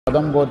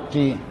பதம்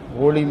போற்றி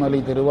ஊழிமலி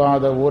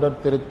திருவாத ஊரத்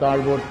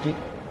திருத்தாள் போற்றி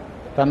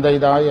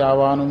தந்தைதாய்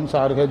ஆவானும்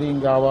சார்கதி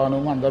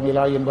இங்காவானும்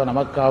அந்தமிலா என்ப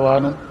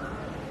நமக்காவானும்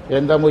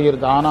எந்தமுயிர்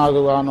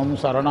தானாகுவானும்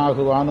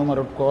சரணாகுவானும்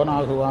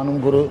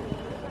அருட்கோனாகுவானும் குரு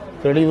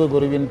தெளிவு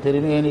குருவின்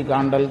திருமேனி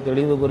காண்டல்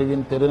தெளிவு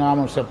குருவின்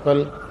திருநாமம்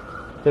செப்பல்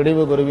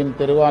தெளிவு குருவின்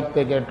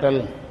திருவார்த்தை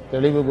கேட்டல்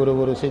தெளிவு குரு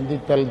ஒரு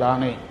சிந்தித்தல்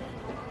தானே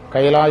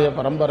கைலாய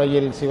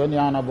பரம்பரையில்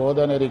சிவஞான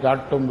போதநெறி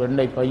காட்டும்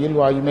வெண்ணை பயில்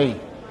வாய்மை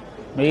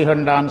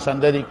மெய்கண்டான்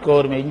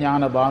சந்ததிக்கோர்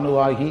மெய்ஞான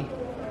பானுவாகி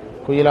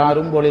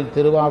குயிலாரும் பொழில்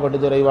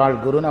திருவாவடுதுறைவாள்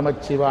குரு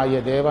நமச்சிவாய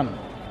தேவன்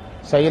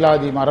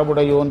சைலாதி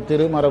மரபுடையோன்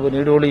திருமரபு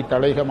நீடூழி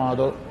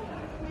தலைகமாதோ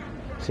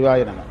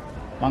சிவாய நம.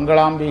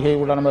 மங்களாம்பிகை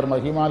உடனமர்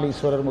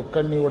மகிமாலீஸ்வரர்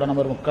முக்கண்ணி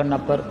உடனமர்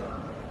முக்கண்ணப்பர்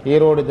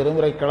ஈரோடு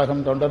திருமுறைக்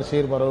கழகம் தொண்டர்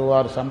சீர்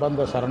பரவுவார்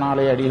சம்பந்த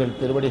சரணாலய அடிகள்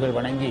திருவடிகள்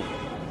வணங்கி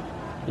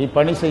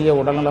இப்பணி செய்ய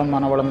உடல்நலம்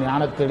மனவளம்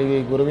ஞானத்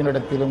தெளிவை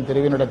குருவினிடத்திலும்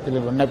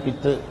திருவினிடத்திலும்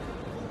விண்ணப்பித்து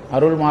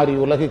அருள் மாறி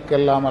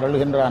உலகுக்கெல்லாம்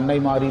அருள்கின்ற அன்னை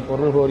மாறி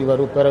பொருள் கோரி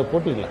பெற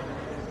கூட்டில்லை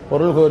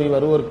பொருள் கோரி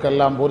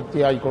வருவோர்க்கெல்லாம்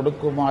பூர்த்தியாய்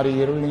கொடுக்குமாறி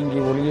இருள் நீங்கி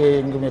ஒளியே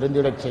எங்கும்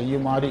இருந்திடச்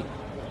செய்யுமாறி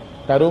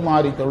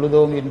தருமாறி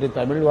தொழுதோம் என்று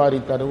தமிழ்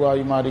வாரி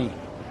தருவாய் மாறி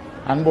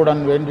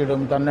அன்புடன்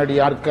வேண்டிடும்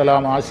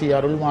தன்னடியார்க்கலாம் ஆசி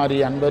அருள் மாறி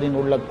அன்பரின்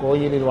உள்ள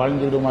கோயிலில்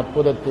வாழ்ந்திடும்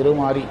அற்புத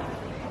திருமாறி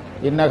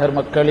இந்நகர்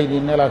மக்களின்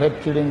இன்னல்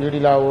அகற்றிடும்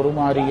வீடிலா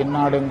உருமாறி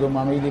இந்நாடெங்கும்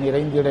அமைதி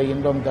நிறைந்திட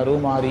இன்பம்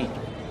தருமாறி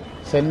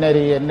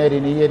செந்நெறி எந்நெறி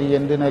நீயறி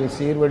என்று நெறி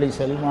சீர்வழி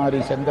செல்மாறி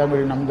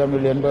செந்தமிழ்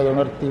நம்தமிழ் என்பது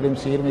உணர்த்திடும்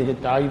சீர்மிகு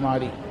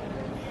தாய்மாறி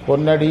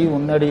பொன்னடி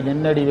உன்னடி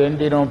நின்னடி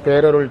வேண்டினோம்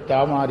பேரருள்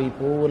தாமாறி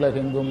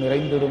பூவுலகெங்கும்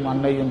நிறைந்திடும்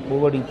அன்னையும்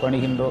பூவடி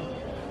பணிகின்றோம்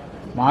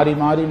மாறி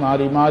மாறி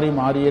மாறி மாறி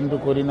மாறி என்று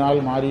கூறினால்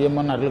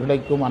மாரியம்மன் அருள்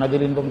கிடைக்கும்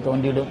மனதிலின்பம்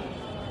தோன்றிடும்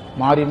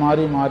மாறி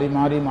மாறி மாறி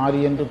மாறி மாறி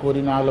என்று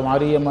கூறினால்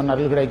மாரியம்மன்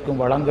அருள் கிடைக்கும்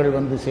வளங்கள்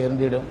வந்து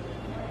சேர்ந்திடும்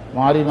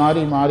மாறி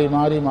மாறி மாறி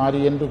மாறி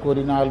மாறி என்று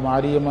கூறினால்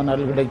மாரியம்மன்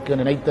அருள் கிடைக்க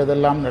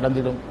நினைத்ததெல்லாம்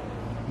நடந்திடும்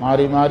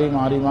மாறி மாறி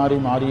மாறி மாறி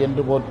மாறி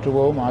என்று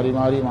போற்றுவோம் மாறி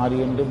மாறி மாறி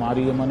என்று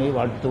மாரியம்மனை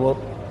வாழ்த்துவோம்.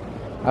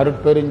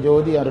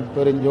 அருட்பெருஞ்சோதி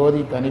அருட்பெருஞ்சோதி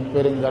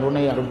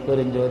தனிப்பெருங்கருணை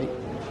அருட்பெருஞ்சோதி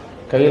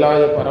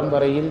கைலாய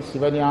பரம்பரையில்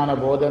சிவஞான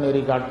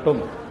போதநெறி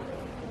காட்டும்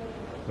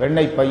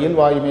வெண்ணை பயில்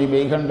வாய்மை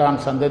மெய்கண்டான்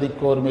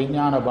சந்ததிக்கோர்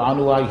மெய்ஞான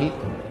பானுவாகி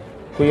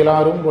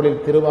குயிலாரும்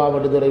பொழில்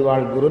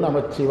திருவாவடுதுறைவாள் குரு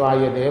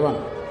நமச்சிவாய தேவன்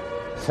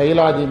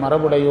சைலாதி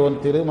மரபுடையோன்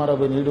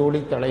திருமரபு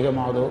நீடூழி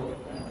தலைகமாதோ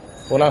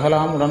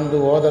உலகலாம் உணர்ந்து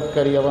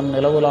ஓதற்கரியவன்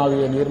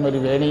நிலவுலாவிய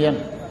நீர்மறி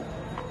வேணியன்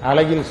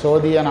அலகில்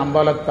சோதியன்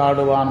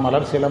அம்பலத்தாடுவான்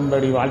மலர்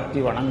சிலம்படி வாழ்த்தி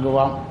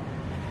வணங்குவான்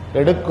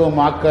எடுக்கும்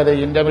மாக்கதை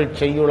இன்றமிழ்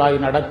செய்யுளாய்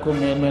நடக்கும்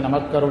மேன்மை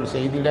நமக்கருள்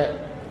செய்திட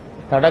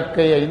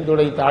தடக்கை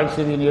ஐந்துடை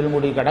தாழ்சிவி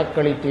நீள்முடி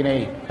கடக்களித்தினை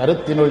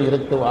கருத்தினுள்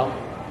இருத்துவாம்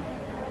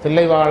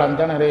தில்லைவாழ்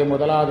அந்தனரே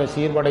முதலாக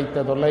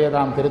சீர்படைத்த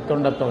தொல்லையதாம்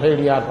திருத்தொண்ட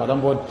தொகையடியார்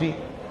பதம் போற்றி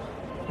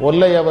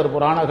ஒல்லையவர்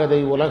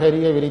புராணகதை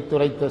உலகறிய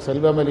விரித்துரைத்த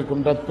செல்வமலி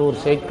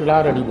குன்றத்தூர்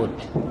சேக்கிழார் அடி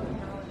போற்றி.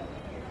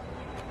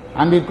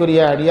 அன்பிற்குரிய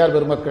அடியார்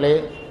பெருமக்களே,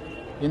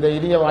 இந்த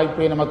இனிய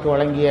வாய்ப்பை நமக்கு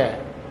வழங்கிய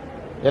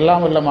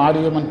எல்லாம் வல்ல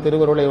மாரியம்மன்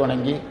திருவருளை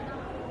வணங்கி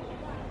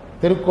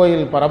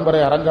திருக்கோயில் பரம்பரை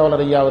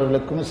அரங்காவலர் ஐயா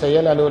அவர்களுக்கும்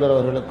செயல் அலுவலர்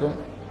அவர்களுக்கும்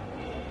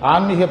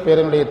ஆன்மீக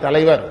பேரனுடைய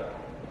தலைவர்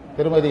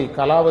திருமதி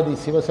கலாவதி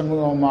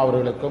சிவசண்முகம்மா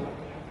அவர்களுக்கும்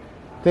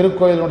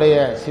திருக்கோயிலுடைய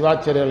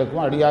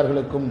சிவாச்சாரியர்களுக்கும்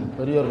அடியார்களுக்கும்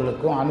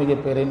பெரியோர்களுக்கும் ஆன்மீக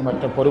பேரின்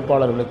மற்ற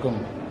பொறுப்பாளர்களுக்கும்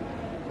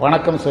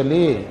வணக்கம்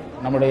சொல்லி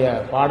நம்முடைய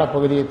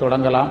பாடப்பகுதியை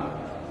தொடங்கலாம்.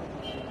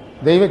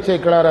 தெய்வச்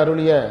சேக்கிழார்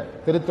அருளிய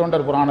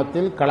திருத்தொண்டர்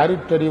புராணத்தில்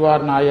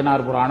களரிற்றறிவார்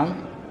நாயனார் புராணம்.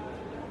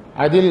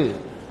 அதில்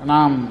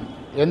நாம்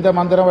எந்த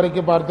மந்திரம்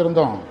வரைக்கும்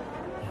பார்த்திருந்தோம்?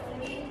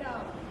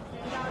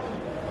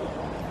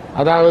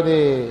 அதாவது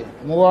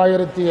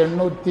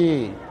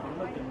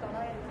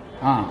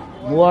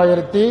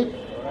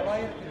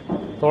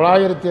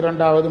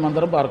 3902வது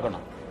மந்திரம்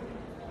பார்க்கணும்.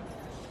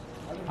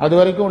 அது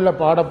வரைக்கும் உள்ள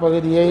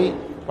பாடப்பகுதியை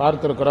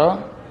பார்த்திருக்கிறோம்.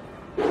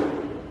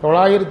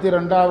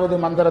 902வது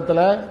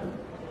மந்திரத்தில்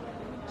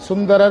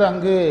சுந்தரர்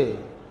அங்கு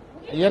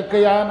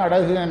இயற்கையாக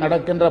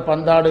நடக்கின்ற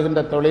பந்தாடுகின்ற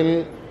தொழில்,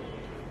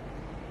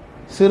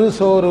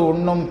 சிறுசோறு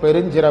உண்ணும்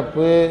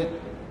பெருஞ்சிறப்பு,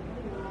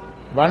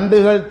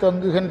 வண்டுகள்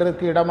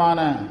தொங்குகின்றதற்கு இடமான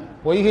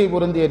பொய்கை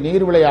பொருந்திய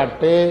நீர்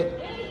விளையாட்டு,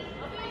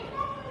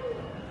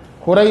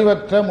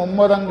 குறைவற்ற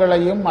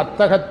மும்மதங்களையும்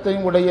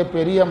அத்தகத்தையும் உடைய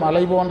பெரிய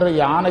மலை போன்ற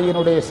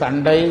யானையினுடைய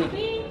சண்டை,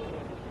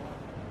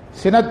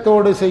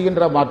 சினத்தோடு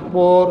செய்கின்ற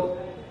மற்போர்,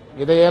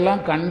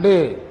 இதையெல்லாம் கண்டு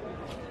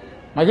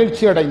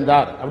மகிழ்ச்சி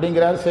அடைந்தார்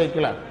அப்படிங்கிறார்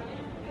சேக்கிழார்.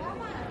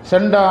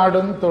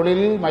 செண்டாடும்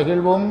தொழில்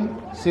மகிழ்வும்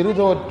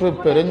சிறுதோற்று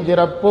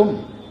பெருஞ்சிறப்பும்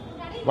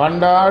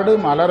வண்டாடு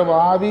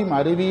மலர்வாவி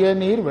மருவிய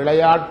நீர்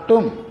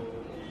விளையாட்டும்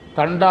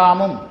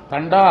தண்டாமும்,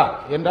 தண்டா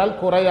என்றால்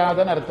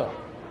குறையாதன்னு அர்த்தம்.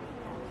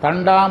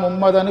 தண்டா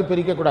மும்மதன்னு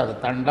பிரிக்கக்கூடாது.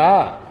 தண்டா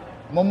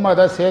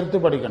மும்மத சேர்த்து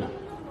படிக்கணும்.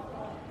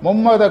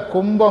 மும்மத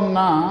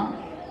கும்பம்னா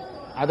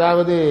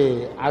அதாவது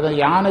அது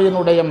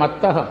யானையினுடைய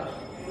மத்தகம்,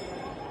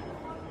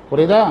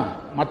 புரியுதா?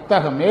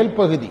 மத்தகம் மேல்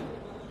பகுதி.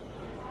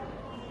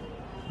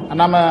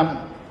 நம்ம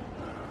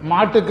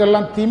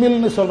மாட்டுக்கெல்லாம்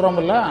திமில்னு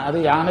சொல்றோம்ல, அது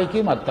யானைக்கு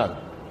மத்தகம்.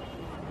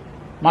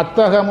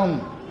 மத்தகமும்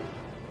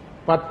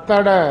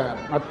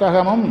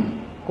மத்தகமும்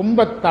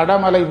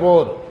கும்பத்தடமலை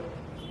போர்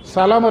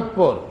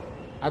சலமற்போர்,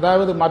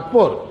 அதாவது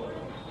மற்போர்,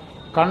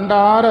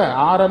 கண்டார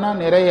ஆரண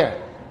நிறைய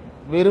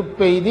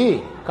விருப்பெய்தி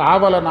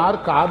காவலனார்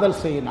காதல்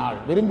செய்யினாள்.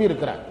 விரும்பி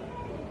இருக்கிறார்.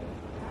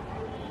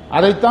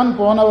 அதைத்தான்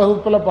போன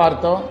வகுப்பில்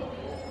பார்த்தோம்.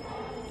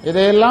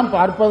 இதையெல்லாம்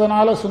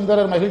பார்ப்பதனால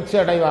சுந்தரர் மகிழ்ச்சி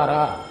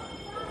அடைவாரா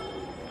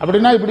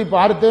அப்படின்னா, இப்படி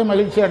பார்த்தே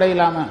மகிழ்ச்சி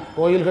அடையலாம?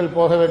 கோயில்கள்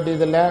போக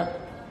வேண்டியதில்லை,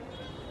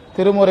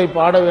 திருமுறை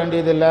பாட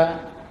வேண்டியதில்லை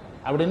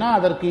அப்படின்னா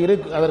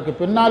அதற்கு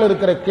பின்னால்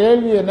இருக்கிற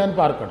கேள்வி என்னன்னு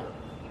பார்க்கணும்.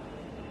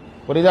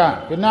 புரியுதா?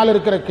 பின்னால்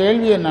இருக்கிற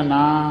கேள்வி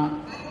என்னன்னா,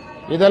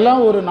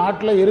 இதெல்லாம் ஒரு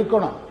நாட்டில்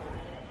இருக்கணும்.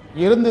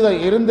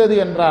 இருந்தது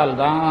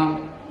என்றால்தான்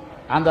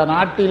அந்த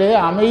நாட்டிலே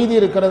அமைதி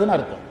இருக்கிறதுன்னு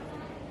அர்த்தம்.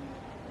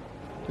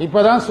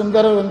 இப்பதான்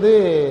சுந்தரர்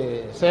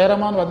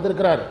சேரமான்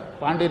வந்திருக்கிறார்.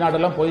 பாண்டி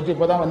நாடெல்லாம் போயிட்டு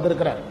இப்பதான்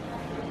வந்திருக்கிறார்.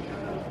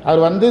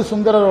 அவர்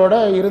சுந்தரரோட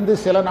இருந்து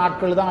சில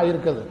நாட்கள் தான்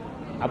இருக்குது.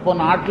 அப்போ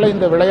நாட்டில்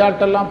இந்த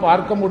விளையாட்டெல்லாம்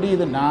பார்க்க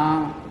முடியுதுன்னா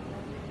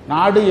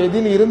நாடு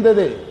எதில்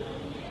இருந்தது?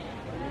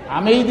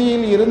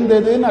 அமைதியில்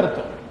இருந்ததுன்னு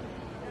அர்த்தம்.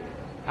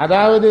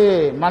 அதாவது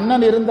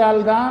மன்னன்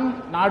இருந்தால்தான்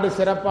நாடு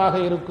சிறப்பாக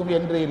இருக்கும்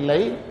என்று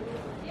இல்லை.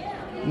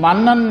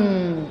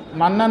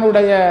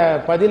 மன்னனுடைய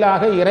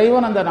பதிலாக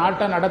இறைவன் அந்த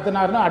நாட்டை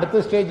நடத்தினார்னு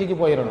அடுத்த ஸ்டேஜுக்கு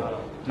போயிடணும்.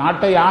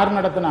 நாட்டை யார்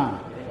நடத்தினா?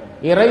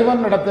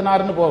 இறைவன்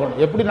நடத்தினார்னு போகணும்.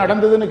 எப்படி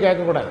நடந்ததுன்னு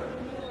கேட்கக்கூடாது.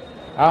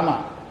 ஆமா,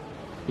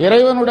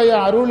 இறைவனுடைய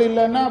அருள்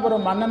இல்லைன்னா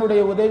அப்புறம்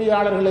மன்னனுடைய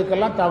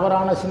உதவியாளர்களுக்கெல்லாம்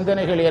தவறான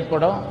சிந்தனைகள்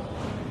ஏற்படும்.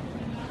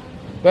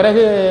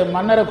 பிறகு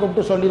மன்னரை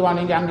கூப்பிட்டு சொல்லிடுவான்,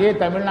 நீங்க அங்கேயே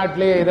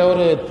தமிழ்நாட்டிலே ஏதோ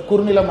ஒரு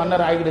குறுநில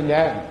மன்னர் ஆகிடுங்க,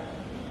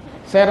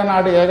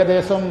 சேரநாடு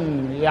ஏகதேசம்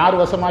யார்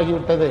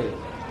வசமாகிவிட்டது,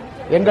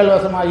 எங்கள்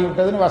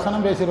வசமாகிவிட்டதுன்னு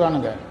வசனம்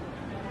பேசிடுவானுங்க.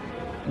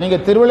 நீங்க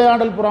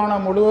திருவிளையாடல்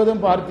புராணம்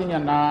முழுவதும்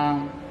பார்த்தீங்கன்னா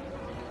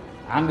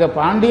அங்க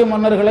பாண்டிய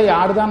மன்னர்களை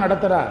யார் தான்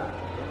நடத்துறார்?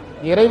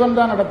 இறைவன்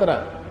தான்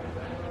நடத்துறார்.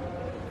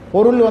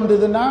 பொருள்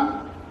வந்ததுன்னா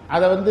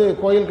அதை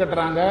கோயில்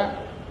கட்டுறாங்க,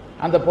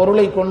 அந்த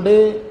பொருளை கொண்டு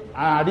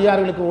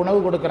அடியார்களுக்கு உணவு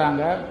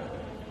கொடுக்கறாங்க.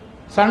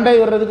 சண்டை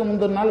வர்றதுக்கு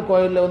முந்தின நாள்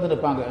கோயிலில்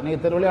நிற்பாங்க. நீங்க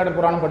திருவிளையாடல்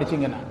புராணம்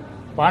படிச்சீங்கன்னா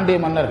பாண்டிய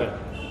மன்னர்கள்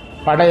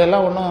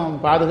படையெல்லாம் ஒன்றும்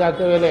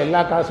பாதுகாக்கவே இல்லை,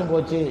 எல்லா காசும்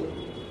போச்சு,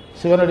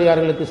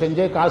 சிவனடியார்களுக்கு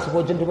செஞ்சே காசு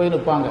போச்சுட்டு போய்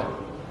நிற்பாங்க.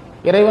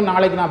 இறைவன்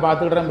நாளைக்கு நான்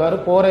பார்த்துக்கிட்டேன் பாரு,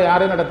 போற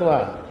யாரையும்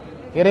நடத்துவார்?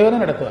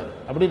 இறைவனும் நடத்துவார்.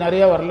 அப்படி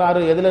நிறைய வரலாறு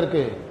எதுல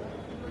இருக்கு?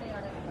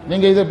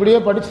 நீங்க இதை இப்படியே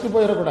படிச்சுட்டு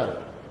போயிடக்கூடாது.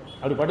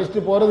 அப்படி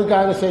படிச்சுட்டு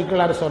போறதுக்காக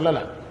சேக்கிழார்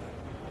சொல்லலை.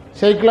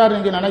 சேக்கிழார்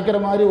நீங்க நினைக்கிற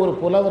மாதிரி ஒரு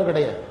புலவர்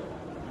கிடையாது.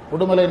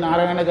 உடுமலை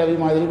நாராயண கவி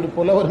மாதிரி இப்படி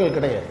புலவர்கள்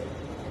கிடையாது.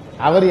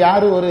 அவர்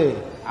யாரு?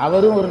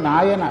 அவரும் ஒரு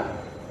நாயனார்.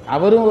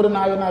 அவரும் ஒரு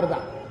நாயனார்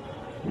தான்.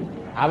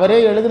 அவரே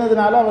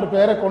எழுதினதுனால அவர்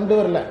பேரை கொண்டு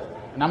வரல.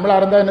 நம்மளா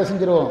இருந்தா என்ன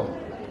செஞ்சிருவோம்?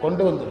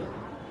 கொண்டு வந்துடும்.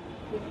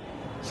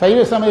 சைவ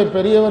சமய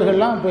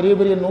பெரியவர்கள்லாம் பெரிய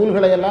பெரிய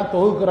நூல்களை எல்லாம்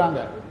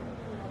தொகுக்கிறாங்க.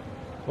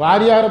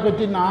 வாரியாரை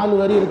பற்றி 4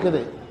 வரி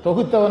இருக்குது,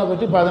 தொகுத்தவனை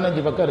பற்றி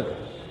 15 பக்கம் இருக்கு.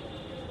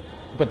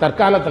 இப்ப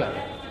தற்காலத்தில்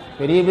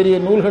பெரிய பெரிய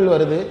நூல்கள்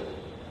வருது.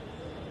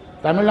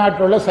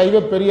 தமிழ்நாட்டில் உள்ள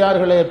சைவ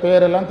பெரியார்களை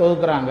பேரெல்லாம்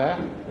தொகுக்கிறாங்க.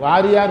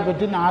 வாரியார்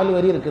பற்றி 4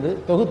 வரி இருக்குது,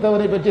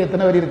 தொகுத்தவனை பற்றி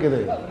எத்தனை வரி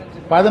இருக்குது?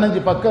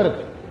 15 பக்கம்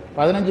இருக்கு.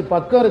 15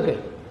 பக்கம் இருக்கு.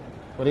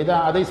 புரியுதா?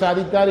 அதை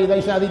சாதித்தார், இதை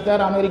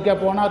சாதித்தார், அமெரிக்கா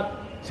போனார்,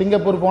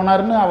 சிங்கப்பூர்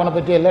போனார்னு அவனை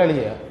பற்றி எல்லாம்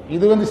எழுதிய.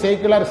 இது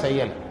சேக்கிழார்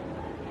செய்யல.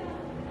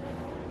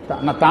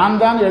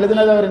 தான்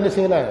எழுதினதை அவர் என்ன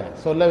செய்யல,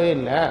 சொல்லவே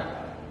இல்லை.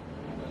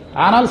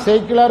 ஆனால்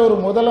சேக்கிழார் ஒரு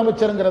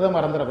முதலமைச்சருங்கிறத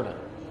மறந்துடக்கூடாது.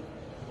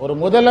 ஒரு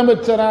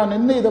முதலமைச்சரா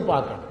நின்று இதை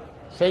பார்க்கணும்.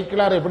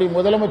 சேக்கிழார் எப்படி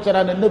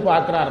முதலமைச்சரா நின்று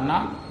பார்க்கிறார்னா,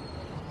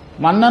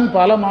 மன்னன்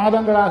பல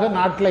மாதங்களாக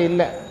நாட்டில்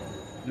இல்லை.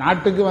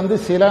 நாட்டுக்கு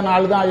சில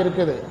நாள் தான்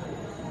இருக்குது.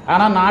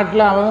 ஆனா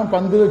நாட்டில் அவன்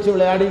பந்து வச்சு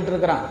விளையாடிட்டு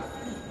இருக்கிறான்,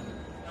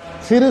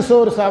 சிறு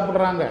சோறு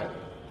சாப்பிடுறாங்க.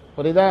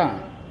 புரியுதா?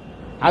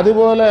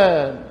 அதுபோல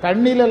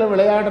தண்ணீரில்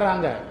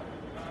விளையாடுறாங்க.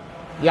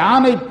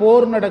 யானை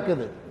போர்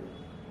நடக்குது.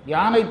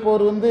 யானை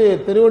போர்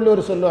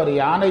திருவள்ளுவர் சொல்லுவார்,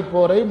 யானை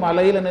போரை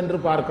மலையில நின்று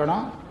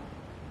பார்க்கணும்,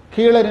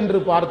 கீழே நின்று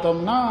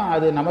பார்த்தோம்னா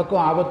அது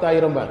நமக்கும்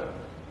ஆபத்தாயிரம் பார்.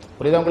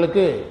 புரியுதா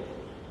உங்களுக்கு?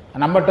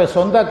 நம்மகிட்ட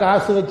சொந்த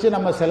காசு வச்சு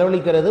நம்ம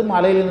செலவழிக்கிறது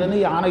மலையில நின்று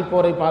யானை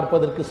போரை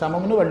பார்ப்பதற்கு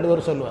சமம்னு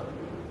வள்ளுவர் சொல்லுவார்.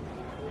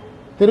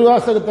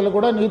 திருவாசகத்தில்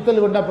கூட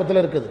நீத்தல்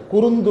விண்ணப்பத்தில் இருக்குது,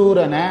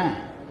 குறுந்தூரன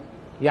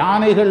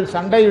யானைகள்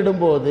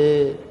சண்டையிடும் போது,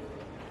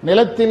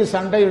 நிலத்தில்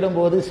சண்டையிடும்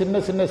போது சின்ன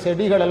சின்ன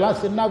செடிகள் எல்லாம்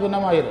சின்ன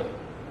பின்னமாயிரும்.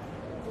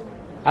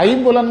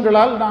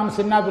 ஐம்புலன்களால் நாம்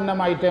சின்ன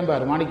பின்னமாயிட்டேன்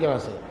பாரு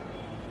மாணிக்கவாசகர்.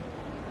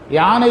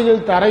 யானைகள்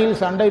தரையில்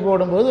சண்டை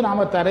போடும்போது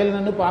நாம தரையில்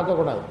நின்று பார்க்க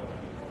கூடாது.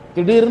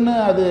 திடீர்னு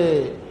அது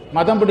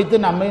மதம் பிடித்து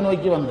நம்மை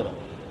நோக்கி வந்துடும்.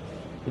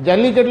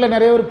 ஜல்லிக்கட்டில்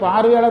நிறைய ஒரு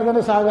பார்வையாளர்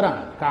தானே சாகுறான்,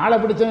 காலை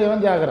பிடிச்சவன்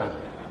எவன் சாகுறான்.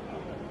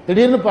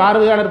 திடீர்னு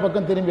பார்வையாளர்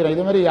பக்கம் திரும்பிடும்.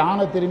 இது மாதிரி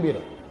யானை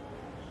திரும்பிடும்.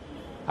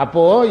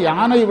 அப்போ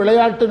யானை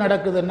விளையாட்டு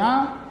நடக்குதுன்னா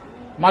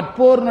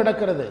மற்போர்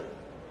நடக்கிறது.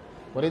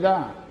 புரியுதா?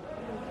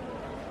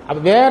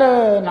 வேற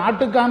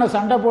நாட்டுக்கான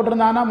சண்டை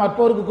போட்டிருந்தானா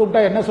மற்போருக்கு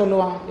கூப்பிட்டா என்ன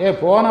சொல்லுவான்?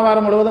 போன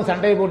வாரம் முழுவதும்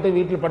சண்டையை போட்டு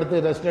வீட்டில்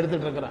படுத்து ரெஸ்ட்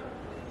எடுத்துட்டு இருக்கிறான்,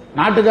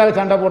 நாட்டுக்காக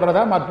சண்டை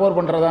போடுறதா மற்போர்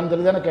பண்றதான்னு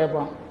சொல்லி தானே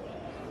கேட்பான்.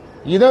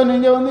 இதை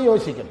நீங்க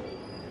யோசிக்கணும்.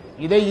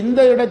 இதை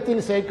இந்த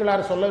இடத்தில்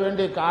சேக்கிழார் சொல்ல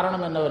வேண்டிய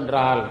காரணம்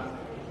என்னவென்றால்,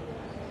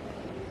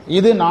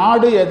 இது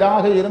நாடு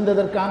எதாக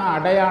இருந்ததற்கான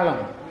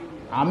அடையாளம்,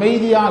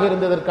 அமைதியாக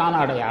இருந்ததற்கான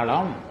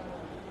அடையாளம்,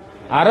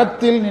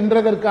 அறத்தில்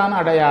நின்றதற்கான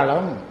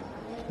அடையாளம்,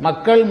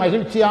 மக்கள்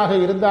மகிழ்ச்சியாக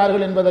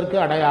இருந்தார்கள் என்பதற்கு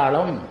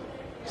அடையாளம்.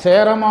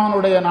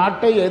 சேரமானுடைய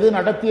நாட்டை எது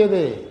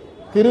நடத்தியது?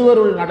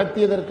 திருவருள்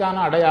நடத்தியதற்கான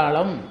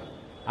அடையாளம்.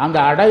 அந்த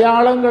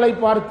அடையாளங்களை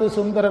பார்த்து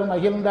சுந்தரர்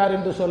மகிழ்ந்தார்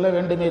என்று சொல்ல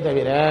வேண்டுமே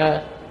தவிர,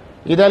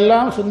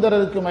 இதெல்லாம்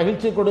சுந்தரருக்கு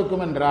மகிழ்ச்சி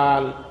கொடுக்கும்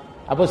என்றால்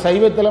அப்போ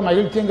சைவத்தில்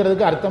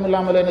மகிழ்ச்சிங்கிறதுக்கு அர்த்தம்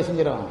இல்லாமல் என்ன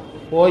செஞ்சிடும்?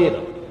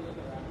 போயிடும்.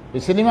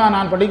 சினிமா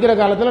நான் படிக்கிற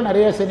காலத்தில்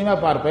நிறைய சினிமா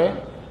பார்ப்பேன்.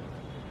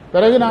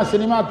 பிறகு நான்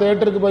சினிமா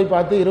தியேட்டருக்கு போய்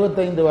பார்த்து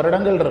 25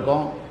 வருடங்கள்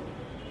இருக்கும்.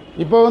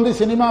 இப்போ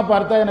சினிமா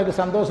பார்த்தா எனக்கு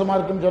சந்தோஷமா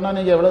இருக்குன்னு சொன்னால்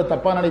நீங்கள் எவ்வளோ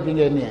தப்பாக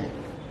நினைப்பீங்க என்ன?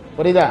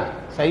 புரியுதா?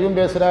 சைவம்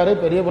பேசுகிறாரு,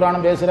 பெரிய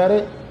புராணம் பேசுகிறாரு,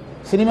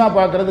 சினிமா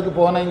பார்க்கறதுக்கு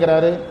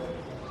போனேங்கிறாரு.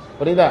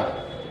 புரியுதா?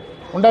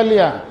 உண்டா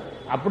இல்லையா?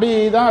 அப்படி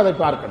தான் அதை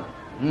பார்க்கணும்.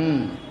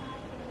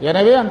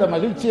 எனவே அந்த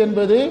மகிழ்ச்சி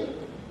என்பது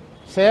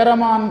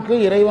சேரமானுக்கு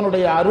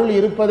இறைவனுடைய அருள்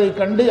இருப்பதை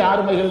கண்டு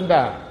யார்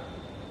மகிழ்ந்தார்?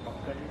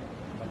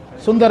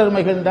 சுந்தரர்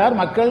மகிழ்ந்தார்.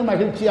 மக்கள்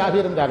மகிழ்ச்சியாக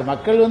இருந்தார்.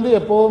 மக்கள்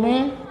எப்பவுமே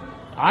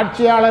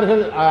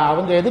ஆட்சியாளர்கள்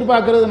அவங்க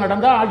எதிர்பார்க்கிறது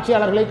நடந்தால்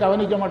ஆட்சியாளர்களை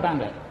கவனிக்க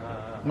மாட்டாங்க.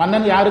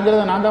 மன்னன்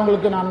யாருங்கிறத நான் தான்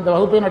உங்களுக்கு நான் இந்த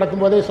வகுப்பை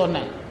நடத்தும் போதே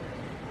சொன்னேன்.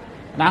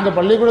 நாங்கள்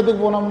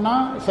பள்ளிக்கூடத்துக்கு போனோம்னா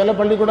சில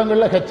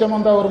பள்ளிக்கூடங்களில் ஹெச்எம்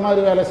வந்தால் ஒரு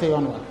மாதிரி வேலை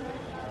செய்வானுங்க,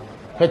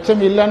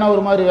 ஹெச்எம் இல்லைன்னா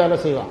ஒரு மாதிரி வேலை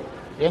செய்வான்.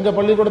 எங்கள்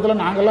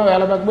பள்ளிக்கூடத்தில் நாங்கள்லாம்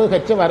வேலை பார்க்கும்போது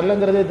ஹெச்எம்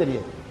வரலங்கிறதே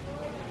தெரியும்.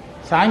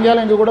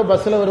 சாயங்காலம் எங்கள் கூட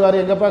பஸ்ஸில்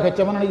வருவார், எங்கப்பா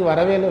ஹெச்எம்னு அன்றைக்கி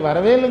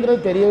வரவே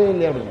இல்லைங்கிறது தெரியவே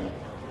இல்லை அப்படின்னு.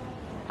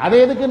 அதை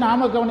எதுக்கு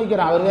நாம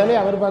கவனிக்கிறோம்? அவர் வேலையை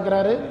அவர்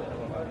பார்க்குறாரு,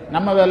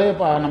 நம்ம வேலையை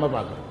நம்ம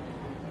பார்க்குறோம்.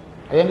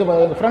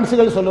 எங்கள்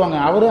ஃப்ரெண்ட்ஸுகள் சொல்லுவாங்க,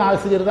 அவரும்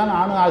ஆசிரியர் தான்,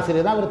 நானும்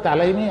ஆசிரியர் தான், அவர்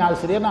தலைமை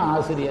ஆசிரியர், நான்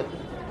ஆசிரியர்.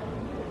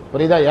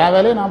 புரியுதா? என்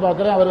வேலையை நான்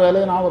பார்க்குறேன், அவர்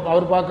வேலையை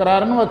அவர்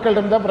பார்க்குறாருன்னு மக்கள்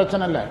இருந்தால்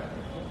பிரச்சனை இல்லை.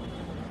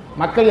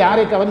 மக்கள்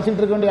யாரை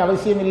கவனிச்சுட்டு இருக்க வேண்டிய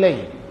அவசியம் இல்லை.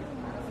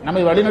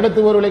 நம்மை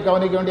வழிநடத்துபவர்களை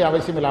கவனிக்க வேண்டிய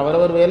அவசியம் இல்லை.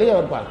 அவரவர் வேலையை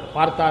அவர்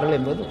பார்த்தார்கள்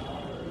என்பது.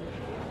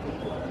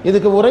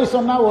 இதுக்கு உரை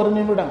சொன்னால் 1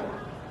 நிமிடம்,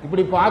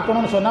 இப்படி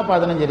பார்க்கணும்னு சொன்னால்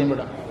 15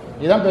 நிமிடம்.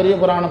 இதுதான் பெரிய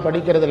புராணம்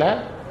படிக்கிறதுல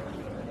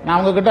நான்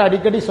உங்ககிட்ட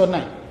அடிக்கடி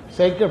சொன்னேன்.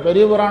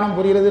 பெரிய புராணம்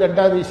புரிகிறது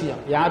 2வது விஷயம்.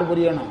 யார்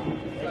புரியணும்?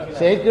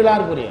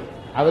 சேக்கிழார் புரியணும்.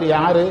 அவர்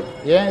யாரு,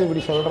 ஏன்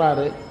இப்படி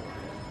சொல்றாரு?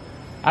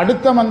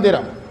 அடுத்த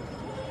மந்திரம்,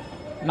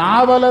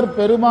 நாவலர்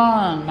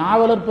பெருமான்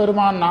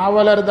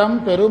நாவலர்தம்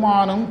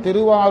பெருமானும்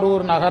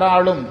திருவாரூர்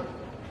நகராளும்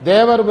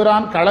தேவர்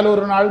பிரான்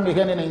கடலூர் நாள்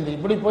மிக நினைந்து,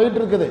 இப்படி போயிட்டு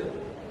இருக்குது.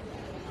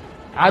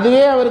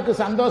 அதுவே அவருக்கு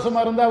சந்தோஷமா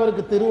இருந்தா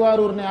அவருக்கு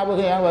திருவாரூர்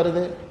ஞாபகம் ஏன்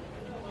வருது?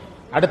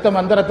 அடுத்த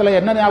மந்திரத்தில்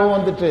என்ன ஞாபகம்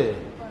வந்துட்டு?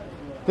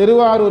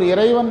 திருவாரூர்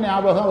இறைவன்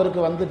ஞாபகம்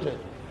அவருக்கு வந்துட்டு.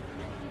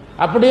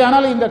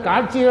 அப்படியானால் இந்த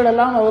காட்சிகள்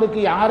எல்லாம் அவருக்கு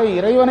யாரை?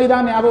 இறைவனை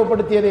தான்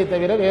ஞாபகப்படுத்தியதை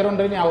தவிர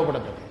வேறொன்றை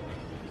ஞாபகப்படுத்த.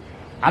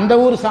 அந்த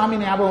ஊர் சாமி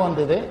ஞாபகம்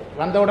வந்தது.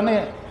 வந்த உடனே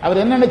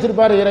அவர் என்ன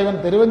நினைச்சிருப்பாரு?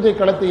 இறைவன் திருவஞ்சை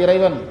களத்து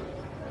இறைவன்,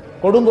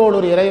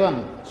 கொடுங்கோளூர் இறைவன்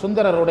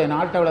சுந்தரருடைய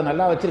நாட்டை அவ்வளவு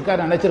நல்லா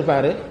வச்சிருக்காரு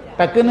நினைச்சிருப்பாரு.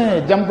 டக்குன்னு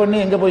ஜம்ப் பண்ணி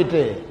எங்க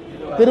போயிட்டு?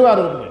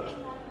 திருவாரூருக்கு போயிட்டு.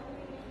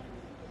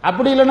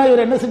 அப்படி இல்லைன்னா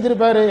இவர் என்ன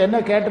செஞ்சிருப்பாரு? என்ன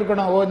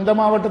கேட்டிருக்கணும்? ஓ, இந்த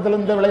மாவட்டத்தில்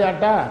இந்த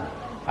விளையாட்டா,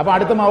 அப்ப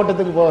அடுத்த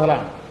மாவட்டத்துக்கு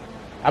போகலாம்.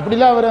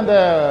 அப்படிலாம் அவர் அந்த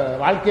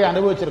வாழ்க்கையை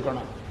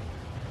அனுபவிச்சிருக்கணும்.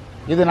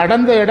 இது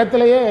நடந்த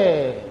இடத்திலேயே,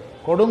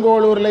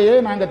 கொடுங்கோளூர்லயே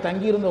நாங்க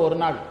தங்கியிருந்த ஒரு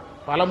நாள்.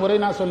 பல முறை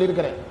நான்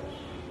சொல்லியிருக்கிறேன்.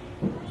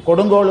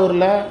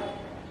 கொடுங்கோளூர்ல,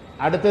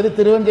 அடுத்தது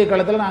திருவஞ்சை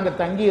களத்தில் நாங்க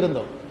தங்கி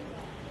இருந்தோம்.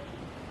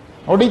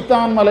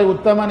 ஒடித்தான் மலை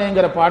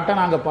உத்தமனேங்கிற பாட்டை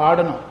நாங்க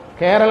பாடணும்.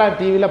 கேரளா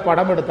டிவியில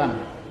படம் எடுத்தாங்க.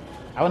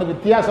 அவனுக்கு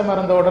வித்தியாசமா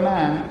இருந்த உடனே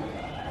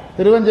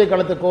திருவஞ்சை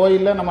களத்து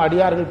கோயிலில் நம்ம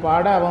அடியார்கள்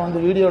பாட அவன்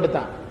வீடியோ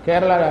எடுத்தான்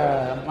கேரளா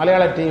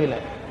மலையாள டிவியில்.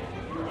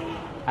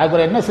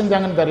 அதுக்கு என்ன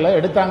செஞ்சாங்கன்னு தெரியல,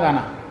 எடுத்தாங்க.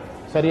 ஆனால்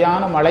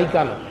சரியான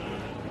மழைக்காலம்.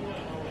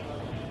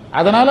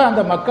 அதனால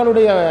அந்த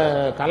மக்களுடைய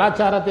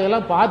கலாச்சாரத்தை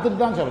எல்லாம் பார்த்துட்டு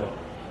தான் சொல்றோம்.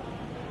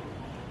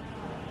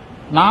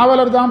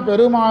 நாவலர் தான்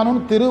பெருமானும்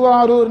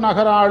திருவாரூர்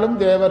நகராளும்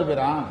தேவர்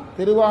பிரான்.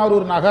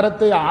 திருவாரூர்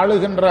நகரத்தை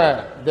ஆளுகின்ற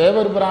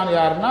தேவர் பிரான்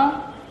யாருன்னா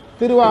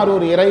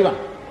திருவாரூர் இறைவன்.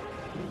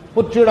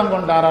 புற்றிடம்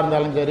கொண்டாரா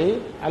இருந்தாலும் சரி,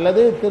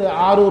 அல்லது திரு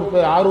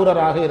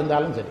ஆரூரராக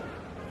இருந்தாலும் சரி,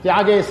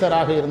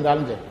 தியாகேசராக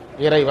இருந்தாலும் சரி,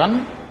 இறைவன்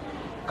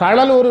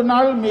கடல் ஒரு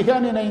நாள் மிக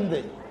நினைந்து.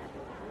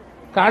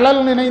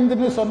 கடல்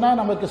நினைந்துன்னு சொன்னா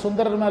நமக்கு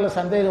சுந்தரர் மேல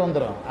சந்தேகம்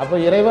வந்துடும். அப்ப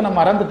இறைவனை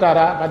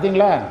மறந்துட்டாரா?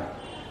 பாத்தீங்களா?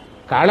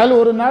 கடல்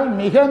ஒரு நாள்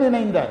மிக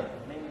நினைந்தார்,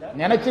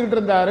 நினைச்சுக்கிட்டு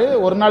இருந்தாரு.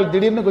 ஒரு நாள்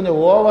திடீர்னு கொஞ்சம்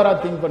ஓவரா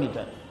திங்க்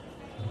பண்ணிட்டார்.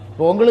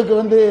 இப்போ உங்களுக்கு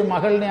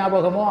மகள்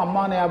ஞாபகமோ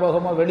அம்மா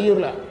ஞாபகமோ,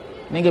 வெளியூர்ல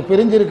நீங்க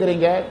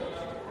பிரிஞ்சிருக்கிறீங்க,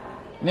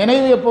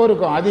 நினைவு எப்போ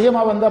இருக்கும்?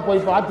 அதிகமா வந்தா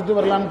போய் பார்த்துட்டு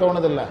வரலான்னு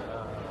தோணுதில்ல.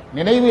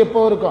 நினைவு எப்போ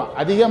இருக்கும்?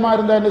 அதிகமா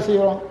இருந்தா என்ன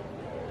செய்வோம்?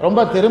 ரொம்ப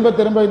திரும்ப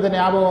திரும்ப இந்த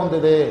ஞாபகம்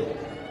வந்தது,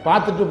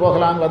 பார்த்துட்டு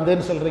போகலான்னு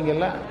வந்தேன்னு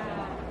சொல்றீங்கல்ல.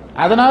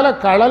 அதனால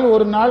கடல்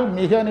ஒரு நாள்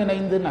மிக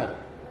நினைந்துனார்.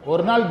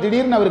 ஒரு நாள்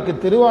திடீர்னு அவருக்கு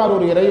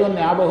திருவாரூர் இறைவன்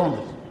ஞாபகம்.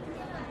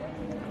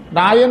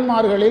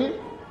 நாயன்மார்களில்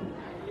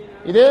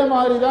இதே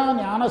மாதிரிதான்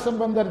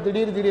ஞானசம்பந்தர்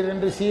திடீர் திடீர்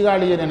என்று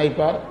சீகாழியை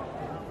நினைப்பார்.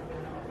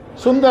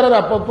 சுந்தரர்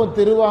அப்பப்போ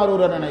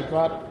திருவாரூரை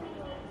நினைப்பார்.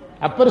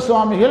 அப்பர்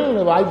சுவாமிகள்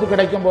வாய்ப்பு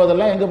கிடைக்கும்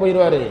போதெல்லாம் எங்க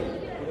போயிடுவாரு?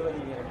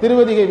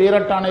 திருவதிகை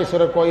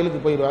வீரட்டானேஸ்வரர் கோயிலுக்கு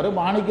போயிடுவாரு.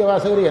 மாணிக்க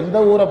வாசகர் எந்த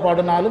ஊரை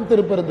பாடினாலும்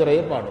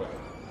திருப்பெருந்துறையை பாடுவார்.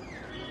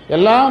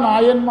 எல்லா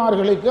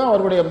நாயன்மார்களுக்கும்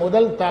அவருடைய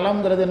முதல்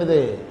தலம்ங்கிறது என்னது?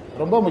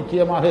 ரொம்ப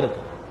முக்கியமாக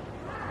இருக்கு.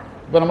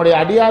 இப்ப நம்முடைய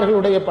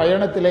அடியார்களுடைய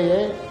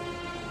பயணத்திலேயே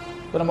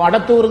இப்ப நம்ம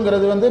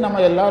அடத்தூருங்கிறது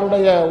நம்ம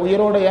எல்லாருடைய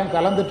உயிரோட ஏன்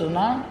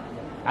கலந்துட்டுன்னா,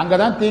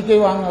 அங்கதான் தீக்கை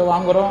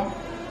வாங்குறோம்,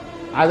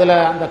 அதில்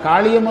அந்த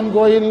காளியம்மன்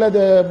கோயிலில்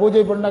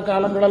பூஜை பண்ண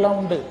காலங்களெல்லாம்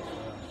உண்டு.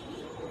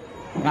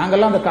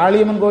 நாங்கள்லாம் அந்த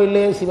காளியம்மன்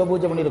கோயிலே சிவ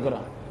பூஜை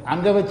பண்ணியிருக்கிறோம்.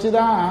 அங்கே வச்சு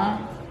தான்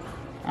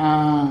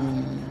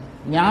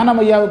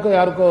ஞானமையாவுக்கு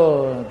யாருக்கோ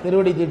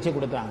திருவடி தீட்சை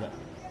கொடுத்தாங்க.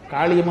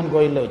 காளியம்மன்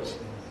கோயிலில் வச்சு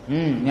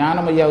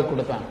ஞானமையாவுக்கு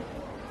கொடுத்தாங்க.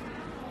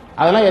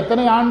 அதெல்லாம்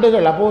எத்தனை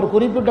ஆண்டுகள். அப்போ ஒரு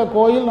குறிப்பிட்ட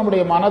கோயில்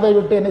நம்முடைய மனதை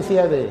விட்டு என்ன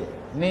செய்யாது,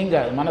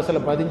 நீங்க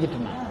மனசில்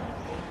பதிஞ்சிட்டுனா.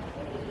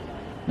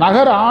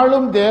 நகர்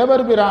ஆளும்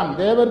தேவர் பிரான்.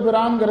 தேவர்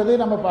பிரான்ங்கிறது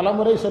நம்ம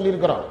பலமுறை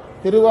சொல்லியிருக்கிறோம்.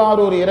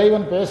 திருவாரூர்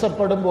இறைவன்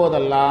பேசப்படும்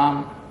போதெல்லாம்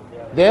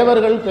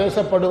தேவர்கள்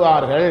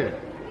பேசப்படுவார்கள்.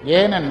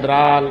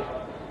 ஏனென்றால்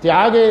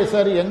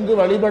தியாகேசர் எங்கு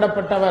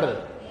வழிபடப்பட்டவர்?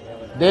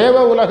 தேவ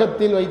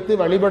உலகத்தில் வைத்து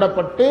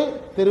வழிபடப்பட்டு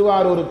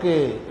திருவாரூருக்கு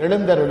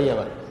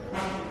எழுந்தருளியவர்.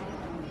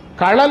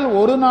 களல்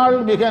ஒரு நாள்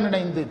மிக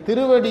நினைந்து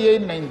திருவடியை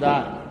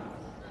நினைந்தார்.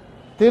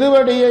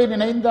 திருவடியை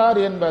நினைந்தார்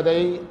என்பதை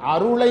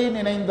அருளை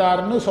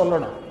நினைந்தார்னு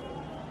சொல்லணும்.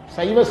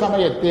 சைவ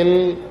சமயத்தில்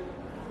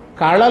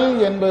களல்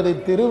என்பது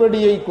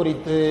திருவடியை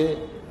குறித்து,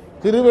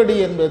 திருவடி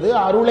என்பது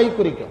அருளை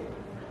குறிக்கும்.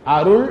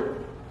 அருள்,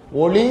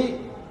 ஒளி,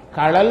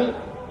 களல்,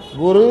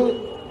 குரு,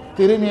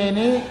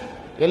 திருமேனி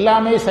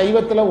எல்லாமே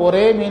சைவத்தில்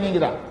ஒரே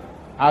மீனிங் தான்.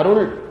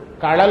 அருள்,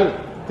 களல்,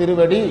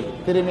 திருவடி,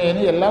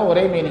 திருமேனி எல்லாம்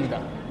ஒரே மீனிங்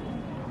தான்.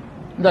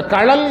 இந்த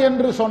களல்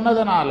என்று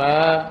சொன்னதுனால,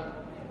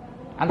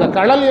 அந்த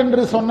களல்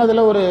என்று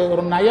சொன்னதுல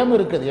ஒரு நயம்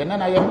இருக்குது. என்ன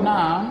நயம்னா,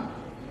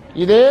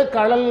 இதே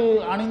களல்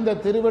அணிந்த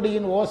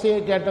திருவடியின் ஓசையை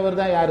கேட்டவர்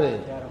தான் யாரு?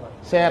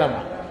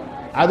 சேரமான்.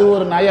 அது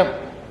ஒரு நயம்.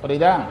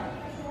 புரியுதா?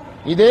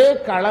 இதே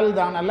களல்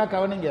தான், நல்லா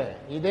கவனிங்க,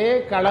 இதே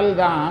களல்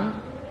தான்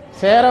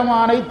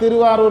சேரமானை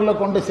திருவாரூர்ல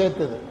கொண்டு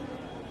சேர்த்தது.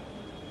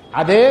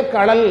 அதே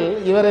களல்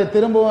இவரை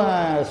திரும்ப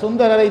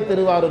சுந்தரரை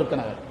திருவாரூருக்கு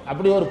நகர்.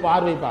 அப்படி ஒரு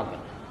பார்வை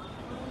பார்க்க,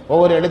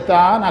 ஒவ்வொரு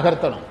எழுத்தா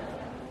நகர்த்தணும்.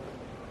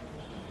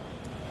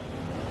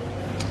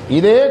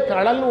 இதே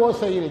களல்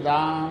ஓசையில்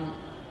தான்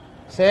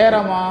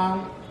சேரமான்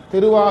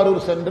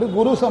திருவாரூர் சென்று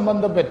குரு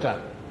சம்பந்தம்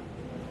பெற்றார்.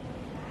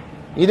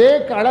 இதே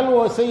களல்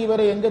ஓசை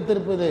இவரை எங்க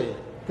திருப்புது?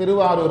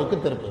 திருவாரூருக்கு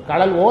திருப்பு.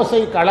 களல் ஓசை,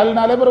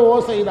 களல்னாலே ஒரு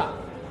ஓசை தான்.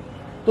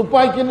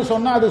 துப்பாக்கின்னு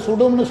சொன்னா அது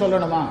சுடும்னு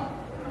சொல்லணுமா?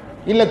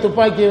 இல்ல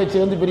துப்பாக்கியை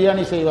வச்சு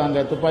பிரியாணி செய்வாங்க,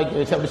 துப்பாக்கி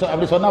வச்சு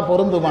அப்படி சொன்னா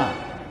பொருந்துமா?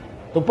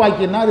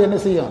 துப்பாக்கின்னா அது என்ன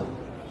செய்யும்?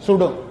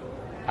 சுடும்.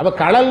 அப்ப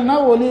களல்னா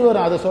ஒலி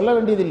வரும், அதை சொல்ல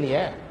வேண்டியது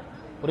இல்லையே.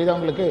 புரியுதா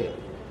உங்களுக்கு?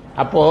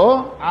 அப்போ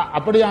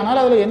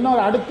அப்படியானால் அதுல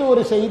இன்னொரு அடுத்து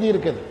ஒரு செய்தி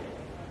இருக்குது.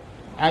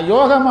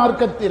 யோக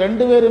மார்க்கத்தில்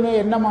ரெண்டு பேருமே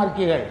என்ன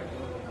மார்க்கிகள்?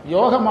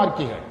 யோக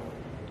மார்க்கிகள்.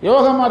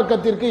 யோக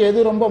மார்க்கத்திற்கு எது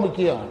ரொம்ப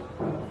முக்கியம்?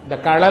 இந்த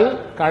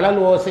களல்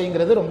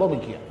ஓசைங்கிறது ரொம்ப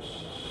முக்கியம்.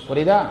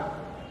 புரியுதா?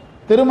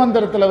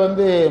 திருமந்திரத்தில்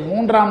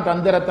மூன்றாம்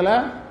தந்திரத்தில்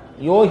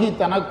யோகி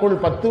தனக்குள்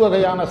 10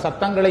 வகையான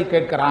சத்தங்களை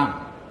கேட்கிறான்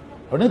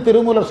அப்படின்னு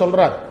திருமூலர்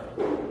சொல்றார்.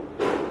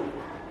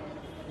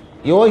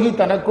 யோகி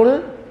தனக்குள்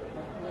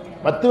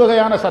 10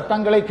 வகையான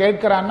சத்தங்களை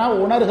கேட்கிறான்னா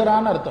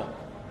உணர்கிறான்னு அர்த்தம்.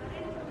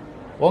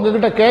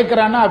 உங்ககிட்ட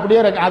கேட்கிறான்னா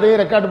அப்படியே அதே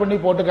ரெக்கார்ட் பண்ணி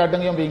போட்டு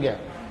காட்டுங்க.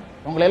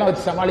 உங்களையெல்லாம்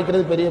வச்சு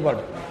சமாளிக்கிறது பெரிய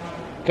பாடு.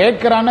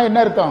 கேட்கிறான்னா என்ன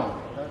அர்த்தம்?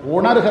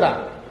 உணர்கிறான்.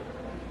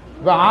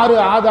 இப்ப 6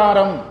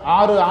 ஆதாரம்,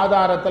 6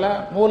 ஆதாரத்துல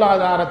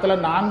மூலாதாரத்துல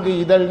 4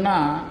 இதழ்னா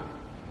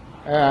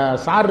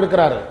சார்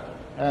இருக்கிறாரு,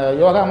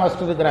 யோகா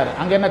மாஸ்டர் இருக்கிறாரு.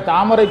 அங்க என்ன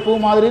தாமரை பூ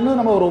மாதிரின்னு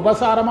நம்ம ஒரு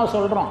உபசாரமா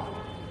சொல்றோம்.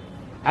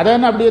 அதை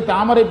என்ன அப்படியே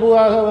தாமரை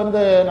பூவாக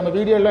நம்ம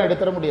வீடியோ எல்லாம்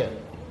எடுத்துட முடியாது.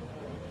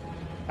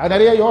 அது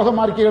நிறைய யோக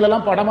மார்க்கிகள்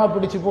எல்லாம் படமா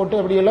பிடிச்சு போட்டு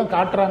அப்படியெல்லாம்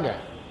காட்டுறாங்க.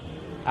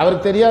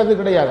 அவருக்கு தெரியாது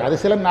கிடையாது. அது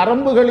சில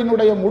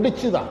நரம்புகளினுடைய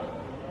முடிச்சு தான்.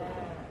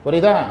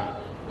 புரியுதா?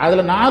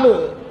 அதுல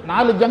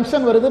 4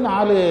 ஜங்ஷன் வருது,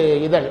 4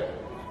 இதழ்.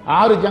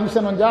 6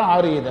 ஜங்ஷன் வந்தா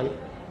 6 இதழ்,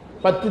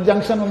 10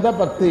 ஜங்ஷன் வந்தா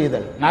 10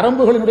 இதழ்.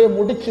 நரம்புகளினுடைய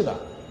முடிச்சு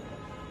தான்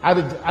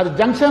அது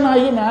ஜங்ஷன்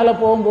ஆகி மேல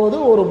போகும்போது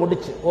ஒரு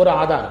முடிச்சு, ஒரு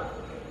ஆதாரம்.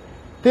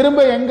 திரும்ப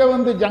எங்க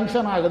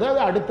ஜங்ஷன் ஆகுதோ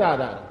அது அடுத்த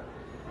ஆதாரம்.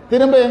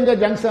 திரும்ப எங்க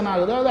ஜங்ஷன்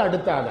ஆகுதோ அது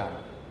அடுத்த ஆதாரம்.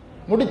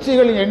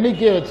 முடிச்சுகளின்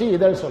எண்ணிக்கையை வச்சு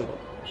இதழ்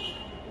சொல்றோம்.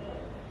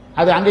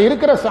 அது அங்க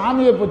இருக்கிற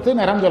சாமியை பற்றி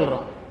நிறம்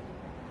சொல்றோம்.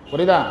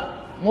 புரியுதா?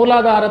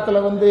 மூலாதாரத்தில்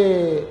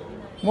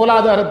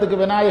மூலாதாரத்துக்கு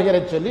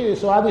விநாயகரை சொல்லி,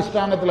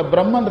 சுவாதிஷ்டானத்தில்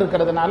பிரம்மன்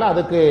இருக்கிறதுனால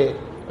அதுக்கு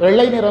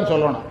வெள்ளை நிறம்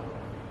சொல்லணும்.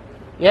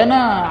 ஏன்னா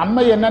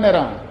அம்மை என்ன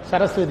நிறம்?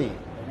 சரஸ்வதி.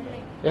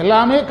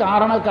 எல்லாமே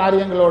காரண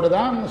காரியங்களோடு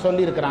தான்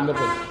சொல்லி இருக்கிறாங்க.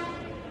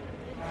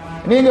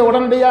 நீங்க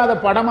உடனடியாக அதை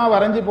படமா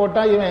வரைஞ்சி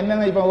போட்டா இவன்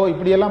என்னென்ன இப்ப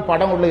இப்படியெல்லாம்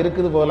படம் உள்ள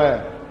இருக்குது போல,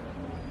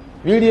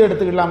 வீடியோ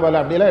எடுத்துக்கலாம் போல,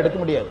 அப்படியெல்லாம் எடுக்க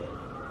முடியாது.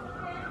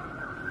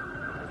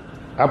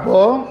 அப்போ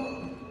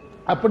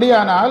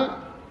அப்படியானால்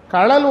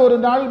களல் ஒரு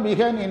நாள்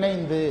மிக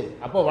நினைந்து,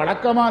 அப்போ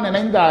வழக்கமா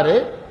நினைந்தாரு,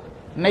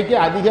 இன்னைக்கு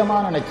அதிகமா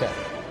நினைச்சார்.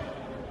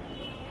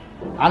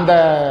 அந்த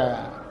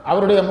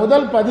அவருடைய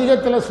முதல்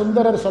பதிகத்தில்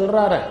சுந்தரர்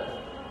சொல்றாரு,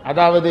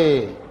 அதாவது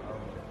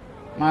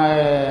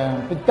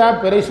பித்தா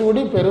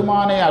பெரிசூடி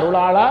பெருமானே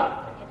அருளாளா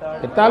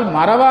பித்தால்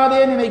மறவாதே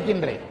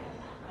நினைக்கின்றேன்.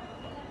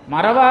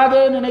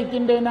 மறவாதே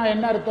நினைக்கின்றேன்னா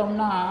என்ன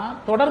அர்த்தம்னா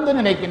தொடர்ந்து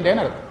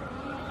நினைக்கின்றேன் அர்த்தம்.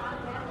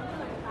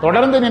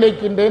 தொடர்ந்து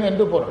நினைக்கின்றேன்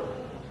என்று பொருள்.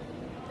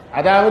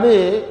 அதாவது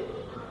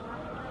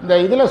இந்த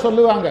இதுல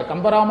சொல்லுவாங்க,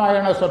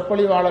 கம்பராமாயண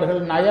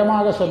சொற்பொழிவாளர்கள்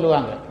நயமாக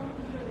சொல்லுவாங்க.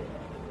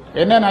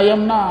 என்ன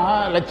நயம்னா,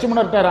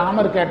 லட்சுமணர்கிட்ட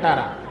ராமர்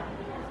கேட்டாராம்,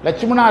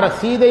 லட்சுமணார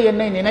சீதை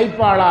என்னை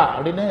நினைப்பாளா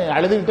அப்படின்னு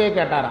அழுதுகிட்டே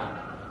கேட்டாராம்.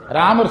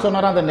 ராமர்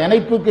சொன்னார், அந்த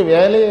நினைப்புக்கு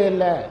வேலையே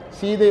இல்லை,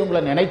 சீதை உங்களை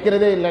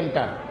நினைக்கிறதே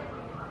இல்லைன்ட்டார்.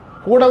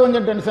 கூட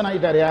கொஞ்சம் டென்ஷன்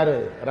ஆகிட்டார். யாரு?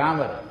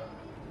 ராமர்.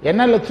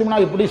 என்ன லட்சுமணா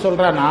இப்படி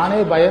சொல்றா, நானே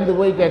பயந்து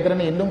போய்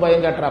கேட்கிறேன்னு இன்னும்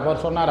பயம் கேட்டுறா.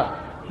 அவர் சொன்னாரா,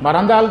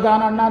 மறந்தால்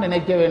தான் அண்ணா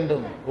நினைக்க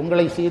வேண்டும்,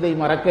 உங்களை சீதை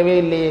மறக்கவே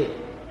இல்லையே,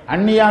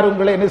 அந்நியார்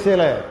உங்களை என்ன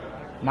செய்யல,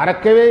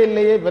 மறக்கவே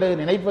இல்லையே, பிறகு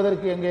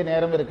நினைப்பதற்கு எங்கே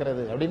நேரம்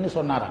இருக்கிறது அப்படின்னு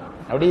சொன்னாராம்.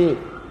 அப்படி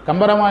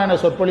கம்பராமாயண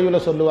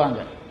சொற்பொழிவில் சொல்லுவாங்க.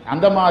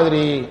 அந்த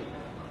மாதிரி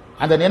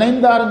அந்த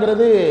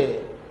நினைந்தாருங்கிறது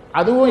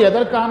அதுவும்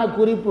எதற்கான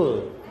குறிப்பு?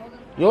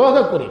 யோக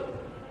குறிப்பு.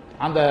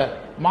 அந்த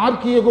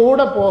மார்க்கிய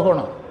கூட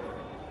போகணும்.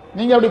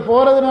 நீங்க அப்படி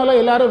போறதுனால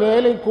எல்லாரும்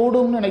வேலை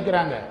கூடும்னு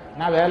நினைக்கிறாங்க,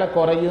 நான் வேலை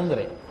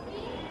குறையுங்கிறேன்.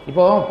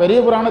 இப்போ பெரிய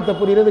புராணத்தை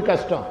புரியுறது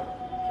கஷ்டம்.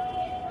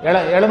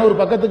 700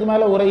 பக்கத்துக்கு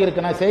மேல உரை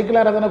இருக்கு. நான்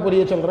சைக்கிளார தானே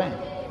புரிய சொல்றேன்.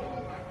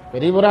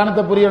 பெரிய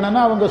புராணத்தை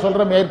புரியணும்னா அவங்க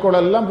சொல்ற மேற்கோள்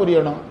எல்லாம்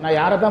புரியணும். நான்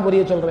யாரை தான்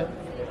புரிய சொல்றேன்?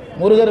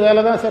 முருகர்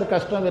வேலை தான் சார்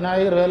கஷ்டம்,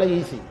 விநாயகர் வேலை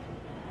ஈஸி.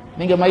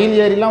 நீங்க மயில்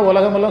ஏறிலாம்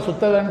உலகமெல்லாம்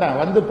சுத்த வேண்டாம்,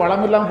 வந்து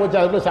பழம் இல்லாம போச்சு,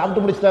 அதுக்குள்ள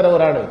சாப்பிட்டு முடிச்சுட்டாரு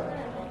ஒரு ஆடு.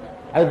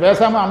 அது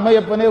பேசாம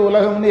அம்மையப்பனே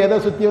உலகம்னு எதை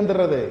சுத்தி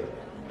வந்துடுறது?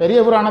 பெரிய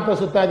புராணத்தை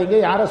சுத்தாதீங்க,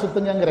 யாரை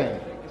சுத்துங்கிறேன்?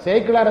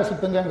 சேக்கிலார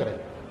சுத்துங்கிறேன்.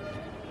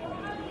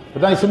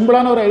 இப்பதான்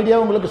சிம்பிளான ஒரு ஐடியா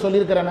உங்களுக்கு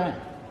சொல்லியிருக்கிறேனே.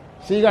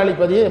 சீகாழி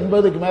பதியை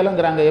 80க்கு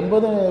மேலங்கிறாங்க.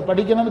 80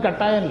 படிக்கணும்னு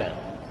கட்டாயம் இல்லை.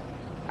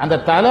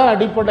 அந்த தலை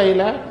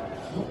அடிப்படையில்,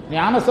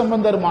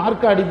 ஞானசம்பந்தர்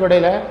மார்க்க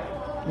அடிப்படையில்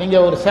நீங்க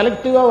ஒரு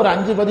செலக்டிவா ஒரு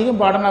 5 பதிகம்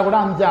பாடினா கூட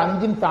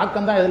 5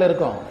 தாக்கம் தான் எதுல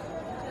இருக்கும்?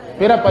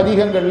 பிற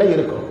பதிகங்கள்ல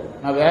இருக்கும்.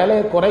 நான்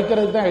வேலையை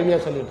குறைக்கிறதுக்கு தான் ஐடியா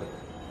சொல்லிட்டு.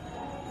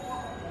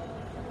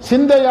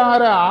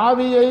 சிந்தையார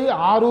ஆவியை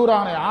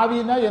ஆரூரான,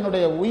 ஆவினா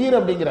என்னுடைய உயிர்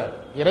அப்படிங்கிறார்.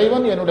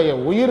 இறைவன் என்னுடைய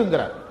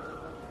உயிருங்கிறார்.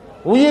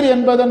 உயிர்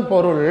என்பதன்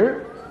பொருள்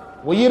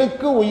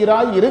உயிருக்கு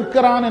உயிராய்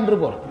இருக்கிறான் என்று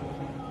பொருள்.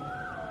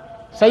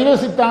 சைவ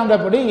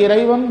சித்தாந்தப்படி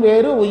இறைவன்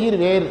வேறு உயிர்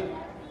வேறு.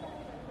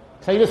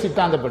 சைவ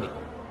சித்தாந்தப்படி.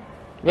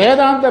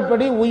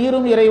 வேதாந்தப்படி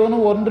உயிரும்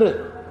இறைவனும் ஒன்று.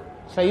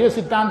 சைவ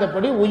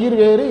சித்தாந்தப்படி உயிர்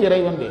வேறு,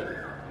 இறைவன் வேறு.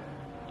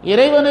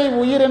 இறைவனை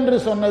உயிர் என்று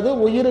சொன்னது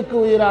உயிருக்கு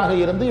உயிராக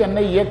இருந்து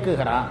என்னை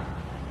இயக்குகிறான்.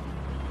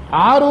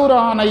 ஆரூர்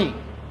ஆணை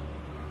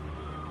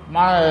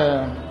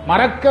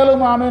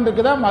மறக்கலும் ஆமேன்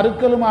இருக்குதா,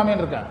 மறுக்கலும் ஆமேன்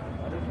இருக்கா?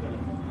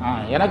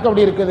 எனக்கு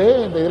அப்படி இருக்குது.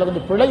 இந்த இதுல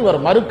கொஞ்சம் பிழை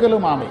வரும்.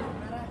 மறுக்கலும் ஆமை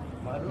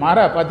மர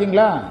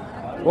பாத்தீங்களா?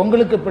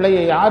 உங்களுக்கு பிழை.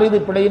 யார் இது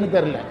பிழைன்னு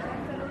தெரியல.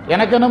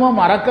 எனக்கு என்னமோ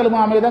மறக்கலும்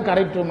ஆமை தான்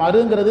கரெக்ட்.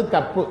 மறுங்கிறது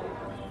தப்பு.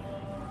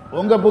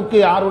 உங்க புக்கு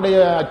யாருடைய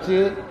அச்சு?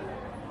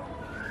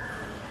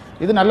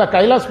 இது நல்ல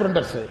கைலாஸ்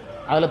பிரிண்டர்ஸ்,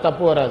 அதுல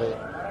தப்பு வராது.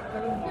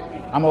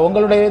 ஆமா,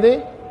 உங்களுடையது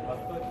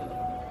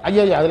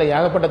ஐயோ அதுல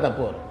ஏகப்பட்ட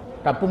தப்பு வரும்.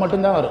 தப்பு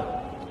மட்டும்தான் வரும்.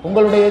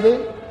 உங்களுடையது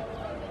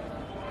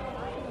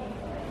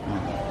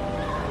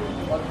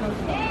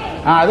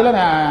அதுல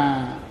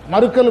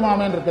மறுக்கல்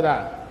மாமன் இருக்குதா?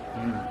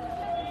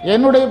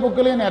 என்னுடைய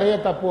புக்கிலையும் நிறைய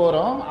தப்பு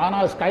வரும்.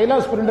 ஆனால்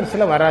கைலாஸ்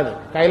பிரிண்டர்ஸ்ல வராது.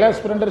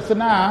 கைலாஸ்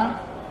பிரிண்டர்ஸ்னா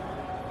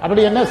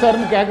அப்படி என்ன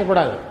சார்னு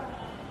கேட்கக்கூடாது.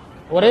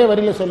 ஒரே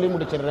வரியில சொல்லி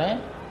முடிச்சிடுறேன்.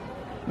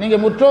 நீங்க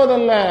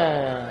முற்றோதல்ல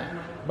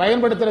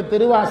பயன்படுத்துகிற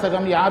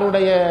திருவாசகம்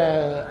யாருடைய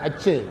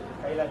அச்சு?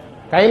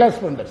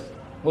 கைலாஸ் பிரிண்டர்ஸ்.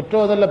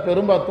 முற்றோதல்ல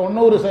பெரும்பாலும்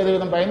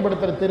 90%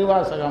 பயன்படுத்துகிற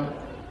திருவாசகம்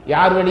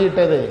யார்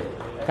வெளியிட்டது?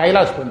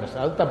 கைலாஸ் பிரிண்டர்ஸ்.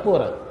 அது தப்பு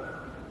வராது.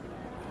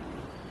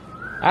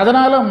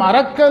 அதனால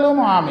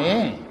மறக்கலும் ஆமே.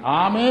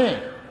 ஆமே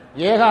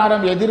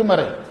ஏகாரம்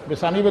எதிர்மறை. இப்ப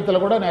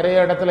சமீபத்தில் கூட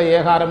நிறைய இடத்துல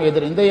ஏகாரம்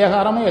எதிர். இந்த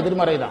ஏகாரமும்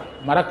எதிர்மறை தான்.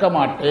 மறக்க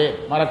மாட்டேன்,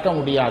 மறக்க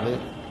முடியாது.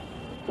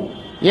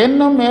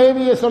 என்னும்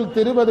மேவிய சொல்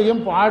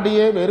திருப்பதியும்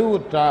பாடியே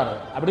வெறுவுற்றார்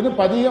அப்படின்னு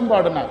பதியம்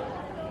பாடினார்.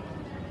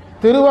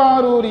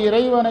 திருவாரூர்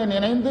இறைவனை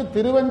நினைந்து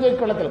திருவஞ்சை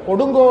குளத்தில்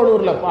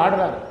கொடுங்கோளூர்ல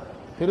பாடுறாரு.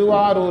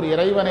 திருவாரூர்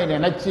இறைவனை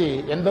நினைச்சு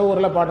எந்த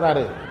ஊர்ல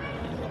பாடுறாரு?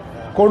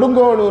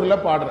 கொடுங்கோளூர்ல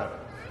பாடுறாரு.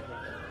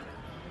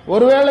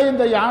 ஒருவேளை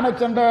இந்த யானை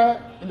சண்டை,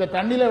 இந்த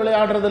தண்ணியில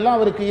விளையாடுறதெல்லாம்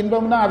அவருக்கு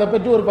இன்பம்னா அதை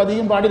பற்றி ஒரு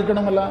பதியும்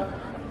பாடியிருக்கணும்ல.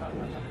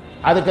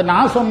 அதுக்கு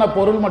நான் சொன்ன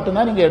பொருள்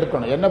மட்டும்தான் நீங்க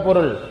எடுக்கணும். என்ன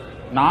பொருள்?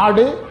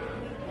 நாடு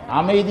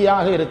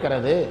அமைதியாக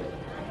இருக்கிறது.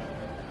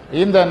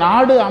 இந்த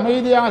நாடு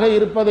அமைதியாக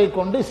இருப்பதை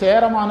கொண்டு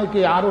சேரமானுக்கு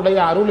யாருடைய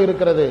அருள்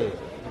இருக்கிறது?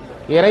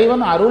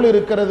 இறைவன் அருள்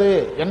இருக்கிறது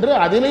என்று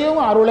அதிலேயும்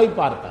அருளை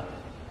பார்த்தார்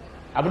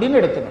அப்படின்னு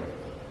எடுத்துக்கணும்.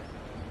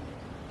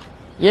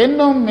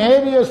 என்னும்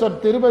மேவிய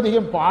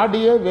திருப்பதியும்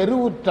பாடிய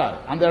வெறுவுற்றார்.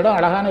 அந்த இடம்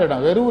அழகான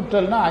இடம்.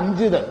 வெறுவுற்றல்னா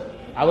அஞ்சுதல்.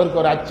 அவருக்கு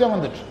ஒரு அச்சம்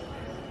வந்துச்சு.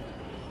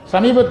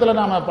 சமீபத்தில்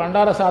நாம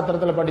பண்டார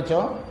சாத்திரத்தில்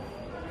படித்தோம்.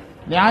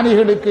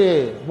 ஞானிகளுக்கு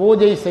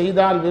பூஜை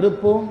செய்தால்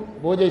விருப்பும்,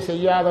 பூஜை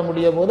செய்யாத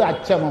முடிய போது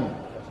அச்சமும்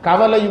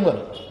கவலையும்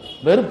வரும்.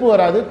 வெறுப்பு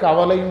வராது,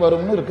 கவலையும்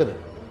வரும்னு இருக்குது.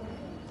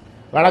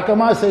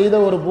 வழக்கமாக செய்த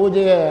ஒரு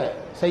பூஜையை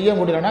செய்ய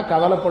முடியலன்னா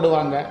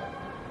கவலைப்படுவாங்க.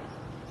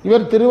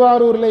 இவர்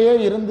திருவாரூர்லேயே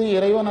இருந்து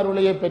இறைவன்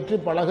அருளையை பெற்று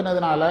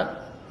பழகினதுனால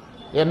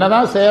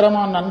என்னதான்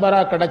சேரமான்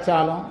நண்பராக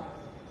கிடைச்சாலும்,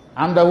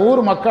 அந்த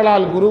ஊர்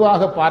மக்களால்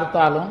குருவாக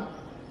பார்த்தாலும்,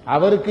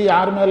 அவருக்கு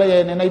யார் மேல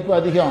நினைப்பு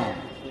அதிகம்?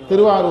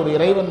 திருவாரூர்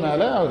இறைவன்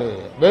மேல அவர்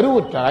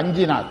வெறுவுற்றார்,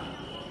 அஞ்சினார்.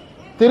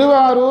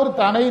 திருவாரூர்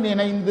தன்னை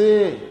நினைந்து,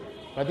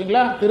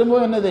 பாத்தீங்களா?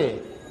 திரும்ப என்னது?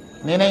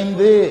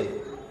 நினைந்து.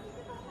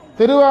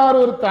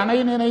 திருவாரூர் தன்னை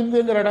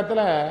நினைந்துங்கிற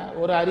இடத்துல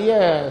ஒரு அரிய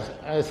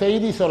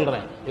செய்தி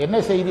சொல்றேன். என்ன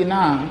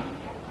செய்தினா,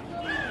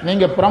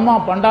 நீங்க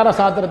பண்டார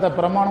சாத்திரத்தை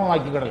பிரமாணம்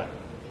ஆக்கிக்கிடல.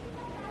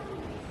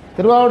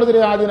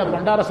 திருவாவடுதுறை ஆதீன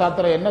பண்டார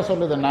சாத்திரம் என்ன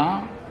சொல்லுதுன்னா,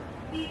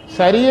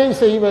 சரியை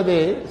செய்வது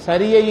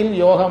சரியையில்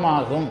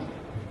யோகமாகும்.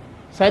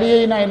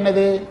 சரியைனா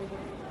என்னது?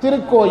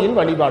 திருக்கோயில்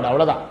வழிபாடு,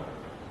 அவ்வளவுதான்.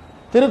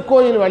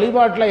 திருக்கோயில்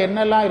வழிபாட்டில்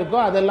என்னெல்லாம் இருக்கோ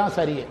அதெல்லாம்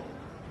சரியை.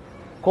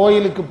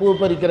 கோயிலுக்கு பூ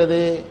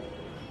பறிக்கிறது,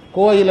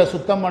 கோயிலை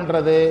சுத்தம்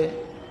பண்றது,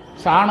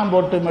 சாணம்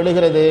போட்டு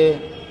மெழுகிறது,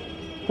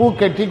 பூ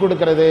கட்டி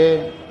கொடுக்கிறது,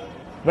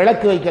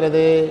 விளக்கு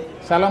வைக்கிறது,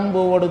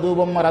 சலம்பூவோடு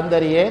தூபம்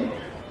மறந்தறியேன்,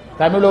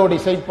 தமிழோடு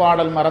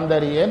இசைப்பாடல்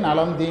மறந்தறியேன்,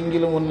 நலம்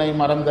தீங்கிலும் உன்னை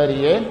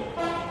மறந்தறியேன்,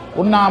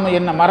 உண்ணாமை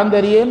என்ன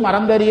மறந்தறியேன்.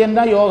 மறந்தறியேன்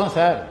தான் யோகம்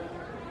சார்.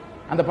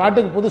 அந்த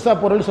பாட்டுக்கு புதுசா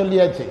பொருள்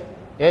சொல்லியாச்சு.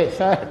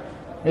 சார்,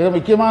 மிக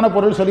முக்கியமான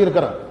பொருள்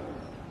சொல்லியிருக்கிறோம்.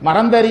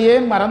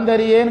 மறந்தறியேன்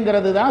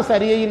மறந்தறியேங்கிறது தான்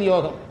சரியையில்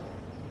யோகம்.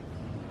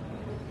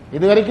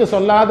 இதுவரைக்கும்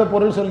சொல்லாத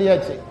பொருள்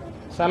சொல்லியாச்சு.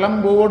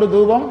 சலம்பூவோடு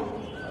தூபம்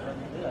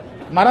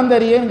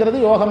மறந்தறியேங்கிறது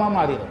யோகமா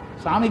மாறிடும்.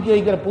 சாமிக்கு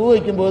வைக்கிற பூ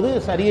வைக்கும் போது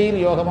சரியையில்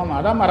யோகமா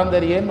அதான்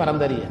மறந்தறியேன்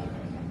மறந்தறியேன்.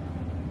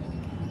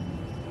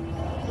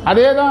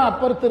 அதேதான்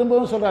அப்பர்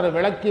திரும்பவும் சொல்றாரு,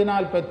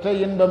 விளக்கினால் பெற்ற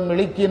இன்பம்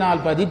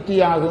மிளிக்கினால்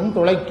பதிற்றியாகும்,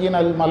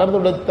 துளைக்கினல்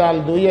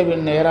மலர்தொடுத்தால்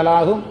தூயவின்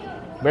நேரலாகும்,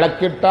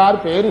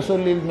 விளக்கிட்டார் பேரு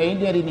சொல்லில்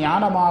மெய்ஞரி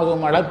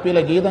ஞானமாகும்,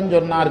 அளப்பில கீதம்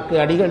சொன்னார்க்கு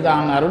அடிகள்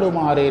தான்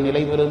அருளுமாறே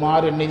நிலை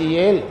பெறுமாறு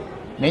நிதியேல்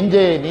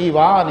நெஞ்சே நீ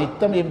வா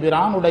நித்தம்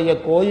எம்பிரானுடைய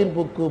கோயில்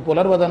புக்கு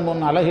புலர்வதன்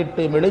முன்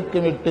அலகிட்டு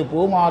மெழுக்குமிட்டு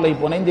பூமாலை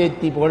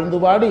புனைந்தேத்தி புகழ்ந்து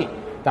பாடி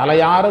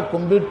தலையார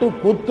கும்பிட்டு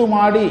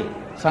கூத்துமாடி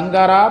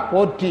சங்கரா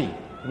போற்றி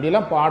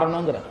இப்படிலாம்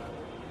பாடணுங்கிற.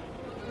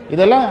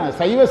 இதெல்லாம்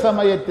சைவ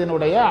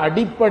சமயத்தினுடைய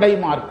அடிப்படை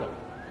மார்க்கம்.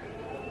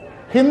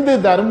 ஹிந்து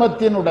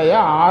தர்மத்தினுடைய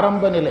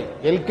ஆரம்ப நிலை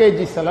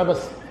எல்கேஜி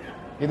சிலபஸ்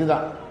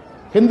இதுதான்.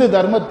 ஹிந்து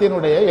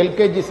தர்மத்தினுடைய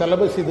எல்கேஜி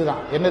சிலபஸ்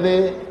இதுதான். என்னது?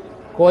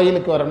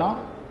 கோயிலுக்கு வரணும்,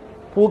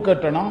 பூ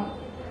கட்டணும்,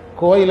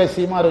 கோயிலை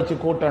சீமார் வச்சு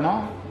கூட்டணும்,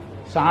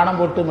 சாணம்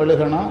போட்டு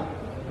மெழுகணும்,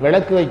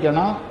 விளக்கு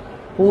வைக்கணும்,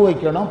 பூ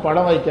வைக்கணும்,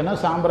 பழம் வைக்கணும்,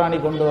 சாம்பிராணி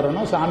கொண்டு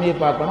வரணும், சாமியை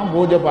பார்க்கணும்,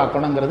 பூஜை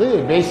பார்க்கணுங்கிறது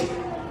பேசிக்.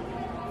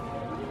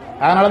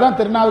 அதனாலதான்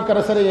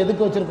திருநாவுக்கரசரை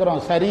எதுக்கு வச்சிருக்கிறோம்?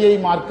 சரியை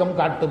மார்க்கம்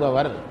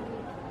காட்டுபவர்.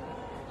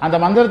 அந்த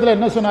மந்திரத்தில்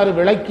என்ன சொன்னார்?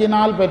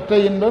 விளக்கினால் பெற்ற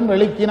இன்பம்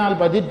வெளிக்கினால்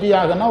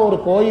பதிற்றியாகனா, ஒரு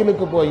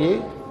கோயிலுக்கு போய்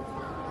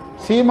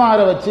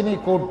சீமாரை வச்சு நீ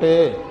கூட்டு,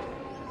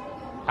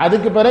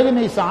 அதுக்கு பிறகு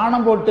நீ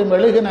சாணம் போட்டு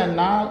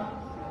மெழுகுனா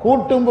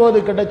கூட்டும் போது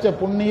கிடைச்ச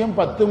புண்ணியம்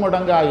 10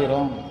 மடங்கு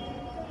ஆயிரும்.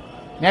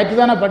 நேற்று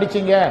தானே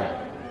படிச்சீங்க,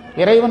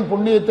 இறைவன்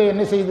புண்ணியத்தை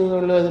என்ன செய்து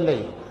கொள்வதில்லை,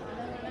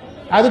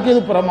 அதுக்கு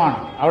இது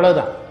பிரமாணம்.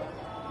 அவ்வளவுதான்.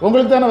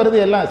 உங்களுக்கு தானே வருது,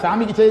 எல்லாம்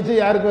சாமிக்கு செய்து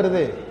யாருக்கு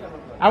வருது?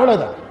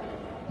 அவ்வளவுதான்.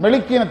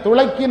 மெழுக்கின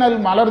துளைக்கினல்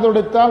மலர்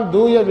தொடுத்தால்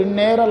தூய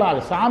விண்ணேறலால்,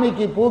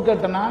 சாமிக்கு பூ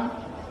கட்டினா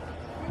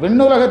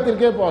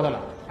விண்ணுலகத்திற்கே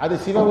போகலாம், அது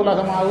சிவ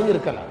உலகமாகவும்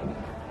இருக்கலாம்.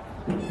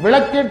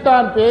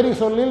 விளக்கிட்டால் பேரி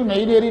சொல்லில்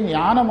மெய்நெறி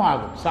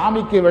ஞானமாகும்,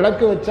 சாமிக்கு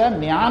விளக்கு வச்சா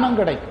ஞானம்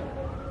கிடைக்கும்.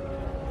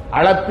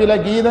 அளப்பில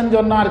கீதம்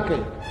சொன்னார்க்கு,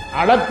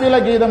 அளப்பில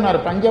கீதம்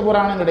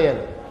பஞ்சபுராணம்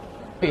கிடையாது,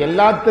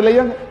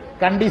 எல்லாத்திலையும்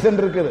கண்டிஷன்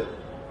இருக்குது.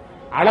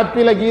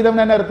 அளப்பில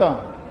கீதம் என்ன அர்த்தம்?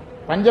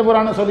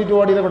 பஞ்சபுராணம் சொல்லிட்டு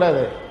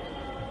ஓடிடக்கூடாது.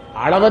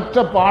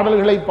 அளவற்ற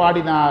பாடல்களை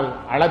பாடினால்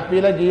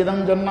அளப்பில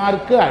கீதம்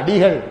சொன்னார்க்கு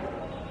அடிகள்.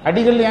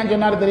 அடிகள் ஏன்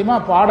சொன்னார் தெரியுமா?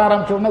 பாட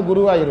ஆரம்பிச்சோம்னா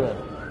குருவாயிருவார்.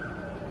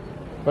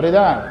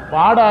 புரியுதா?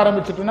 பாட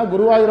ஆரம்பிச்சுட்டுனா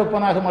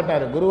குருவாயூரப்பனாக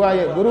மாட்டார்,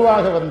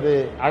 குருவாக வந்து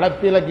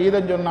அளப்பில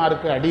கீதம்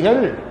சொன்னார்க்கு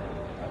அடிகள்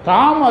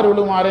தாம்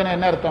அருளுமாறேன்னு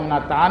என்ன அர்த்தம்னா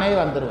தானே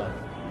வந்துருவார்.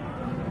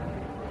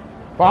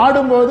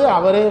 பாடும்போது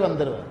அவரே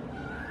வந்துருவார்.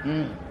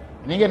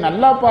 நீங்க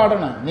நல்லா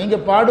பாடணும். நீங்க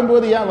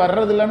பாடும்போது ஏன்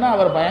வர்றது இல்லைன்னா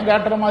அவர்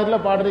பயங்காட்டுற மாதிரில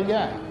பாடுறீங்க.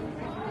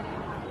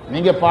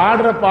 நீங்க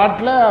பாடுற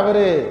பாட்டில்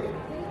அவரு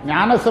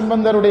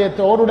ஞானசம்பந்தருடைய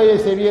தோடுடைய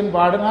செவியன்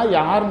பாடுனா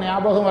யார்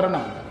ஞாபகம்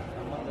வரணும்?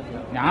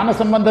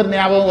 ஞானசம்பந்தர்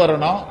ஞாபகம்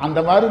வரணும். அந்த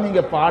மாதிரி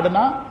நீங்க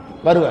பாடுனா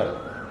வருவார்.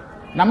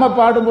 நம்ம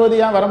பாடும்போது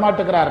ஏன்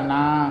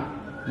வரமாட்டுக்கிறாருன்னா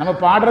நம்ம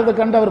பாடுறதை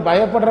கண்டு அவர்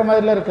பயப்படுற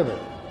மாதிரில இருக்குது.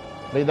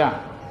 அப்படிதான்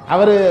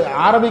அவரு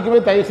ஆரம்பிக்கவே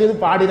தயவு செய்து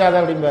பாடிடாத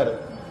அப்படிம்பாரு.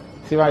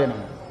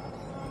 சிவாயனம்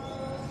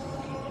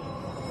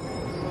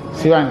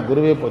சிவாயனம்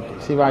குருவே போற்றி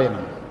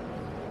சிவாயனம்.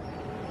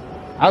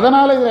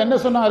 அதனால இதுல என்ன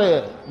சொன்னாரு?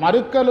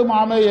 மறுக்கலும்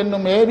ஆமை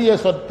என்னும் ஏவிய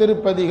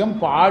சொத்திருப்பதிகம்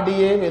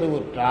பாடியே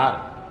வெறுவுற்றார்.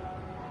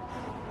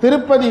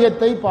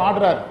 திருப்பதிகத்தை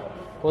பாடுறார்.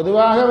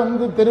 பொதுவாக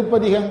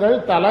திருப்பதிகங்கள்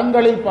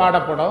தலங்களில்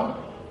பாடப்படும்.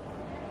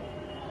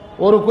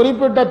 ஒரு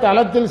குறிப்பிட்ட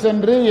தலத்தில்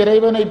சென்று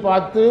இறைவனை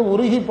பார்த்து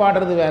உருகி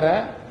பாடுறது வேற,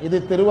 இது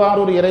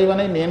திருவாரூர்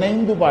இறைவனை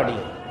நினைந்து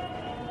பாடியது.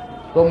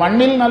 இப்போ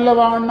மண்ணில் நல்ல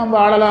வண்ணம்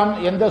வாழலாம்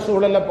எந்த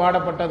சூழல்ல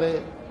பாடப்பட்டது?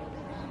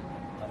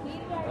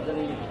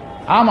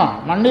 ஆமா,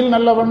 மண்ணில்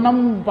நல்ல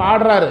வண்ணம்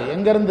பாடுறாரு.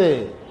 எங்க இருந்து?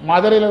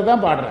 மதுரையில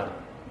தான் பாடுறாரு.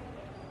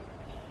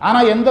 ஆனா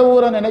எந்த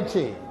ஊரை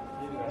நினைச்சு?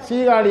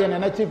 சீகாழியை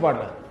நினைச்சு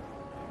பாடுறாரு.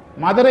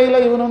 மதுரையில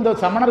இவனு இந்த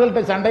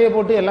சமணர்கள்ட்ட சண்டையை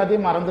போட்டு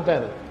எல்லாத்தையும்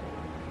மறந்துட்டாரு.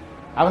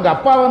 அவங்க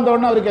அப்பா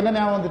வந்தோடனே அவருக்கு என்ன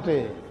ஞாபகம் வந்துட்டு?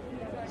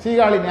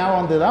 சீகாழி ஞாபகம்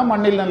வந்துதான்.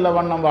 மண்ணில் நல்ல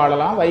வண்ணம்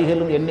வாழலாம்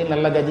வைகளும் எண்ணில்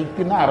நல்ல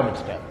கதிக்குன்னு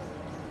ஆரம்பிச்சிட்டார்.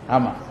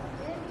 ஆமா,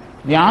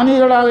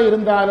 ஞானிகளாக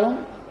இருந்தாலும்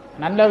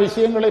நல்ல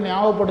விஷயங்களை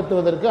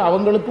ஞாபகப்படுத்துவதற்கு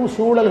அவங்களுக்கும்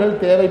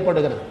சூழல்கள்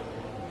தேவைப்படுகிறது.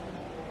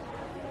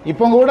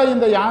 இப்ப கூட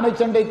இந்த யானை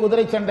சண்டை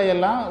குதிரை சண்டை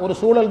எல்லாம் ஒரு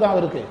சூழல் தான்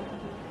இருக்கு.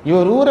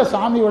 இவர் ஊரை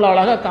சாமி இவ்வளவு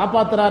அழகா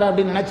காப்பாத்துறாரு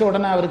அப்படின்னு நினைச்ச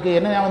உடனே அவருக்கு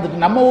என்ன ஞாபகம்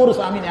வந்துட்டு? நம்ம ஊர்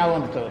சாமி ஞாபகம்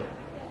வந்துட்டு.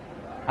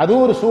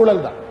 அதுவும் ஒரு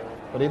சூழல் தான்.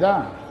 புரியுதா?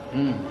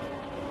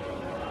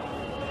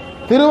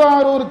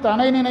 திருவாரூர்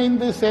தனை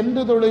நினைந்து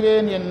சென்று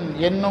தொழுவேன்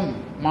என்னும்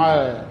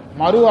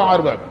மறு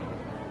ஆர்வம்.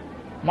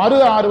 மறு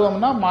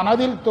ஆர்வம்னா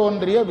மனதில்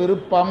தோன்றிய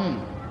விருப்பம்.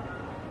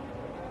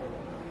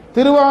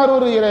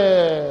 திருவாரூர்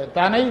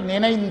தனை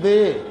நினைந்து,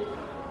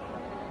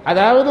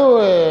 அதாவது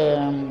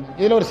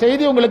இதுல ஒரு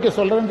செய்தி உங்களுக்கு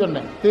சொல்றேன்னு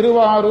சொன்னேன்.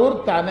 திருவாரூர்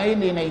தனை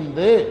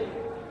நினைந்து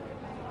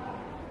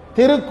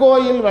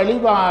திருக்கோயில்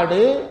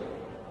வழிபாடு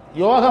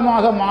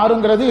யோகமாக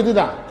மாறுங்கிறது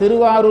இதுதான்.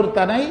 திருவாரூர்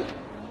தனை,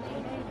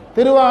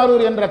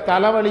 திருவாரூர் என்ற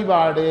தல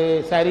வழிபாடு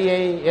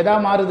சரியை எதா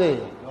மாறுது?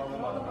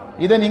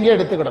 இதை நீங்க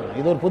எடுத்துக்கிடணும்.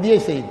 இது ஒரு புதிய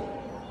செய்தி,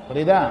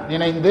 புரியுதா?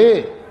 நினைந்து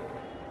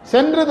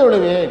சென்று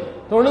தொழுவேன்.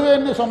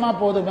 தொழுவேன்னு சொன்னா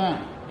போதுமே.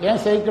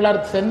 ஏன் சேக்கிழார்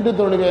சென்று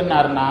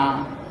தொழுவேன்னார்னா,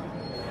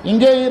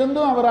 இங்கே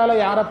இருந்தும்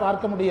அவரால் யாரை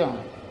பார்க்க முடியும்?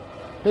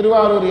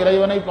 திருவாரூர்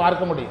இறைவனை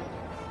பார்க்க முடியும்.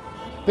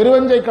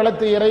 திருவஞ்சை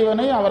களத்து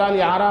இறைவனை அவரால்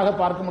யாராக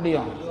பார்க்க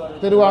முடியும்?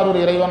 திருவாரூர்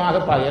இறைவனாக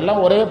பார்க்க.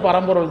 எல்லாம் ஒரே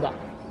பரம்பொருள் தான்.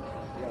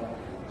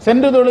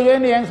 சென்று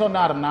தொழுவேன் ஏன்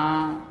சொன்னார்னா,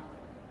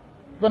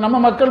 இப்ப நம்ம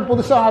மக்கள்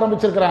புதுசா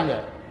ஆரம்பிச்சிருக்கிறாங்க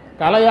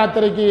கல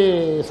யாத்திரைக்கு.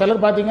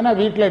 சிலர் பார்த்தீங்கன்னா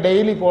வீட்டில்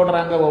டெய்லி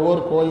போடுறாங்க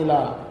ஒவ்வொரு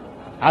கோயிலா.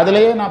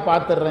 அதுலயே நான்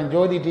பார்த்துடுறேன்.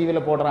 ஜோதி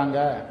டிவியில் போடுறாங்க,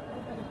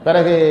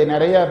 பிறகு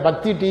நிறைய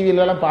பக்தி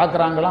டிவிலெல்லாம்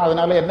பார்க்குறாங்களாம்.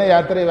 அதனால என்ன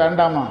யாத்திரை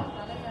வேண்டாமா?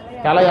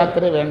 கல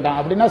யாத்திரை வேண்டாம்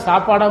அப்படின்னா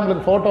சாப்பாடாக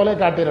உங்களுக்கு ஃபோட்டோலே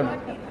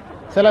காட்டிடணும்.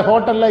 சில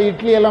ஹோட்டலில்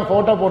இட்லி எல்லாம்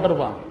ஃபோட்டோ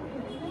போட்டிருப்பான்.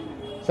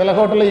 சில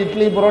ஹோட்டலில்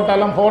இட்லி புரோட்டா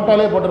எல்லாம்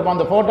ஃபோட்டோலே போட்டிருப்பான்.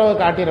 அந்த ஃபோட்டோவை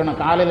காட்டிடணும்.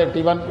 காலையில்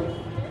டிஃபன்,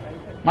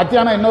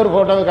 மத்தியானம் இன்னொரு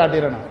ஃபோட்டோவை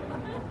காட்டிடணும்.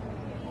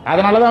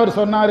 அதனால தான் அவர்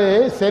சொன்னார்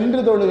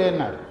சென்று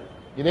தொழுவேன்னார்.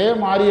 இதே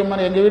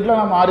மாரியம்மன், எங்கள் வீட்டில்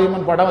நான்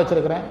மாரியம்மன் படம்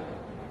வச்சிருக்கிறேன்.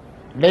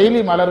 டெய்லி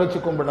மலர் வச்சு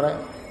கும்பிடுறேன்.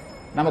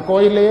 நம்ம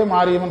கோயிலேயே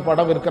மாரியம்மன்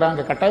படம்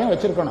இருக்கிறாங்க, கட்டாயம்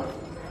வச்சிருக்கணும்.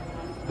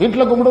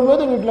 வீட்டில்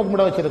கும்பிடும்போது வீட்டில்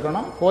கும்பிட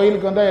வச்சிருக்கணும்.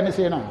 கோயிலுக்கு வந்தால் என்ன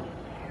செய்யணும்?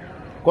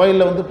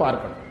 கோயிலில் வந்து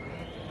பார்க்கணும்.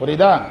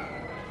 புரியுதா?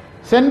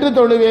 சென்று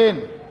தொழுவேன்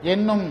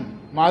என்னும்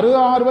மறு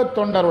ஆர்வ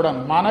தொண்டருடன்,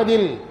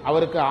 மனதில்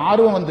அவருக்கு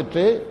ஆர்வம்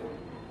வந்துட்டு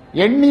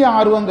எண்ணிய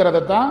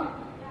ஆர்வங்கிறத தான்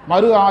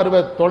மறு ஆர்வ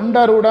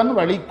தொண்டருடன்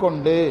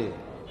வழிகொண்டு.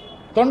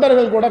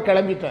 தொண்டர்கள் கூட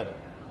கிளம்பிட்டார்.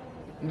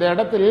 இந்த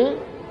இடத்தில்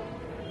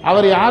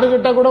அவர்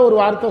யாருக்கிட்ட கூட ஒரு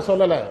வார்த்தை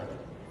சொல்லலை.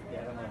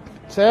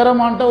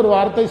 சேரமான்ட்ட ஒரு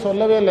வார்த்தை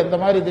சொல்லவே இல்லை. இந்த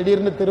மாதிரி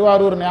திடீர்னு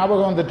திருவாரூர்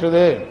ஞாபகம்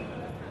வந்துட்டுது,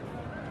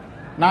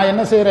 நான்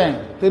என்ன செய்யறேன்,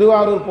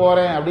 திருவாரூர்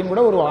போறேன் அப்படின்னு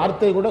கூட ஒரு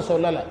வார்த்தை கூட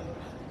சொல்லலை.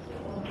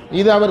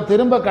 இது அவர்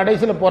திரும்ப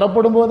கடைசியில்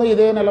புறப்படும் போது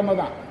இதே நிலைமை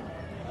தான்.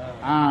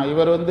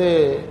 இவர்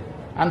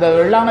அந்த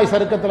வெள்ளாமை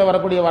சருக்கத்தில்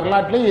வரக்கூடிய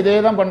வரலாற்றில் இதே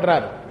தான்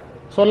பண்றாரு.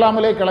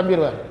 சொல்லாமலே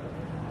கிளம்பிடுவார்.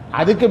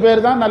 அதுக்கு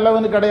பேர் தான்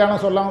நல்லவனுக்கு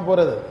அடையாளம் சொல்லாம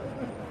போறது.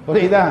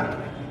 புரியுதா?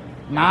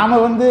 நாம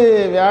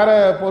வேற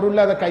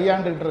பொருள் அதை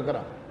கையாண்டுகிட்டு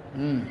இருக்கிறோம்.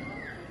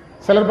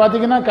 சிலர்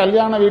பார்த்தீங்கன்னா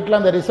கல்யாண வீட்டில்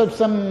அந்த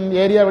ரிசப்ஷன்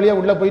ஏரியா வழியா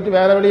உள்ள போயிட்டு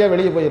வேற வழியா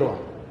வெளியே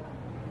போயிடுவான்.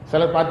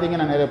 சிலர்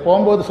பார்த்தீங்கன்னா நிறைய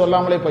போகும்போது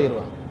சொல்லாமலே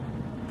போயிடுவான்.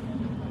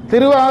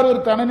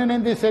 திருவாரூர் தன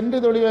நினைந்து சென்று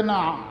தொழிவன்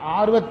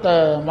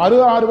மறு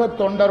ஆர்வ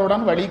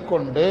தொண்டருடன்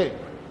வழிகொண்டு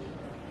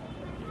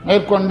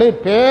மேற்கொண்டு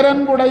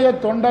பேரன்புடைய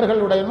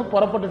தொண்டர்களுடைய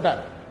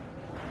புறப்பட்டுட்டார்.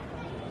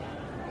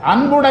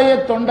 அன்புடைய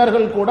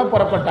தொண்டர்கள் கூட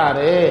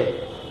புறப்பட்டாரு.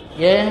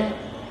 ஏன்?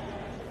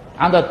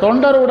 அந்த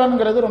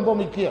தொண்டருடன்ங்கிறது ரொம்ப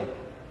முக்கியம்.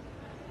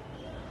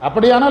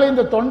 அப்படியானால்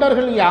இந்த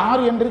தொண்டர்கள்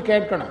யார் என்று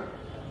கேட்கணும்.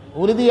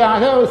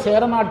 உறுதியாக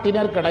சேர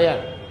நாட்டினர்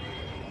கிடையாது.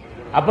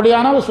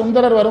 அப்படியானால்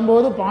சுந்தரர்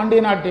வரும்போது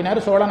பாண்டிய நாட்டினர்,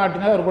 சோழ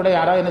நாட்டினர் அவர் கூட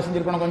யாராவது என்ன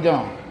செஞ்சிருக்கணும்?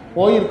 கொஞ்சம்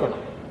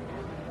போயிருக்கணும்.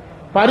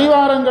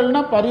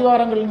 பரிவாரங்கள்னா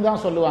பரிவாரங்கள்னு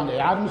தான் சொல்லுவாங்க,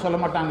 யாருன்னு சொல்ல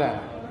மாட்டாங்க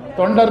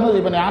தொண்டர்னு.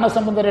 இப்ப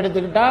ஞானசம்பந்தர்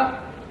எடுத்துக்கிட்டா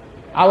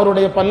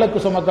அவருடைய பல்லக்கு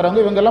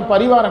சுமக்கிறவங்க இவங்கெல்லாம்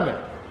பரிவாரங்கள்.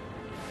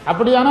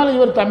 அப்படியானால்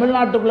இவர்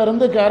தமிழ்நாட்டுக்குள்ள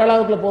இருந்து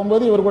கேரளாவுக்குள்ள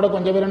போகும்போது இவர் கூட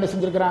கொஞ்சம் பேர் என்ன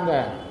செஞ்சிருக்கிறாங்க?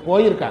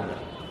 போயிருக்காங்க.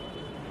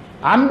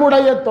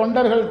 அன்புடைய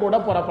தொண்டர்கள் கூட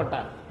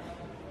புறப்பட்டார்.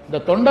 இந்த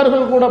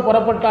தொண்டர்கள் கூட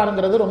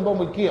புறப்பட்டாருங்கிறது ரொம்ப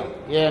முக்கியம்.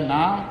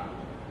 ஏன்னா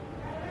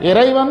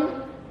இறைவன்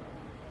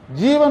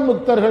ஜீவன்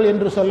முக்தர்கள்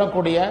என்று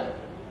சொல்லக்கூடிய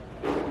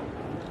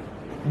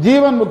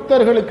ஜீவன்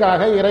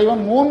முக்தர்களுக்காக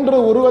இறைவன் 3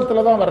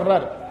 உருவத்தில் தான்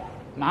வர்றார்.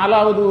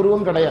 4வது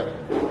உருவம் கிடையாது.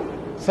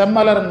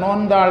 செம்மலர்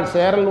நோந்தாள்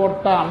சேரல்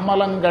ஒட்ட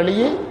அம்மலங்களி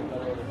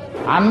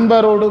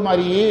அன்பரோடு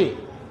மறியி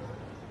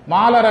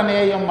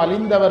மாலரநேயம்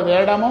அலிந்தவர்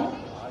வேடமும்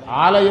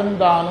ஆலயம்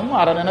தானும்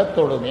அரணெனத்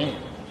தொடுமே.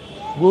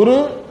 குரு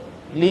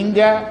லிங்க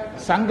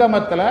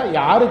சங்கமத்தில்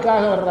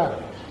யாருக்காக வர்றார்?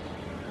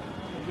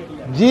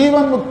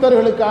 ஜீவன்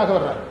முக்தர்களுக்காக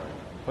வர்றார்.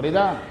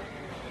 புரியுதா?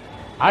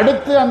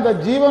 அடுத்து அந்த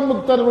ஜீவன்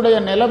முக்தர்களுடைய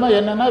நிலைமை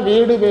என்னன்னா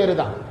வீடு பேரு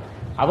தான்,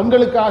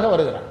 அவங்களுக்காக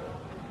வருகிறார்.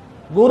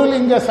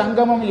 குருலிங்க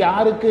சங்கமம்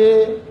யாருக்கு?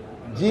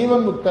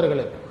 ஜீவன்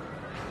முக்தர்களுக்கு.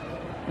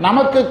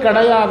 நமக்கு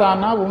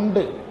கிடையாதானா?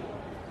 உண்டு.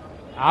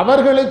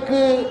 அவர்களுக்கு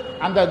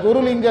அந்த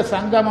குருலிங்க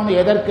சங்கமம்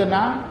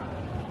எதற்குனா,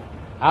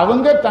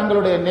 அவங்க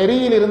தங்களுடைய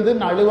நெறியிலிருந்து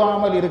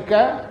நழுவாமல் இருக்க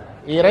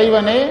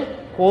இறைவனே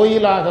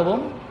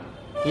கோயிலாகவும்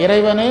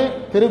இறைவனே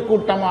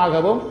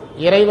திருக்கூட்டமாகவும்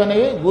இறைவனே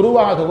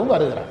குருவாகவும்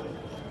வருகிறார்.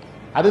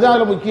 அதுதான்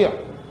அதுல முக்கியம்.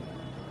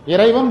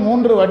 இறைவன்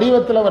 3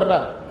 வடிவத்தில்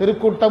வர்றார்.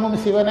 திருக்கூட்டமும்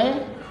சிவனே,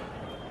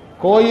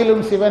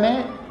 கோயிலும் சிவனே,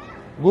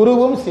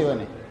 குருவும்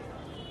சிவனே.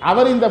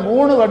 அவர் இந்த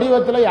 3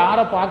 வடிவத்தில்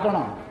யாரை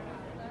பார்க்கணும்?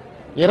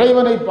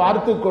 இறைவனை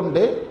பார்த்து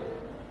கொண்டு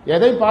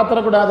எதை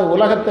பார்த்துடக்கூடாது?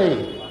 உலகத்தை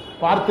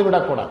பார்த்து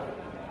விடக்கூடாது.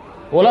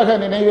 உலக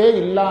நினைவே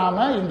இல்லாம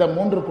இந்த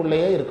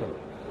மூன்றுக்குள்ளேயே இருக்கணும்.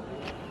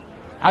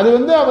 அது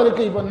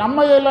அவருக்கு இப்ப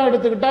நம்ம எல்லாம்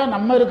எடுத்துக்கிட்டா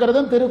நம்ம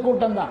இருக்கிறதும்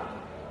திருக்கூட்டம் தான்.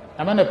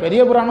 நம்ம என்ன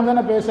பெரிய புராணம்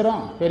தானே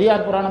பேசுறோம்,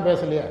 பெரியார் புராணம்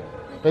பேசலையா?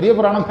 பெரிய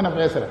புராணம் தானே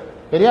பேசுறோம்.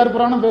 பெரியார்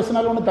புராணம்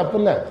பேசினாலும் ஒன்றும் தப்பு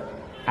இல்லை.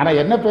 ஆனா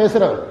என்ன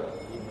பேசுறோம்?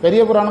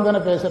 பெரிய புராணம்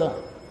தானே பேசுறோம்.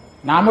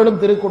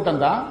 நாமளும்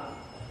திருக்கூட்டம் தான்.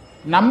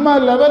 நம்ம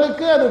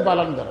லெவலுக்கு அது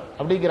பலன் தரும்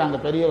அப்படிங்கிறாங்க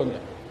பெரியவங்க.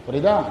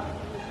 புரியுதா?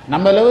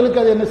 நம்ம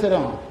லெவலுக்கு அது என்ன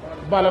செய்யும்?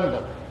 பலன்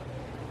தரும்.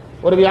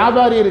 ஒரு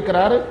வியாபாரி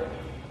இருக்கிறார்,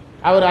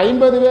 அவர்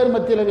 50 பேர்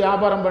மத்தியில்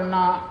வியாபாரம்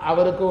பண்ணா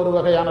அவருக்கு ஒரு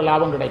வகையான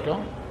லாபம்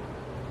கிடைக்கும்.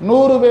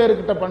 100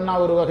 பேர்கிட்ட பண்ணா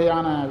ஒரு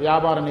வகையான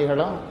வியாபாரம்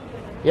நிகழும்.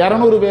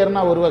 200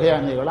 பேர்னா ஒரு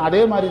வகையான நிகழும்.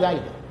 அதே மாதிரி தான்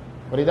இது.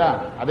 புரியுதா?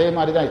 அதே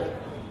மாதிரி தான் இது.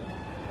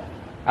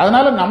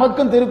 அதனால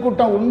நமக்கும்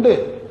திருக்கூட்டம் உண்டு.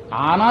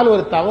 ஆனால்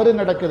ஒரு தவறு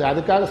நடக்குது.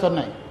 அதுக்காக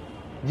சொன்னேன்,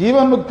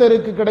 ஜீவன்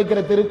முக்தருக்கு கிடைக்கிற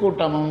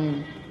திருக்கூட்டமும்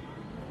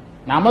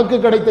நமக்கு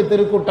கிடைத்த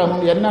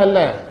திருக்கூட்டமும் என்ன அல்ல,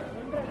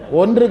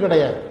 ஒன்று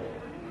கிடையாது.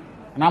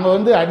 நாம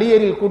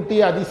அடியரில் கூட்டி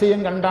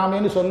அதிசயம்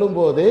கண்டாமேன்னு சொல்லும்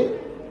போது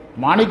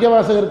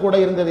மாணிக்கவாசகர் கூட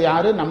இருந்தது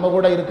யாரு, நம்ம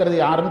கூட இருக்கிறது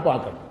யாருன்னு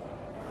பார்க்கணும்.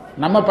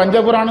 நம்ம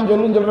பஞ்சபுராணம்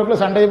சொல்றப்ப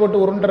சண்டையை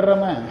போட்டு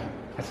உருண்டுறோமே,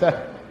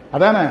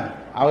 அதானே?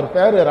 அவர்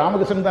பேரு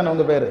ராமகிருஷ்ணன் தானே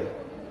உங்க பேரு?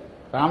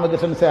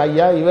 ராமகிருஷ்ணன்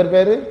ஐயா, இவர்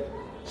பேரு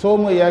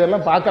சோமு ஐயா.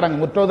 எல்லாம் பார்க்கறாங்க,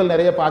 முற்றோதல்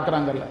நிறைய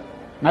பார்க்கறாங்கல்ல,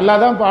 நல்லா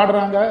தான்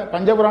பாடுறாங்க.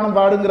 பஞ்சபுராணம்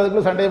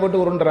பாடுங்கிறதுக்குள்ள சண்டையை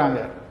போட்டு உருண்டுறாங்க.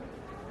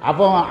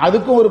 அப்போ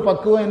அதுக்கும் ஒரு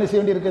பக்குவம் என்ன செய்ய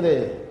வேண்டி இருக்குது,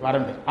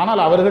 வரண்டு.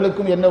 ஆனால்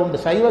அவர்களுக்கும் என்ன உண்டு?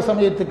 சைவ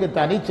சமயத்துக்கு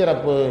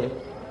தனிச்சிறப்பு,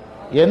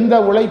 எந்த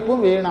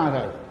உழைப்பும்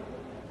வீணாகாது.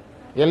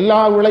 எல்லா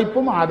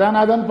உழைப்பும்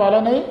அதன்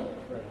பலனை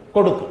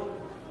கொடுக்கும்.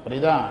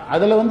 புரியுதா?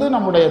 அதுல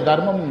நம்முடைய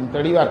தர்மம்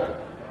தெளிவா இருக்கு.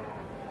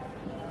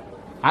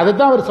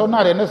 அதுதான் அவர்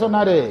சொன்னார். என்ன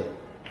சொன்னாரு?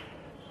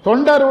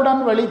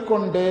 தொண்டருடன்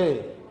வழிகொண்டு.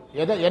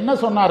 என்ன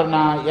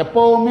சொன்னாருன்னா,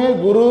 எப்பவுமே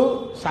குரு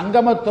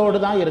சங்கமத்தோடு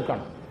தான்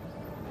இருக்கணும்.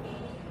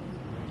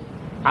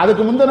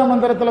 அதுக்கு முந்தின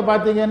மந்திரத்தில்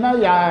பார்த்தீங்கன்னா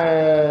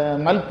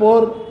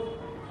மல்போர்,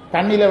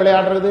 தண்ணியில்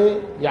விளையாடுறது,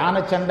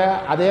 யானை சண்டை,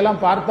 அதையெல்லாம்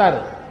பார்த்தாரு.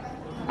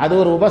 அது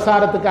ஒரு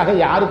உபசாரத்துக்காக.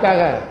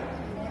 யாருக்காக?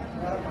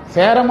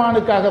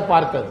 சேரமானுக்காக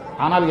பார்த்தது.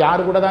 ஆனால்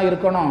யாரு கூட தான்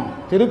இருக்கணும்?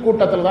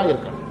 திருக்கூட்டத்தில் தான்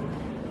இருக்கணும்.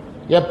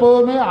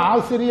 எப்பவுமே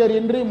ஆசிரியர்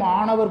இன்றி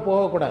மாணவர்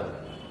போகக்கூடாது,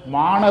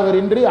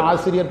 மாணவரின்றி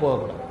ஆசிரியர்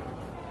போகக்கூடாது.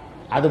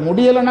 அது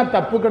முடியலைன்னா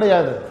தப்பு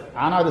கிடையாது,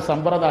 ஆனால் அது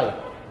சம்பிரதாயம்.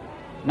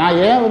 நான்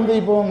ஏன்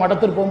இப்போ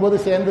மடத்திற்கு போகும்போது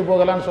சேர்ந்து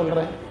போகலான்னு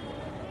சொல்றேன்.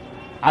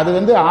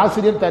 அது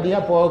ஆசிரியர்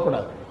தனியாக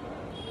போகக்கூடாது.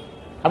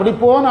 அப்படி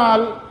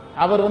போனால்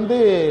அவர்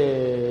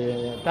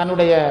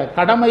தன்னுடைய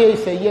கடமையை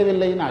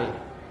செய்யவில்லைன்னு ஆயிரும்.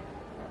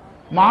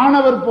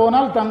 மாணவர்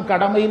போனால் தன்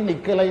கடமையில்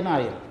நிக்கலைன்னு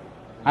ஆயிரும்.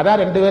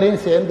 அதான் 2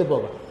 பேரையும் சேர்ந்து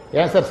போகும்.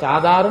 ஏன் சார்,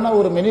 சாதாரண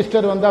ஒரு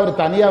மினிஸ்டர்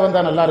அவர் தனியா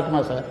வந்தா நல்லா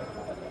இருக்குமா சார்?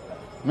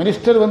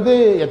 மினிஸ்டர்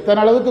எத்தனை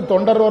அளவுக்கு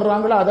தொண்டர்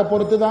வர்றாங்களோ அதை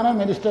பொறுத்து தானே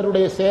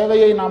மினிஸ்டருடைய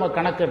சேவையை நாம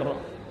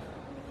கணக்கிடுறோம்.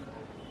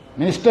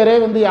 மினிஸ்டரே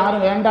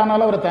யாரும்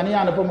வேண்டானாலும் அவரை தனியா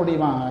அனுப்ப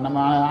முடியுமா? நம்ம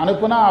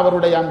அனுப்புனா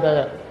அவருடைய அந்த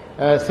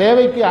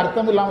சேவைக்கு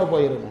அர்த்தம் இல்லாம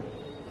போயிருங்க.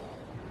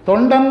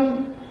 தொண்டன்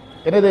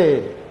என்னது,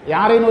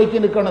 யாரை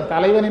நோக்கி நிற்கணும்?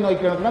 தலைவனை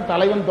நோக்கி நிற்கணும்.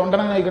 தலைவன்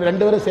தொண்டனை நோக்கி,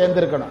 2 பேரும் சேர்ந்து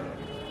இருக்கணும்.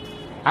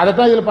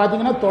 அதைத்தான் இதுல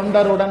பாத்தீங்கன்னா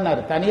தொண்டருடன்,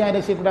 தனியா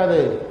என்ன செய்யக்கூடாது,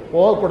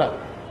 போகக்கூடாது.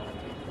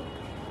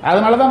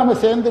 அதனாலதான் நம்ம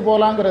சேர்ந்து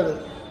போலாங்கிறது.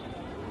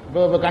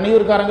 இப்போ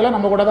கனியூர்காரங்களாம்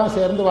நம்ம கூட தான்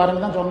சேர்ந்து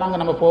வரேன்னு தான் சொன்னாங்க.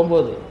 நம்ம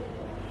போகும்போது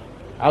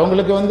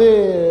அவங்களுக்கு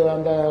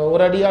அந்த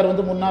ஒரு அடியார்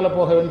முன்னால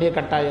போக வேண்டிய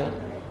கட்டாயம்,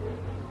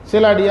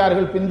 சில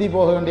அடியார்கள் பிந்தி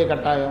போக வேண்டிய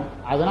கட்டாயம்.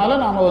 அதனால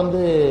நாம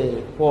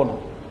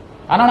போகணும்.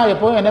 ஆனா நான்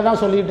எப்பவும்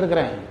என்னதான் சொல்லிட்டு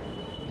இருக்கிறேன்,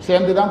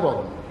 சேர்ந்து தான்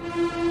போகணும்.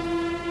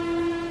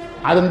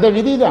 அது இந்த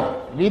விதி தான்,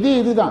 விதி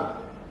இதுதான்.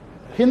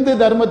 ஹிந்து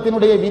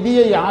தர்மத்தினுடைய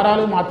விதியை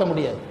யாராலும் மாற்ற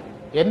முடியாது.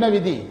 என்ன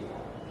விதி?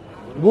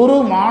 குரு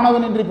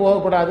மாணவன் இன்றி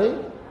போகக்கூடாது,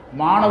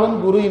 மாணவன்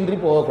குரு இன்றி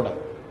போகக்கூடாது.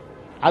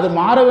 அது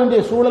மாற வேண்டிய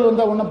சூழல்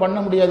ஒன்றும் பண்ண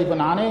முடியாது. இப்போ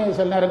நானே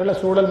சில நேரங்களில்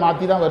சூழல்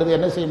மாற்றி தான் வருது,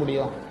 என்ன செய்ய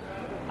முடியும்?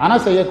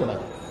 ஆனால்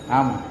செய்யக்கூடாது.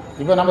 ஆமாம்,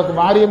 இப்போ நமக்கு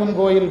மாரியம்மன்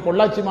கோயில்,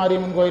 பொள்ளாச்சி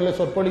மாரியம்மன் கோயிலில்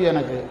சொற்பொழி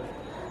எனக்கு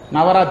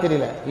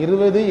நவராத்திரியில்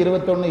 20,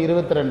 21,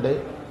 22.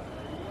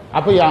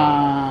 அப்போ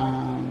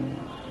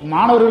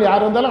மாணவர்கள்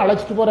யார் வந்தாலும்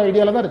அழைச்சிட்டு போகிற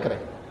ஐடியாவில் தான்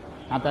இருக்கிறேன்.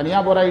 நான்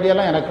தனியாக போகிற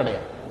ஐடியாலாம் எனக்கு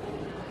கிடையாது.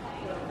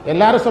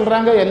 எல்லாரும்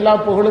சொல்கிறாங்க எல்லா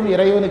புகழும்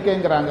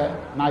இறைவனுக்கேங்கிறாங்க.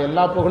 நான்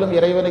எல்லா புகழும்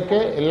இறைவனுக்கே,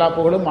 எல்லா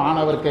புகழும்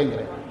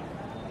மாணவருக்கேங்கிறேன்.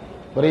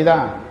 புரியுதா?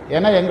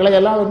 ஏன்னா எங்களை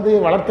எல்லாம்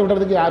வளர்த்து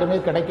விடுறதுக்கு யாருமே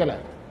கிடைக்கல,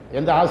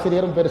 எந்த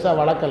ஆசிரியரும் பெருசா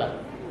வளர்க்கல.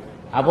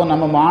 அப்போ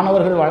நம்ம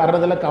மாணவர்கள்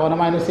வளர்றதுல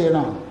கவனமா என்ன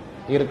செய்யணும்,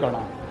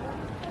 இருக்கணும்.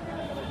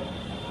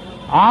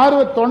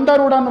 ஆர்வ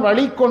தொண்டருடன்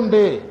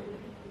வழிகொண்டு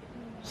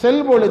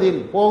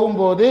செல்பொழுதில்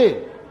போகும்போது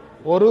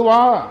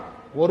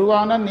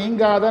ஒருவான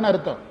நீங்காதன்னு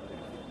அர்த்தம்.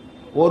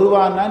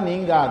 ஒருவான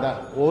நீங்காத,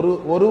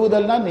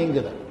 ஒருவுதல்னா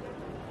நீங்குதல்.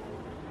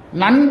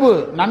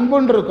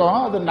 நண்புன்னு இருக்கும்,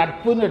 அது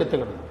நட்புன்னு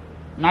எடுத்துக்கணும்.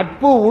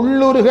 நட்பு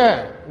உள்ளுருக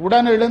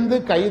உடனெழுந்து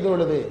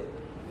கைதொழுது.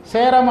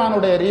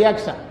 சேரமானுடைய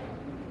ரியாக்ஷன்.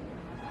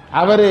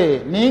 அவரு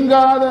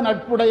நீங்காத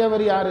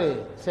நட்புடையவர் யாரு?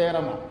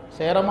 சேரமான்.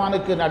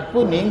 சேரமானுக்கு நட்பு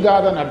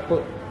நீங்காத நட்பு.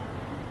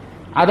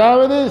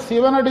 அதாவது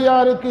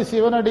சிவனடியாருக்கு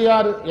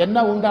சிவனடியார் என்ன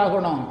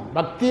உண்டாகணும்?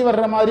 பக்தி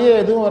வர்ற மாதிரியே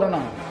எதுவும்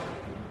வரணும்,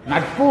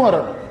 நட்பும்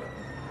வரணும்.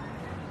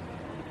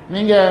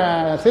 நீங்க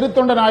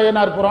சிறுத்தொண்ட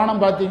நாயனார்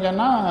புராணம்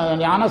பார்த்தீங்கன்னா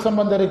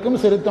ஞானசம்பந்தருக்கும்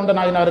சிறுத்தொண்ட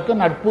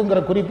நாயனாருக்கும் நட்புங்கிற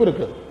குறிப்பு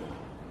இருக்கு.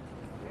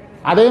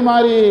 அதே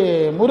மாதிரி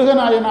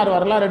முருகநாயனார்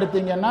வரலாறு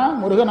எடுத்தீங்கன்னா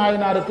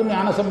முருகநாயனாருக்கும்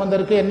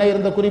ஞானசம்பந்தருக்கும் என்ன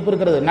இருந்த குறிப்பு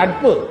இருக்கிறது?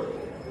 நட்பு.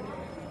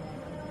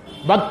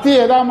 பக்தி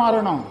எதா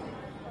மாறணும்?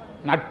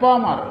 நட்பா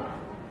மாறணும்.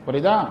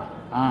 புரியுதா?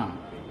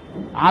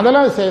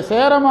 அதெல்லாம்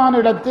சேரமான்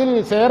இடத்தில்,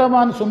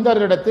 சேரமான்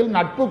சுந்தர் இடத்தில்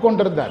நட்பு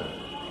கொண்டிருந்தார்.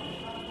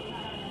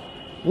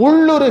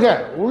 உள்ளுருக,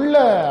 உள்ள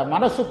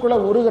மனசுக்குள்ள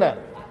உருகிறார்.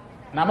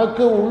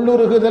 நமக்கு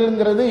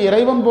உள்ளுருகுதல்ங்கிறது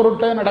இறைவன்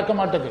பொருட்டே நடக்க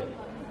மாட்டேது.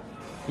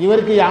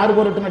 இவருக்கு யார்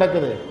பொருட்டு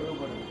நடக்குது?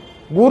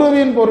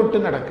 குருவின் பொருட்டு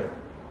நடக்குது.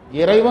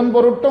 இறைவன்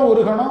பொருட்டும்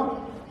உருகணும்.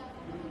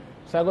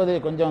 சகோதரி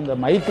கொஞ்சம் அந்த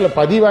மைக்கில்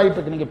பதிவாயிட்டு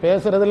இருக்கு, நீங்க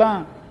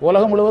பேசுறதுலாம்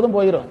உலகம் முழுவதும்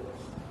போயிடும்.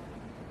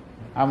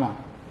 ஆமா,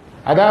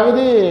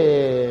 அதாவது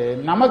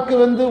நமக்கு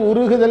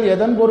உருகுதல்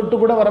எதன் பொருட்டு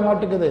கூட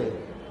வரமாட்டேங்குது.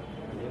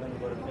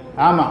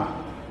 ஆமா,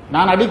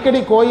 நான்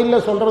அடிக்கடி கோயில்ல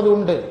சொல்றது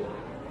உண்டு,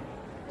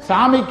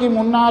 சாமிக்கு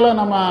முன்னால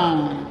நம்ம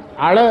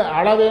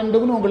அழ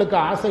வேண்டும்னு உங்களுக்கு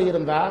ஆசை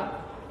இருந்தா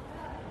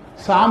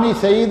சாமி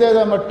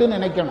செய்ததை மட்டும்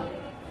நினைக்கணும்.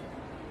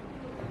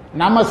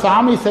 நம்ம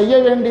சாமி செய்ய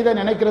வேண்டியதை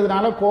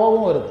நினைக்கிறதுனால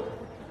கோபம் வருது.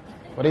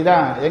 புரியுதா?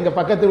 எங்க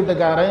பக்கத்து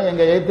வீட்டுக்காரன்,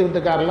 எங்க ஏத்து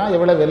வீட்டுக்காரெல்லாம்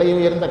எவ்வளவு விலை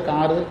உயர்ந்த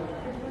காரு,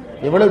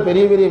 எவ்வளவு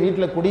பெரிய பெரிய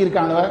வீட்டில்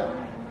குடியிருக்காங்க,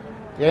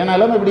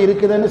 ஏனாலும் இப்படி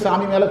இருக்குதுன்னு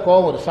சாமி மேல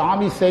கோபம் வரும்.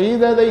 சாமி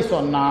செய்ததை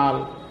சொன்னால்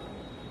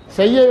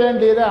செய்ய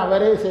வேண்டியதை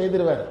அவரே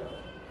செய்திருவார்.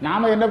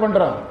 நாம என்ன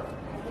பண்றோம்?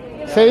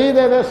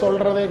 செய்ததை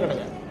சொல்றதே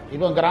கிடையாது.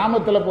 இப்போ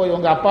கிராமத்துல போய்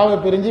உங்க அப்பாவை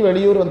பிரிஞ்சு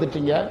வெளியூர்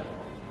வந்துட்டீங்க,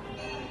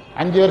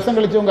 5 வருஷம்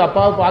கழிச்சு உங்க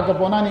அப்பாவை பார்க்க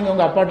போனா நீங்க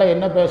உங்க அப்பாட்ட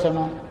என்ன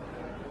பேசணும்?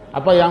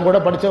 அப்பா என் கூட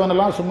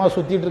படிச்சவனெல்லாம் சும்மா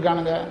சுத்திட்டு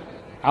இருக்கானுங்க,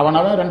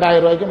 அவனவன்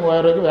 2000 ரூபாய்க்கு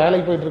 3000 ரூபாய்க்கு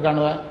வேலைக்கு போயிட்டு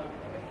இருக்கானுவ,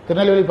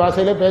 திருநெல்வேலி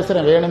பாசையிலே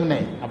பேசுறேன் வேணும்னே,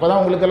 அப்பதான்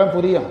உங்களுக்கு எல்லாம்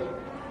புரியும்.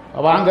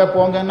 வாங்க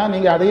போங்கன்னா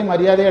நீங்க அதையும்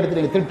மரியாதையா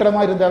எடுத்துட்டீங்க. திட்டுற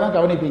மாதிரி இருந்தால் தான்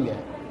கவனிப்பீங்க.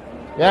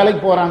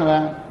 வேலைக்கு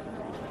போறானுவன்.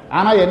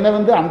 ஆனா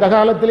என்ன அந்த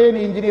காலத்திலே நீ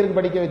இன்ஜினியருக்கு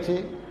படிக்க வச்சு,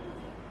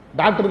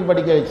 டாக்டருக்கு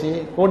படிக்க வச்சு,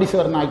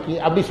 கோடீஸ்வரன் ஆக்கி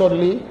அப்படி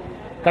சொல்லி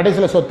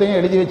கடைசியில் சொத்தையும்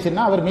எழுதி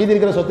வச்சுன்னா அவர் மீதி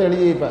இருக்கிற சொத்தை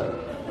எழுதி வைப்பார்.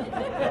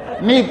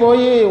 நீ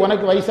போய்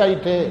உனக்கு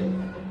வயசாயிட்டு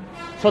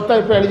சொத்தை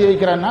இப்ப எழுதி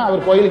வைக்கிறான்னா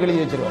அவர் கோயிலுக்கு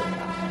எழுதி வச்சிருவார்.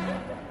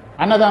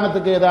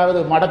 அன்னதானத்துக்கு ஏதாவது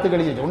மடத்துக்கு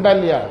எழுதி வச்சு உண்டா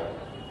இல்லையா?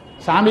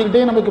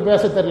 சாமிகிட்டையும் நமக்கு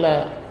பேச தெரியல,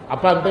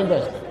 அப்பா கிட்டையும்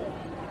பேச.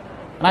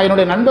 நான்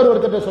என்னுடைய நண்பர்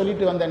ஒருத்தர்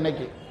சொல்லிட்டு வந்தேன்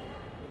இன்னைக்கு,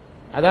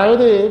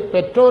 அதாவது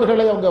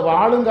பெற்றோர்களை அவங்க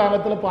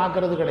வாழுங்காலத்தில்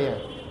பார்க்கறது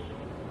கிடையாது.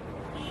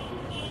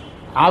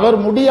 அவர்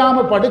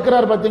முடியாம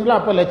படுக்கிறார் பார்த்தீங்களா,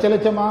 அப்ப லட்ச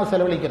லட்சமா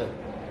செலவழிக்கிறது.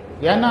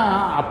 ஏன்னா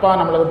அப்பா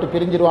நம்மளை விட்டு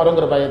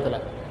பிரிஞ்சிருவாருங்கிற பயத்துல.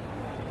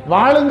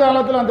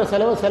 வாழுங்காலத்தில் அந்த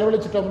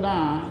செலவழிச்சிட்டோம்னா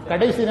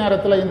கடைசி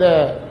நேரத்தில் இந்த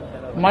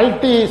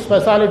மல்டி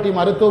ஸ்பெஷாலிட்டி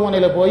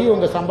மருத்துவமனையில் போய்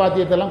உங்க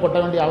சம்பாத்தியத்தை எல்லாம் கொட்ட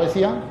வேண்டிய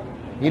அவசியம்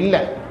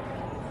இல்லை.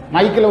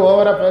 மைக்கில்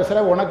ஓவரா பேசுற,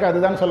 உனக்கு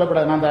அதுதான்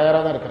சொல்லக்கூடாது, நான்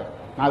தயாராக தான் இருக்கிறேன்,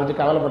 நான் அதுக்கு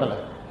கவலைப்படலை.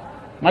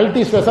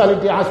 மல்டி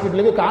ஸ்பெஷாலிட்டி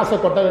ஹாஸ்பிட்டலுக்கு காசை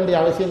கொட்ட வேண்டிய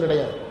அவசியம்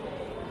கிடையாது.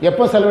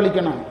 எப்போ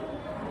செலவழிக்கணும்?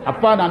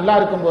 அப்பா நல்லா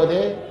இருக்கும்போது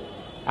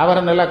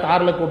அவரை நல்லா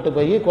காரில் கூப்பிட்டு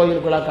போய்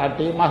கோயிலுக்குள்ளே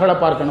காட்டி, மகளை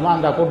பார்க்கணுமா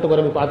அந்த கூட்டு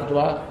போய் பார்த்துட்டு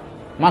வா,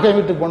 மகன்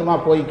வீட்டுக்கு போகணுமா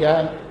போய்க்க,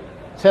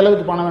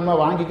 செலவுக்கு பணம் வேணுமா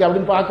வாங்கிக்க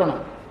அப்படின்னு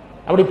பார்க்கணும்.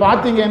 அப்படி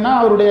பார்த்தீங்கன்னா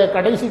அவருடைய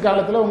கடைசி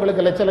காலத்தில்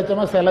உங்களுக்கு லட்ச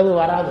லட்சமாக செலவு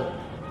வராது.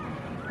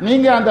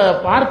 நீங்க அந்த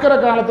பார்க்கிற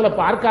காலத்தில்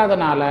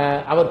பார்க்காதனால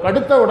அவர்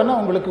படுத்த உடனே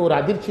உங்களுக்கு ஒரு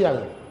அதிர்ச்சி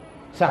ஆகுது.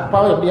 சார்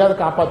அப்பாவை எப்படியாவது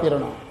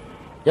காப்பாற்றிடணும்,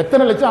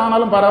 எத்தனை லட்சம்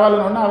ஆனாலும்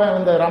பரவாயில்லன்னு அவன்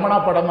இந்த ரமணா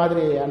படம்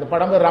மாதிரி, அந்த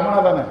படம் ரமணா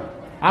தானே,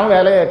 அவன்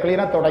வேலையை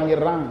கிளீனாக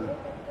தொடங்கிடுறான்.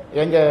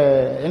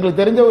 எங்களுக்கு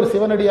தெரிஞ்ச ஒரு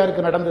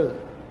சிவனடியாருக்கு நடந்தது.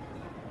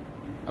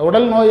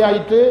 உடல்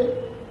நோயாயிட்டு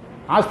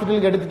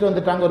ஹாஸ்பிட்டலுக்கு எடுத்துட்டு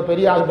வந்துட்டாங்க. ஒரு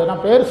பெரிய ஆள்,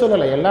 நான் பேர்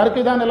சொல்லலை,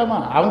 எல்லாருக்கும் இதான் நிலைமை.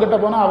 அவங்ககிட்ட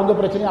போனால் அவங்க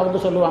பிரச்சனையை அவங்க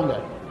சொல்லுவாங்க.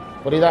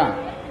 புரியுதா?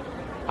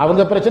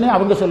 அவங்க பிரச்சனையை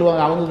அவங்க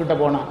சொல்லுவாங்க. அவங்க கிட்ட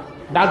போனால்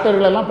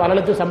டாக்டர்கள் எல்லாம் பல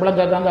லட்சம் சம்பளம்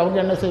தர்றாங்க, அவங்க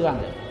என்ன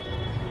செய்வாங்க?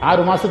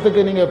 6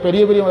 மாசத்துக்கு நீங்க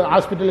பெரிய பெரிய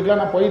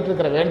ஹாஸ்பிட்டலுக்குலாம் நான் போயிட்டு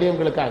இருக்கிறேன்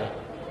வேண்டியவங்களுக்காக.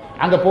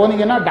 அங்க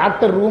போனீங்கன்னா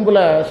டாக்டர் ரூம்ல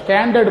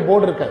ஸ்டாண்டர்ட்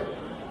போர்டு இருக்காது,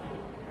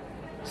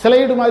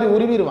 ஸ்லைடு மாதிரி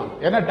உருவிடுவாங்க.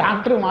 ஏன்னா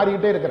டாக்டர்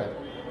மாறிக்கிட்டே இருக்கிறார்.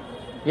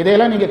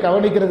 இதையெல்லாம் நீங்க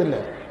கவனிக்கிறது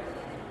இல்லை.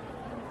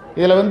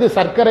 இதுல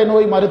சர்க்கரை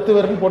நோய்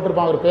மருத்துவர்னு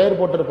போட்டிருப்பான், ஒரு பேர்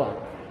போட்டிருப்பான்.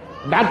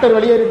 டாக்டர்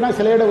வெளியேறினா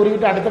சிலையிட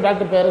உருவிட்டு அடுத்த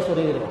டாக்டர் பேரை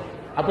சொல்லிடுவான்.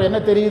 அப்ப என்ன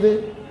தெரியுது?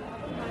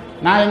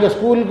 நான் எங்க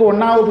ஸ்கூலுக்கு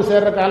 1வது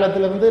சேர்ற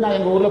காலத்துல இருந்து நான்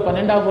எங்க ஊர்ல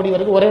 12வது படி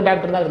வரைக்கும் ஒரே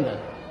டாக்டர் தான்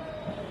இருந்தேன்.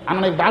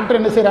 ஆனா டாக்டர்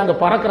என்ன செய்யறாங்க?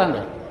 பறக்குறாங்க.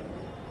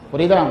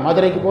 புரியுதா?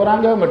 மதுரைக்கு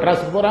போறாங்க,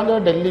 மெட்ராஸுக்கு போறாங்க,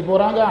 டெல்லி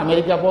போறாங்க,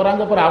 அமெரிக்கா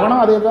போறாங்க. அப்புறம்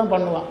அவனும் அதே தான்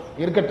பண்ணுவான்.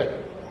 இருக்கட்டும்.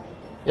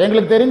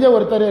 எங்களுக்கு தெரிஞ்ச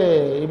ஒருத்தர்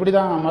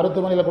இப்படிதான்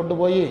மருத்துவமனையில் கொண்டு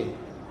போய்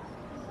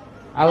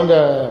அவங்க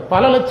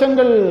பல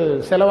லட்சங்கள்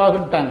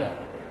செலவாகிட்டாங்க.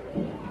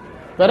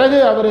 பிறகு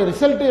அவர்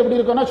ரிசல்ட் எப்படி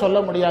இருக்குன்னா சொல்ல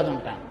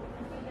முடியாதுன்ட்டாங்க.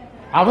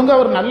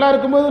 அவர் நல்லா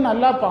இருக்கும்போது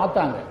நல்லா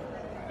பார்த்தாங்க.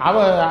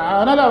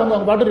 அதனால அவங்க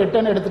பாட்டு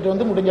ரிட்டர்ன்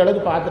எடுத்துட்டு முடிஞ்ச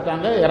அளவுக்கு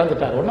பார்த்துட்டாங்க,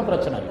 இறந்துட்டாங்க. ஒன்றும்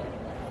பிரச்சனை இல்லை.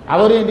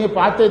 அவரு நீ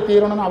பார்த்தே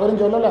தீரணும்னு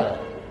அவரும் சொல்லல,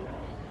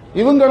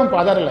 இவங்களும்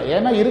பதறல.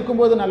 ஏன்னா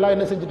இருக்கும்போது நல்லா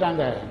என்ன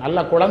செஞ்சுட்டாங்க?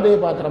 நல்லா குழந்தைய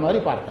பார்க்குற மாதிரி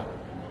பார்த்தாங்க.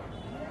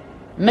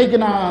 இன்னைக்கு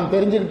நான்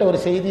தெரிஞ்சுக்கிட்ட ஒரு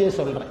செய்தியை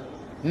சொல்றேன்.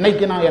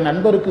 இன்னைக்கு நான் என்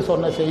நண்பருக்கு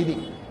சொன்ன செய்தி.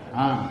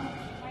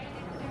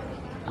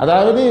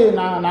 அதாவது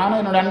நானும்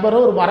என்னோட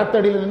நண்பரும் ஒரு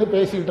மரத்தடியில் நின்று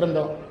பேசிக்கிட்டு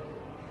இருந்தோம்.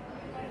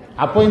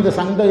 அப்போ இந்த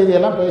சங்க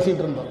இதெல்லாம்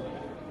பேசிட்டு இருந்தோம்.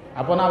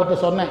 அப்போ நான்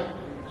அவர்கிட்ட சொன்னேன்,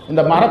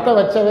 இந்த மரத்தை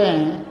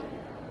வச்சவன்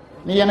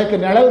நீ எனக்கு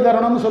நிழல்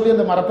தரணும்னு சொல்லி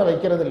இந்த மரத்தை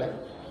வைக்கிறது இல்லை.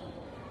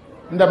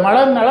 இந்த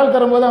மரம் நிழல்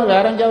தரும்போது அவன்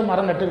வேற எங்கேயாவது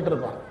மரம் நட்டுக்கிட்டு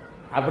இருப்பான்.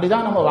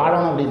 அப்படிதான் நம்ம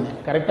வாழணும் அப்படின்னு.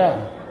 கரெக்டா?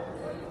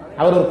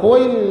 அவர் ஒரு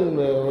கோயில்,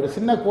 ஒரு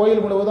சின்ன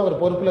கோயில் முழுவதும்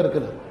அவர் பொறுப்பில்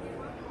இருக்குது.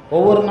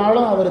 ஒவ்வொரு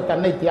நாளும் அவர்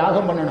தன்னை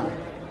தியாகம் பண்ணணும்.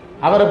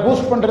 அவரை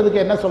பூஸ்ட்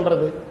பண்றதுக்கு என்ன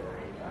சொல்றது?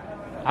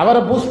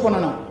 அவரை பூஸ்ட்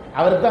பண்ணணும்.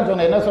 அவருக்கு தான்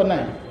சொன்னேன், என்ன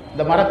சொன்னேன்,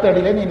 இந்த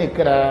மரத்தடியில நீ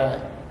நிற்கிற,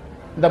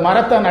 இந்த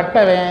மரத்தை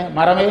நட்டவன்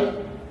மரமே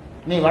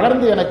நீ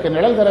வளர்ந்து எனக்கு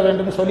நிழல் தர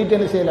வேண்டும் சொல்லிட்டு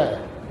என்ன செய்யல,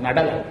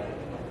 நடல.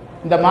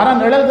 இந்த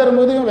மரம் நிழல்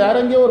தரும்போது வேற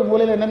எங்கேயோ ஒரு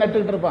மூலையில் என்ன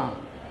நட்டுக்கிட்டு இருப்பான்,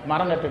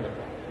 மரம் நட்டுக்கிட்டு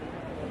இருப்பான்.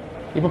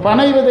 இப்ப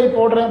பனை விதை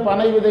போடுறேன்,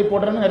 பனை விதை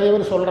போடுறேன்னு நிறைய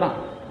பேர் சொல்றான்.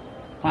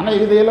 பனை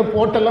விதையெல்லாம்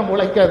போட்டெல்லாம்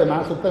முளைக்காது.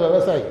 நான் சுத்த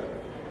விவசாயி.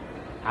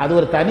 அது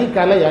ஒரு தனி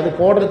கலை. அது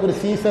போடுறதுக்கு ஒரு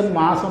சீசன்,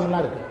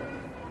 மாசம்லாம் இருக்கு.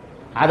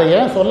 அதை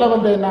ஏன் சொல்ல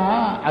வந்தேன்னா,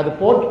 அது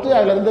போட்டு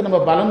அதுல இருந்து நம்ம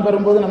பலம்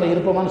பெறும்போது நம்ம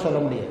இருப்போமான்னு சொல்ல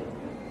முடியாது.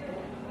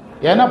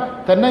 ஏன்னா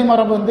தென்னை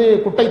மரம்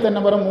குட்டை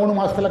தென்னை மரம் 3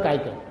 மாசத்துல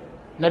காய்க்கும்,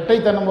 நெட்டை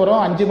தென்னை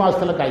மரம் 5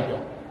 மாசத்துல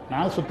காய்க்கும்.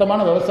 நான்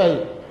சுத்தமான விவசாயி.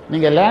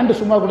 நீங்க லேண்டு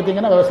சும்மா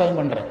கொடுத்தீங்கன்னா விவசாயம்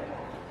பண்றேன்,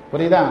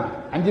 புரியுதா?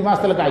 5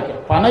 மாசத்துல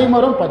காய்க்கும். பனை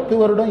மரம் 10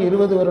 வருடம்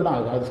 20 வருடம்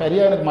ஆகும். அது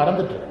சரியா எனக்கு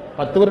மறந்துட்டு,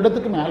 10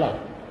 வருடத்துக்கு மேல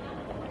ஆகும்.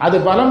 அது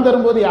பலம்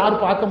தரும்போது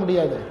யாரும் பார்க்க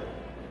முடியாது,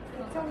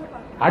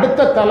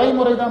 அடுத்த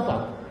தலைமுறை தான்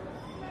பார்க்கும்.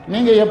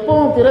 நீங்க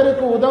எப்பவும்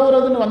பிறருக்கு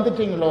உதவுறதுன்னு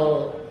வந்துட்டீங்களோ,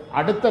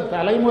 அடுத்த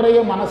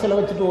தலைமுறையை மனசுல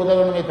வச்சுட்டு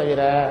உதவணுமே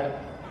தவிர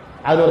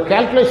அது ஒரு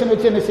கால்குலேஷன்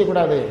வச்சு என்ன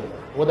செய்யக்கூடாது,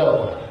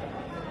 உதவக்கூடாது.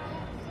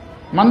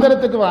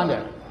 மந்திரத்துக்கு வாங்க.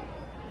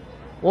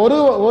 ஒரு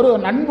ஒரு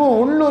நண்பு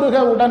உள்ளுருக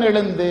உடன்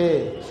எழுந்து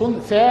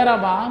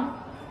சேரவான்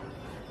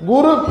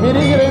குரு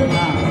பிரிகிறேன்.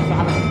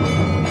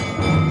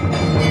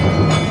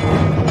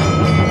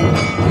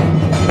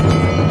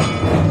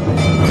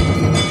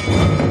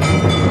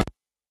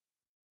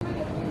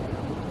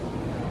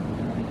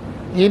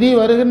 இனி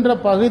வருகின்ற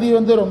பகுதி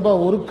ரொம்ப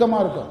உருக்கமா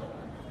இருக்கும்.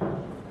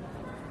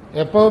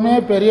 எப்பவுமே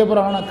பெரிய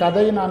புராண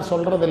கதை நான்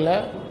சொல்றதில்லை.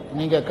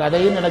 நீங்க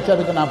கதையும் நினைச்சு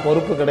அதுக்கு நான்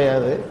பொறுப்பு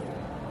கிடையாது.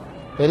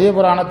 பெரிய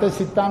புராணத்தை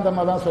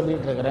சித்தாந்தமாக தான்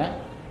சொல்லிட்டு இருக்கிறேன்.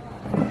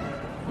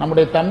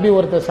 நம்முடைய தம்பி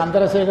ஒருத்தர்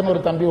சந்திரசேகரன்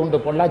ஒரு தம்பி உண்டு,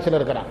 பொள்ளாச்சியில்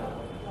இருக்கிறான்.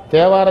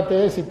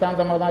 தேவாரத்தையே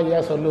சித்தாந்தமாக தான் ஐயா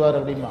சொல்லுவார்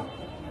அப்படிமா,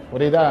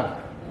 புரியுதா?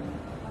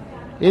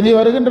 இனி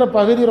வருகின்ற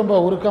பகுதி ரொம்ப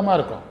உருக்கமா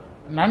இருக்கும்.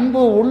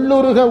 நண்பு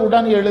உள்ளுருக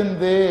உடன்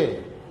எழுந்து,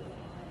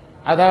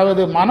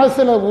 அதாவது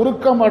மனசுல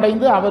உருக்கம்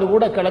அடைந்து அவர்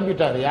கூட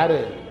கிளம்பிட்டார். யாரு?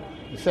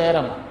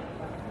 சேரமா.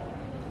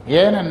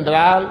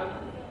 ஏனென்றால்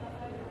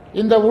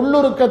இந்த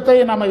உள்ளுருக்கத்தை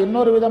நம்ம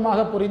இன்னொரு விதமாக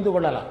புரிந்து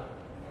கொள்ளலாம்.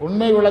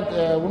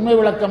 உண்மை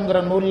விளக்கம்ங்கிற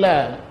நூல்ல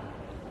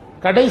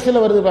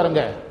கடைசியில் வருது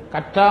பாருங்க,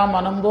 கற்றா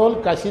மனம் போல்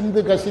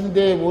கசிந்து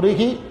கசிந்தே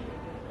உருகி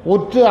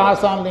உற்று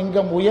ஆசான்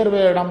லிங்கம்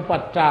உயர்வேடம்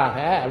பற்றாக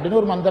அப்படின்னு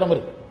ஒரு மந்திரம்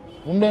இருக்கு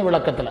உண்மை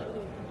விளக்கத்துல.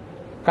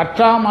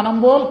 கற்றா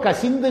மனம் போல்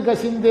கசிந்து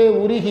கசிந்தே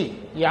உருகி,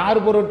 யார்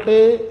பொருட்டு?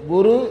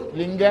 குரு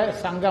லிங்க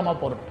சங்கம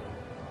பொருட்டு.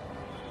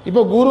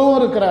 இப்ப குருவும்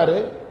இருக்கிறாரு,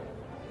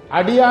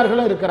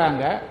 அடியார்களும்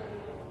இருக்கிறாங்க.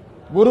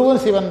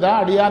 குருவும் சிவன் தான்,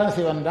 அடியாரும்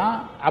சிவன் தான்.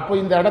 அப்போ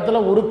இந்த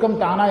இடத்துல உருக்கம்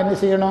தானா என்ன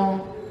செய்யணும்,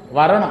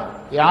 வரணும்.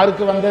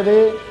 யாருக்கு வந்தது?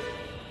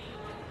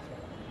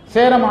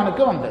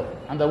 சேரமானுக்கு வந்தது.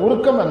 அந்த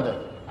உருக்கம் வந்தது.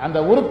 அந்த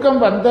உருக்கம்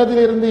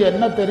வந்ததிலிருந்து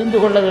என்ன தெரிந்து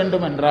கொள்ள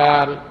வேண்டும்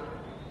என்றால்,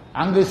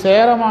 அங்கு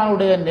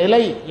சேரமானுடைய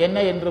நிலை என்ன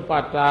என்று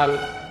பார்த்தால்,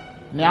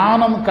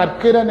 ஞானம்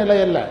கற்கிற நிலை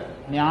அல்ல,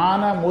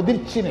 ஞான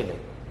முதிர்ச்சி நிலை.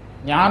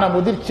 ஞான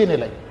முதிர்ச்சி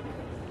நிலை.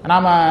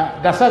 நாம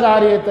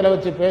தசகாரியத்தில்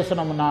வச்சு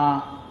பேசணும்னா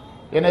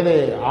எனது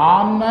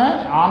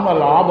ஆன்ம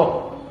லாபம்,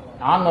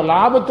 ஆன்ம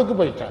லாபத்துக்கு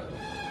போயிட்டார்.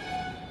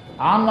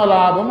 ஆன்ம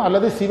லாபம்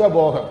அல்லது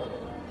சிவபோகம்.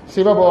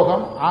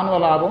 சிவபோகம், ஆன்ம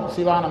லாபம்,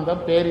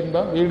 சிவானந்தம்,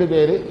 பேரின்பம், வீடு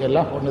பேரு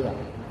எல்லாம் ஒண்ணுதான்.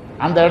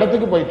 அந்த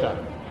இடத்துக்கு போயிட்டார்.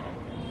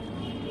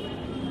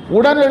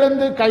 உடன்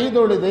எழுந்து கை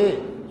தொழுது,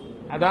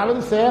 அதாவது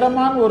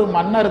சேரமான் ஒரு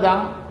மன்னர்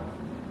தான்.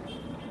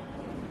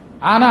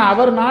 ஆனா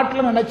அவர்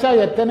நாட்டில் நினைச்சா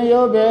எத்தனையோ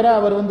பேரை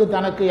அவர்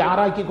தனக்கு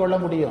யாராக்கி கொள்ள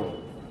முடியும்,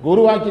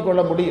 குருவாக்கி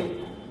கொள்ள முடியும்.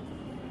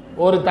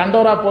 ஒரு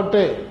தண்டோரா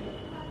போட்டு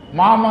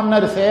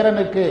மாமன்னர்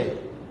சேரனுக்கு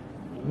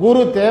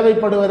குரு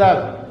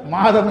தேவைப்படுவதால்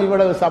மாதம்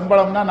இவ்வளவு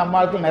சம்பளம்னா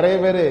நம்மளுக்கு நிறைய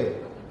பேர்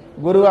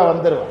குருவா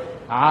வந்துருவான்.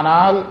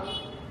 ஆனால்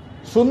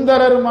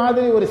சுந்தரர்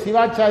மாதிரி ஒரு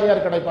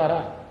சிவாச்சாரியார் கிடைப்பாரா?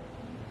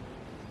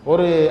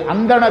 ஒரு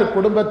அந்தணர்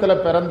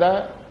குடும்பத்தில் பிறந்த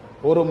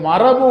ஒரு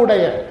மரபு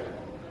உடைய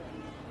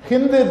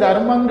ஹிந்து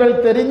தர்மங்கள்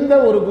தெரிந்த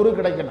ஒரு குரு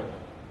கிடைக்கணும்.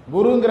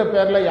 குருங்கிற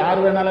பேர்ல யார்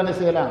வேணாலும் என்ன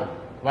செய்யலாம்,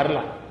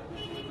 வரலாம்.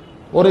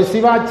 ஒரு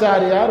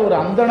சிவாச்சாரியார், ஒரு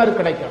அந்தணர்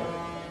கிடைக்கணும்.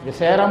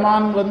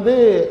 சேரமான்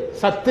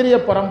சத்திரிய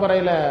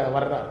பரம்பரையில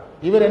வர்றார்.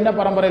 இவர் என்ன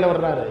பரம்பரையில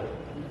வர்றாரு?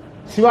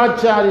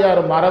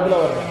 சிவாச்சாரியார் மரபுல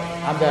வர்றார்.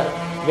 அந்த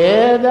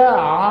வேத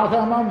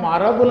ஆகம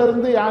மரபுல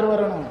இருந்து யார்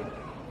வரணும்?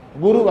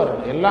 குரு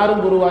வரணும்.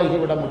 எல்லாரும் குருவாகி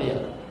விட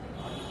முடியாது.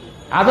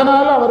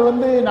 அதனால அவர்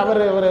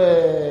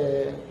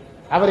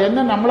அவர்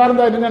என்ன, நம்மளா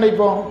இருந்தா என்ன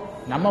நினைப்போம்?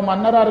 நம்ம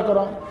மன்னரா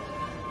இருக்கிறோம்.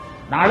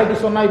 நாளைக்கு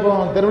சொன்னா இப்போ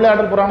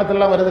திருவிளையாடல்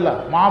புராணத்திலாம் வருதுல்ல,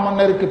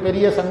 மாமன்னருக்கு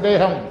பெரிய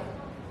சந்தேகம்,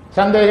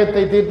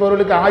 சந்தேகத்தை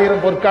தீர்ப்பவர்களுக்கு 1000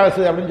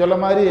 பொற்காசு அப்படின்னு சொல்ல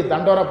மாதிரி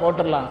தண்டோரா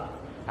போட்டுடலாம்.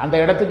 அந்த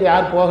இடத்துக்கு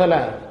யார் போகல?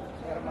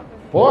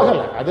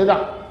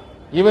 அதுதான்.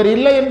 இவர்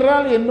இல்லை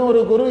என்றால் இன்னொரு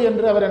குரு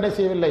என்று அவர் என்ன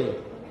செய்யவில்லை,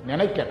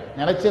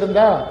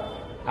 நினைச்சிருந்தா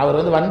அவர்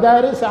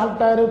வந்தாரு,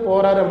 சாப்பிட்டாரு,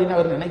 போறாரு அப்படின்னு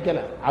அவர் நினைக்கல.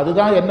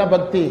 அதுதான் என்ன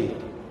பக்தி?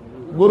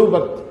 குரு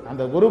பக்தி.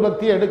 அந்த குரு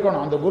பக்தியை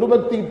எடுக்கணும். அந்த குரு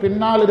பக்திக்கு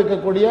பின்னால்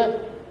இருக்கக்கூடிய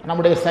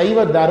நம்முடைய சைவ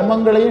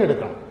தர்மங்களையும்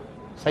எடுக்கணும்.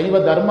 சைவ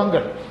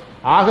தர்மங்கள்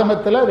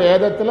ஆகமத்தில்,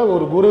 வேதத்தில்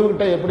ஒரு குரு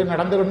கிட்ட எப்படி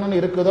நடந்துக்கணும்னு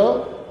இருக்குதோ,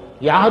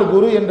 யார்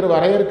குரு என்று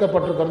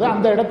வரையறுக்கப்பட்டிருக்கிறதோ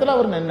அந்த இடத்துல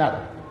அவர் நின்னார்.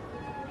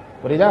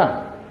 புரியுதா?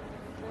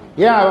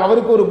 ஏன்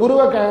அவருக்கு ஒரு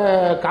குருவை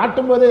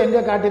காட்டும் போதே எங்க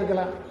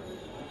காட்டியிருக்கலாம்?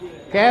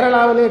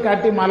 கேரளாவிலே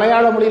காட்டி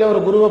மலையாள மொழியில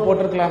ஒரு குருவை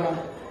போட்டிருக்கலாமா?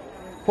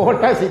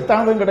 போட்டா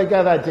சித்தாந்தம்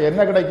கிடைக்காதாச்சு.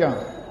 என்ன கிடைக்கும்?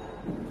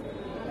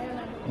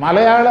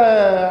 மலையாள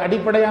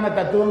அடிப்படையான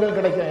தத்துவங்கள்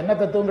கிடைக்கும். என்ன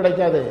தத்துவம்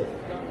கிடைக்காது?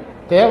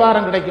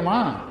 தேவாரம் கிடைக்குமா?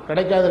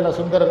 கிடைக்காதுல்ல.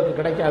 சுந்தரருக்கு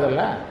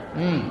கிடைக்காதுல்ல.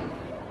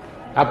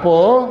 அப்போ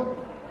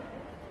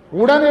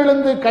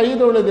உடனெழுந்து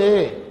கைதொழுது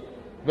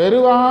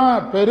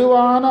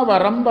பெருவான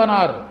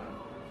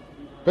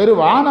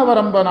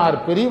வரம்பனார்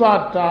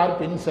பிரிவாற்றார்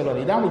பின் செல்வர்.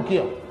 இதான்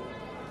முக்கியம்.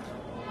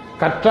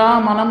 கற்றா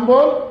மனம்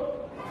போல்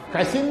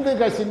கசிந்து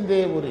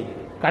கசிந்தே உரி.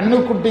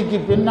 கண்ணுக்குட்டிக்கு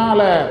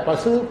பின்னால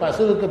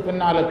பசுவுக்கு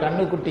பின்னால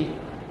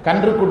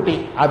கன்றுக்குட்டி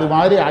அது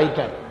மாதிரி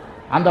ஆயிட்டார்.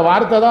 அந்த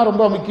வார்த்தை தான்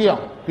ரொம்ப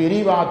முக்கியம்.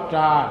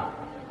 பிரிவாற்றார்.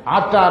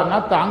 ஆற்றார்னா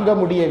தாங்க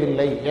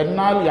முடியவில்லை.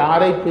 என்னால்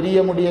யாரை பிரிய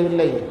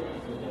முடியவில்லை?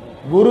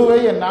 குருவை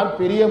என்னால்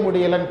பிரிய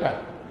முடியலன்ட்டார்.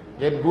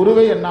 என்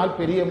குருவை என்னால்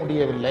பிரிய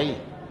முடியவில்லை.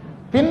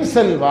 பின்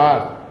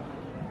செல்வார்.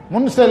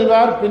 முன்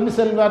செல்வார், பின்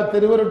செல்வார்.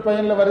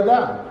 திருவருட்பயன்ல வருதா?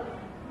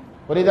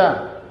 புரியுதா?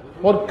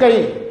 பொற்கை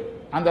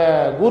அந்த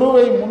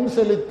குருவை முன்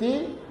செலுத்தி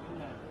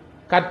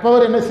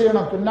கற்பவர் என்ன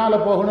செய்யணும்? பின்னால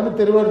போகணும்னு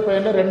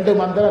திருவருட்பயன்ல 2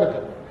 மந்திரம்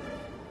இருக்கு.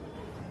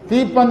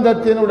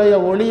 தீப்பந்தத்தினுடைய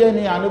ஒளியை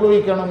நீ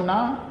அனுபவிக்கணும்னா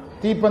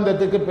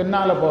தீப்பந்தத்துக்கு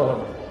பின்னால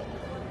போகணும்.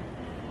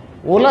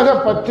 உலக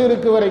பற்று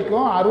இருக்கு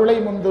வரைக்கும் அருளை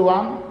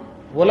முந்துவான்,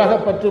 உலக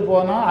பற்று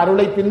போனா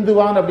அருளை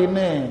பிந்துவான்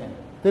அப்படின்னு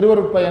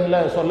திருவருட்பயன்ல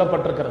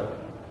சொல்லப்பட்டிருக்கிறது.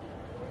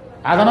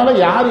 அதனால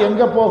யார்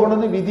எங்க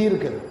போகணும்னு விதி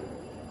இருக்குது.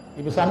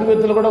 இப்ப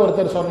சமீபத்தில் கூட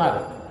ஒருத்தர் சொன்னார்,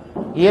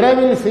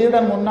 இரவில்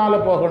சீடன் முன்னால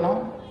போகணும்,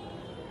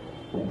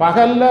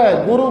 பகல்ல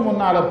குரு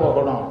முன்னால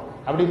போகணும்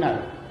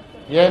அப்படின்னாரு.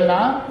 ஏன்னா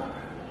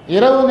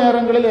இரவு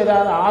நேரங்களில்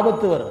ஏதாவது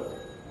ஆபத்து வரும்.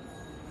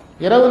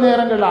 இரவு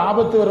நேரங்களில்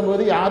ஆபத்து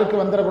வரும்போது யாருக்கு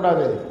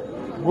வந்துடக்கூடாது?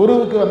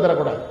 குருவுக்கு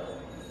வந்துடக்கூடாது.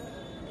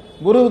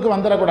 குருவுக்கு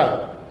வந்துடக்கூடாது.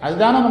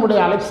 அதுதானே நம்முடைய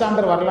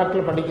அலெக்சாண்டர்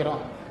வரலாற்றில்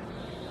படிக்கிறோம்.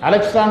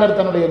 அலெக்சாண்டர்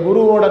தன்னுடைய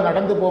குருவோட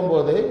நடந்து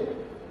போகும்போது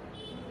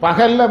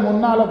பகல்ல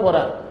முன்னால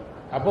போறார்.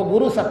 அப்போ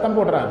குரு சத்தம்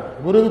போடுறார்,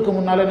 குருவுக்கு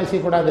முன்னால என்ன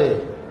செய்யக்கூடாது?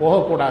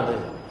 போகக்கூடாது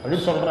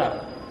அப்படின்னு சொல்றார்.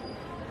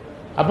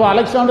 அப்போ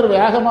அலெக்சாண்டர்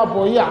வேகமா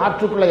போய்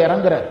ஆற்றுக்குள்ள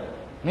இறங்குறார்.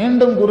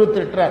 மீண்டும் குரு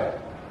திட்டுறார்,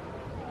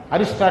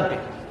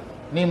 அரிஸ்டாட்டில்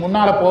நீ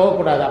முன்னால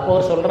போகக்கூடாது. அப்போ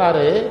அவர்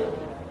சொல்றாரு,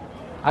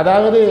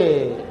 அதாவது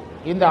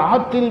இந்த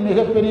ஆற்றில்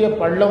மிகப்பெரிய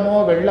பள்ளமோ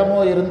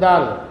வெள்ளமோ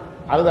இருந்தால்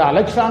அது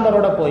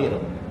அலெக்சாண்டரோட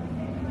போயிடும்.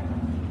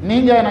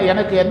 நீங்க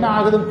எனக்கு என்ன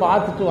ஆகுதுன்னு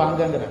பார்த்துட்டு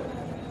வாங்கங்கிற.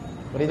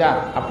 புரியுதா?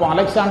 அப்போ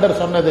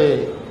அலெக்சாண்டர் சொன்னது,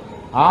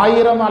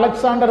 1000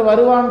 அலெக்சாண்டர்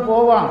வருவான்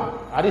போவான்,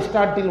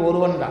 அரிஸ்டாட்டில்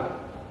ஒருவன் தான்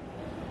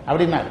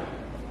அப்படின்னா.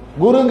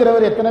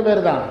 குருங்கிறவர் எத்தனை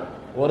பேர் தான்?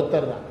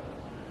 ஒருத்தர் தான்.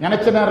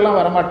 நினைச்ச நேரம்லாம்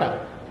வரமாட்டார்.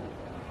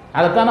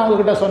 அதைத்தான் நான்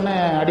உங்ககிட்ட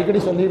சொன்னேன், அடிக்கடி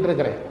சொல்லிட்டு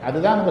இருக்கிறேன்.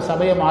 அதுதான் நம்ம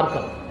சமய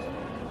மார்க்கம்.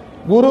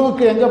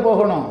 குருவுக்கு எங்க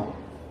போகணும்?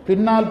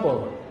 பின்னால்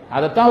போகணும்.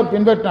 அதைத்தான் அவர்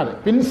பின்பற்றினார்.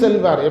 பின்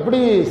செல்வார். எப்படி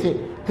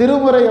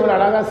திருமுறை எவ்வளவு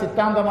அழகா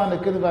சித்தாந்தமா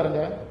நிற்குது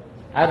பாருங்க.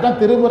 அதுதான்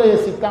திருமுறையை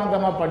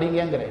சித்தாந்தமா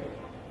படிங்கிறேன்.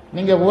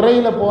 நீங்க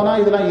உரையில போனா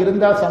இதெல்லாம்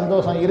இருந்தா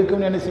சந்தோஷம்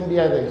இருக்கும்னு நினைச்ச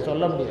முடியாது,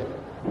 சொல்ல முடியாது.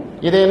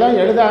 இதையெல்லாம்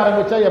எழுத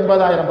ஆரம்பிச்சா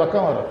 80,000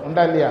 பக்கம் வரும்,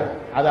 உண்டா இல்லையா?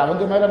 அது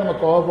அவங்க மேல நம்ம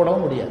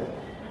கோவப்படவும் முடியாது.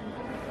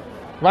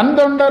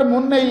 வந்தொண்டர்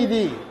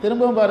முன்னெய்தி.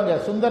 திரும்பவும் பாருங்க,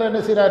 சுந்தர் என்ன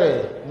செய்றாரு?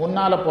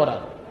 முன்னால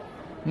போறார்.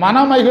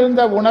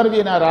 மனமகிழ்ந்த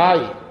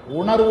உணர்வினராய்.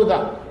 உணர்வு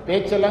தான்,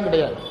 பேச்செல்லாம்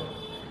கிடையாது.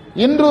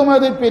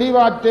 இன்றுமது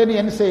பிரிவாற்றேன்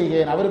என்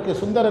செய்கேன். அவருக்கு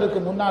சுந்தரருக்கு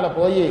முன்னால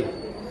போய்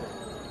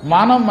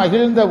மனம்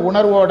மகிழ்ந்த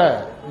உணர்வோட,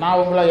 நான்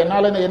உங்களை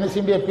என்னால என்ன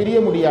செய்ய பிரிய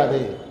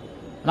முடியாது,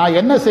 நான்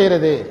என்ன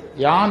செய்யறது?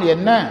 யான்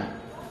என்ன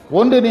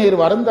ஒன்று நீர்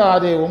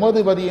வருந்தாதே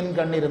உமதுபதியின்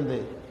கண்ணிருந்து.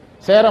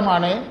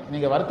 சேரமானே,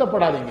 நீங்க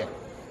வருத்தப்படாதீங்க,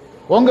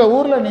 உங்க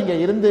ஊர்ல நீங்க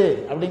இருந்து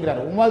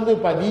அப்படிங்கிறார். உமது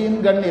பதியின்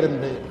கண்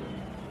இருந்து.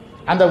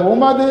 அந்த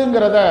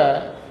உமதுங்கிறத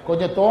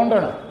கொஞ்சம்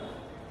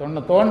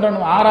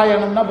தோண்டணும்.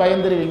 ஆராயணும்னா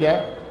பயந்துருவீங்க.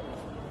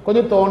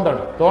 கொஞ்சம்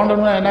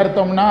தோண்டணும்னா என்ன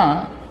அர்த்தம்னா,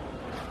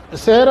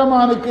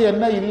 சேரமானுக்கு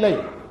என்ன இல்லை?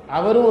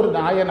 அவரும் ஒரு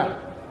நாயனார்.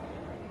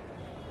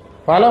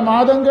 பல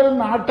மாதங்கள்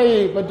நாட்டை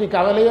பற்றி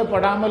கவலையே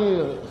படாமல்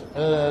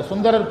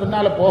சுந்தரர்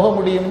பின்னால போக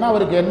முடியும்னா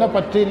அவருக்கு என்ன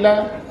பற்று இல்லை?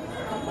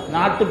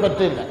 நாட்டு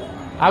பற்று இல்லை.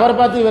 அவரை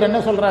பார்த்து இவர் என்ன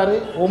சொல்றாரு?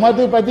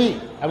 உமது பதி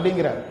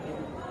அப்படிங்கிறார்.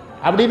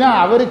 அப்படின்னா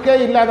அவருக்கே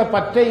இல்லாத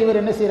பற்றை இவர்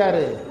என்ன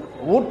செய்யறாரு?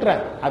 ஊற்ற.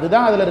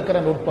 அதுதான் அதுல இருக்கிற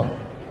நுட்பம்.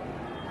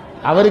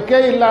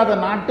 அவருக்கே இல்லாத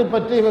நாட்டு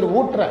பற்றி இவர்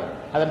ஊற்ற.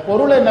 அதன்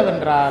பொருள்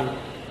என்னவென்றால்,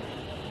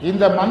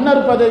 இந்த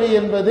மன்னர் பதவி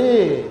என்பது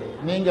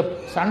நீங்க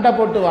சண்டை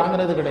போட்டு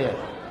வாங்கினது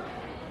கிடையாது.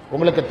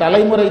 உங்களுக்கு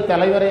தலைமுறை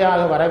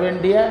தலைவரையாக வர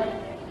வேண்டிய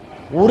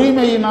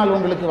உரிமையினால்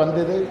உங்களுக்கு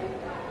வந்தது.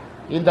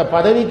 இந்த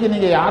பதவிக்கு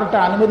நீங்க யார்கிட்ட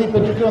அனுமதி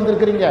பெற்றுட்டு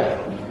வந்திருக்கிறீங்க?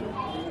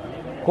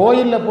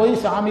 கோயில்ல போய்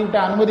சாமிகிட்ட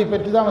அனுமதி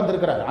பெற்று தான்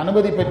வந்திருக்கிறார்.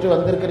 அனுமதி பெற்று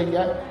வந்திருக்கிறீங்க.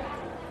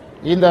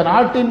 இந்த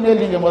நாட்டின்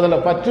மேல் நீங்க முதல்ல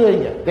பற்று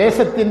வைங்க,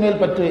 தேசத்தின்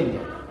மேல் பற்று வைங்க.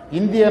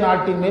 இந்திய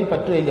நாட்டின் மேல்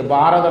பற்று வைங்க,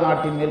 பாரத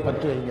நாட்டின் மேல்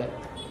பற்று வைங்க.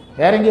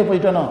 வேற எங்கேயோ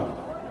போயிட்டனோ?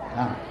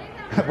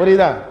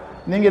 புரியுதா?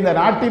 நீங்க இந்த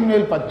நாட்டின்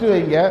மேல் பற்று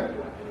வைங்க.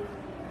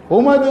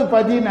 உமது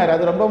பதினர்,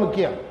 அது ரொம்ப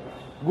முக்கியம்.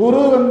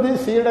 குரு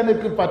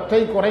சீடனுக்கு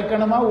பற்றை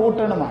குறைக்கணுமா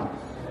ஊட்டணுமா?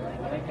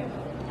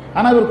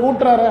 ஆனா இவர்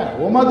கூட்டுறார,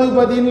 உமது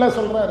பதின்ல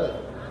சொல்றாரு,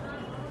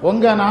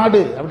 உங்க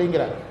நாடு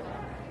அப்படிங்கிறார்.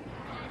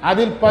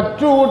 அதில்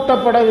பற்று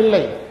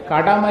ஊட்டப்படவில்லை,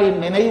 கடமை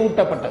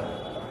நினைவூட்டப்பட்டது.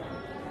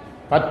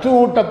 பற்று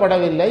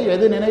ஊட்டப்படவில்லை,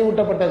 எது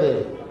நினைவூட்டப்பட்டது?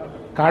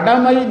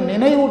 கடமை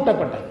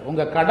நினைவூட்டப்பட்டது.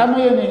 உங்க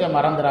கடமையை நீங்க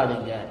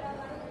மறந்துடாதீங்க.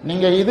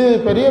 நீங்க இது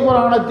பெரிய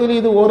புராணத்தில்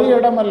இது ஒரு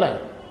இடம் அல்ல,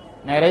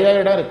 நிறைய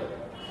இடம் இருக்கு.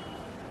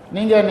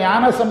 நீங்க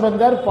ஞான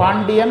சம்பந்தர்,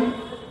 பாண்டியன்,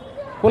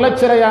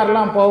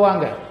 குலச்சிறையாரெல்லாம்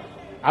போவாங்க.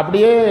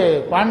 அப்படியே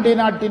பாண்டி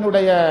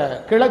நாட்டினுடைய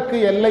கிழக்கு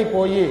எல்லை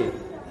போய்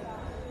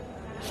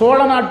சோழ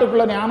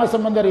நாட்டுக்குள்ள ஞான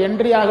சம்பந்தர்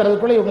என்ட்ரி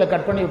ஆகிறதுக்குள்ள இவங்களை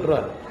கட் பண்ணி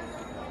விட்டுருவார்.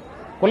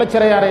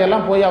 குலச்சிறையாரை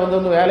எல்லாம் போய்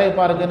அவங்க வேலையை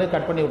பாருங்கன்னு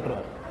கட் பண்ணி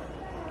விட்டுருவார்.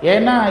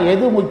 ஏன்னா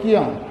எது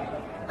முக்கியம்?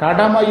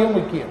 கடமையும்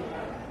முக்கியம்.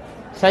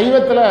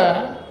 சைவத்தில்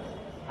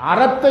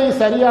அறத்தை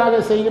சரியாக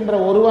செய்கின்ற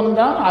ஒருவன்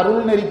தான்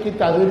அருள் நெறிக்கு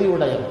தகுதி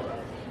உடையவன்.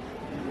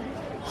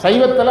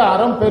 சைவத்தில்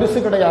அறம் பெருசு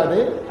கிடையாது,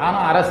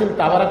 ஆனால் அரசில்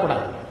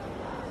தவறக்கூடாது.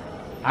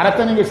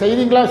 அறத்தை நீங்க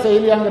செய்தீங்களா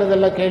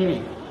செய்யலையாங்கிறதல்ல கேள்வி,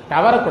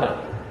 தவறக்கூடாது.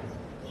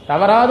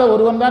 தவறாத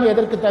ஒருவன் தான்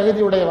எதற்கு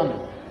தகுதி உடையவன்?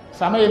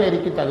 சமய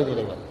நெறிக்கு தகுதி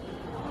உடையவன்.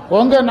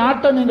 உங்க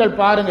நாட்டை நீங்கள்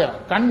பாருங்க,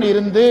 கண்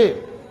இருந்து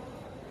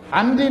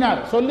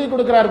அன்றினார் சொல்லி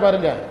கொடுக்கிறார்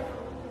பாருங்க,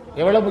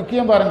 எவ்வளவு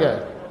முக்கியம் பாருங்க.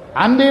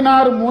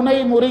 அன்றினார் முனை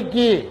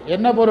முறுக்கி,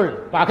 என்ன பொருள்?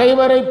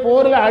 பகைவரை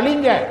போர்ல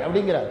அழிங்க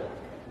அப்படிங்கிறார்.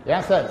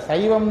 ஏன் சார்,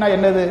 சைவம்னா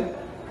என்னது?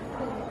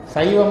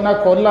 சைவம்னா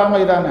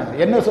கொல்லாமை தானே.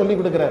 என்ன சொல்லி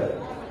கொடுக்கிறார்?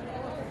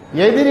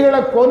 எதிரிகளை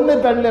கொன்னு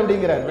தள்ளு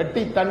அப்படிங்கிறார்,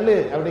 வெட்டி தள்ளு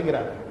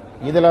அப்படிங்கிறார்.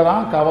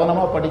 இதுலதான்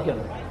கவனமா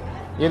படிக்கணும்.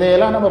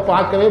 இதையெல்லாம் நம்ம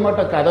பார்க்கவே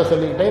மாட்டோம், கதை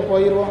சொல்லிக்கிட்டே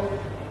போயிடுவோம்.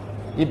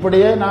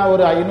 இப்படியே நான்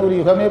ஒரு 500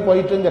 யுகமே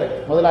போயிட்டுங்கிறேன்.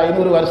 முதல்ல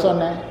 500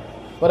 வருஷம்,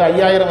 ஒரு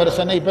 5000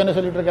 வருஷம், இப்ப என்ன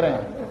சொல்லிட்டு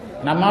இருக்கிறேன்?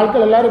 நம்ம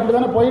ஆட்கள் எல்லாரும்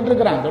இப்படிதானே போயிட்டு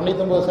இருக்கிறாங்க,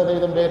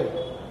 99% பேர்.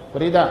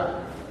 புரியுதா?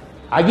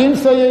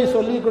 அகிம்சையை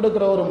சொல்லிக்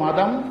கொடுக்கிற ஒரு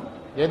மதம்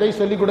எதை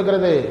சொல்லிக்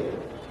கொடுக்கிறது?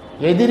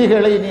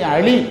 எதிரிகளை நீ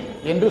அழி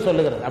என்று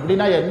சொல்லுகிறது.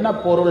 அப்படின்னா என்ன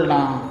பொருள்னா,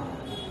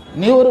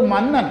 நீ ஒரு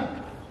மன்னன்,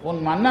 உன்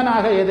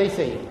மன்னனாக எதை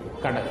செய்?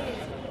 கடல்.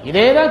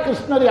 இதேதான்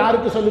கிருஷ்ணர்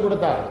யாருக்கு சொல்லிக்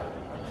கொடுத்தார்?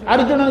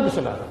 அர்ஜுனனுக்கு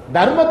சொன்னார்,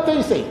 தர்மத்தை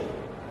செய்.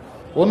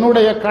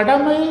 உன்னுடைய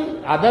கடமை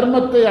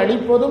அதர்மத்தை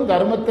அழிப்பதும்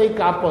தர்மத்தை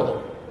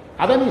காப்பதும்,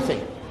 அதை நீ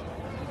செய்.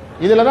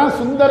 இதுலதான்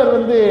சுந்தரர்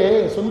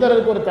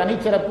சுந்தரருக்கு ஒரு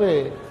தனிச்சிறப்பு.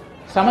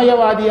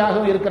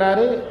 சமயவாதியாகவும்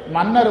இருக்கிறாரு,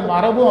 மன்னர்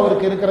மரபும்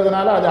அவருக்கு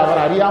இருக்கிறதுனால அது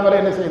அவர் அறியாமலே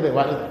என்ன செய்து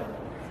வருது.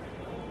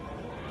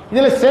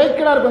 இதுல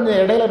சேக்கிழார் கொஞ்சம்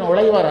இடையில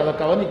நுழைவார், அதை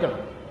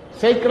கவனிக்கணும்.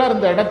 சேக்கிழார்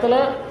இந்த இடத்துல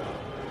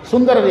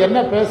சுந்தரர் என்ன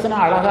பேசினா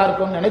அழகா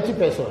இருக்கும்னு நினைச்சு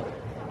பேசுவார்.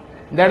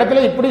 இந்த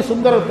இடத்துல இப்படி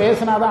சுந்தரர்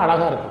பேசினாதான்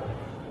அழகா இருக்கும்.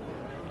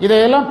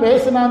 இதையெல்லாம்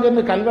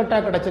பேசினாங்கன்னு கல்வெட்டா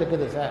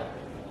கிடைச்சிருக்குது சார்.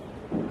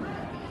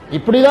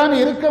 இப்படிதான்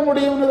இருக்க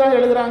முடியும்னு தான்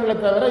எழுதுறாங்களே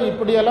தவிர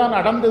இப்படியெல்லாம்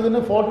நடந்ததுன்னு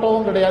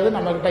போட்டோவும் கிடையாது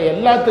நம்ம கிட்ட.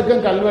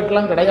 எல்லாத்துக்கும்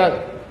கல்வெட்டுலாம் கிடையாது.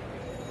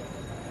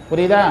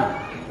 புரியுதா?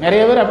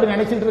 நிறைய பேர் அப்படி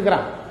நினைச்சிட்டு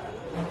இருக்கிறான்.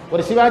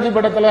 ஒரு சிவாஜி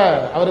படத்துல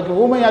அவருக்கு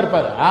ஊமையா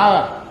இருப்பாரு, ஆ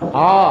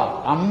ஆ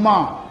அம்மா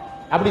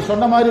அப்படி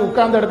சொன்ன மாதிரி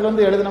உட்கார்ந்த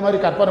இடத்துல எழுதின மாதிரி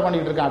கற்பனை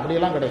பண்ணிட்டு இருக்கான்.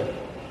 அப்படியெல்லாம் கிடையாது.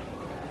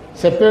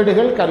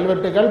 செப்பேடுகள்,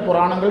 கல்வெட்டுகள்,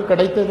 புராணங்கள்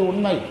கிடைத்தது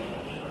உண்மை.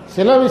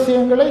 சில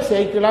விஷயங்களை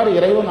சேக்கிழார்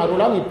இறைவன்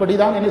அருளால்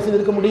இப்படிதான் என்ன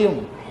செய்திருக்க முடியும்,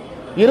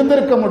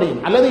 இருந்திருக்க முடியும்.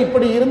 அல்லது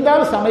இப்படி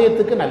இருந்தால்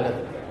சமயத்துக்கு நல்லது,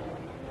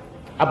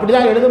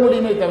 அப்படிதான் எழுத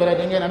முடியுமே தவிர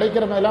நீங்க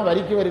நினைக்கிற மாதிரிலாம்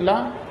வரிக்கு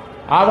வரலாம்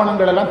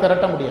ஆவணங்கள் எல்லாம்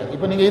திரட்ட முடியாது.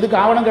 இப்ப நீங்க இதுக்கு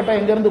ஆவணம் கேட்டா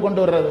எங்க இருந்து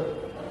கொண்டு வர்றது?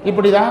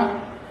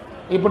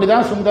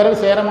 இப்படிதான்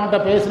சுந்தரர் சேரமாட்ட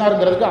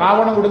பேசினாருங்கிறதுக்கு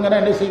ஆவணம்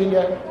கொடுங்கன்னா என்ன செய்வீங்க?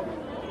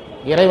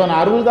 இறைவன்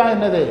அருள் தான்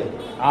என்னது?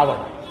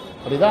 ஆவணம்.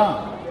 அப்படிதான்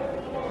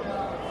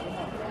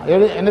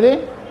என்னது?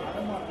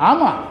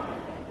 ஆமா,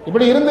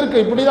 இப்படி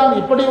இருந்திருக்கு. இப்படிதான்,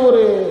 இப்படி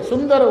ஒரு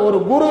சுந்தர், ஒரு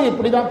குரு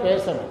இப்படிதான்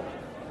பேசணும்.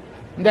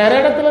 இந்த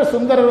இடத்துல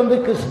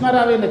சுந்தரர்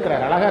கிருஷ்ணராகவே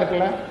நிற்கிறார். அழகா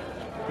இருக்குல்ல?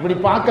 இப்படி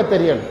பார்க்க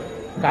தெரியணும்.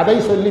 கதை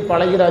சொல்லி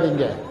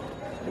பழகிறாதீங்க.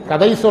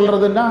 கதை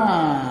சொல்றதுன்னா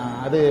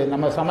அது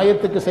நம்ம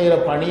சமயத்துக்கு செய்யற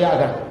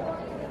பணியாக.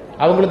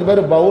 அவங்களுக்கு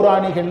பேரு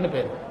பௌராணிகள்னு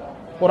பேர்.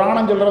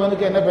 புராணம்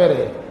சொல்றவனுக்கு என்ன பேரு?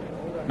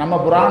 நம்ம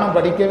புராணம்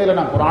படிக்கவே இல்லை,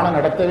 நான் புராணம்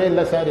நடத்தவே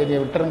இல்லை சார், இதை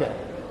விட்டுருங்க.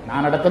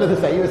 நான் நடத்துறது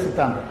சைவ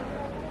சித்தாந்தம்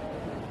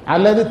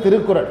அல்லது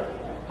திருக்குறள்.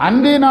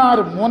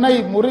 அன்றினார் முனை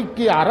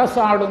முறுக்கி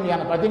அரசாடும்.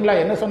 பாத்தீங்களா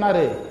என்ன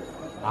சொன்னாரு?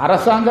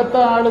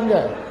 அரசாங்கத்தை ஆளுங்க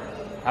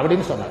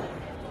அப்படின்னு சொன்னார்.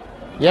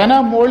 என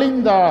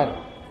மொழிந்தார்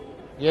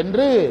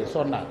என்று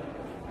சொன்னார்.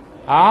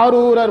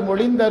 ஆரூரர்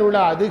மொழிந்தருள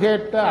அது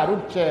கேட்ட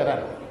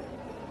அருட்சேரர்.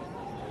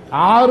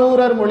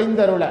 ஆரூரர்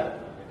மொழிந்தருள,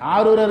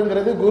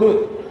 ஆரூரர்ங்கிறது குரு,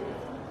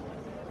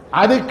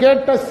 அது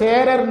கேட்ட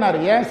சேரர்னார்.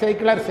 ஏன்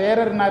சேக்கிழார்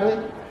சேரர்னாரு?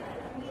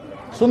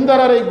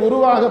 சுந்தரரை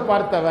குருவாக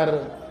பார்த்தவர்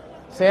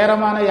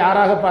சேரமான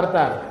யாராக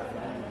பார்த்தார்?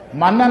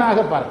 மன்னனாக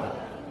பார்த்தார்.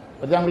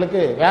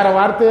 உங்களுக்கு வேற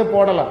வார்த்தையே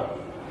போடலாம்,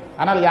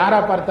 ஆனால் யாரா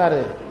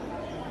பார்த்தாரு?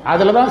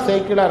 அதுலதான்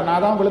சேக்கிழார்.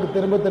 நான் தான் உங்களுக்கு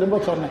திரும்ப திரும்ப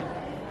சொன்னேன்,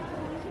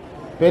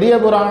 பெரிய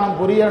புராணம்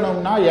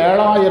புரியணும்னா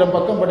 7000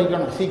 பக்கம்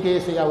படிக்கணும்.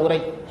 சீகேசியா உரை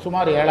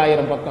சுமார்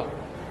 7000 பக்கம்.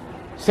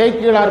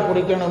 சேக்கிழார்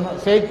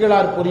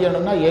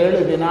புரியணும்னா 7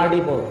 வினாடி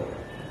போகும்.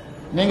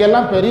 நீங்க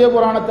எல்லாம் பெரிய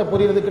புராணத்தை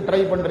புரியறதுக்கு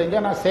ட்ரை பண்றீங்க,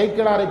 நான்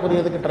சேக்கிழாரை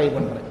புரியறதுக்கு ட்ரை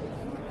பண்றேன்.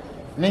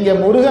 நீங்க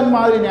முருகன்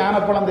மாதிரி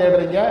ஞானப்பழம்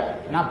தேடுறீங்க,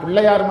 நான்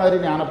பிள்ளையார் மாதிரி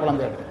ஞானப்பழம்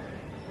தேடுறேன்.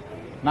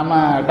 நம்ம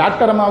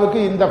டாக்டர் அம்மாவுக்கு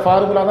இந்த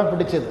ஃபார்முலா தான்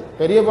பிடிச்சது.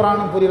 பெரிய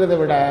புராணம் புரியறதை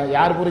விட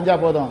யார் புரிஞ்சா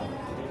போதும்.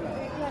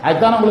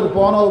 அதுதான் உங்களுக்கு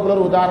போன வகுப்புல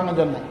ஒரு உதாரணம்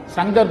சொன்னேன்.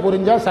 சங்கர்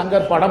புரிஞ்சா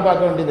சங்கர் படம்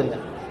பார்க்க வேண்டியதில்லை.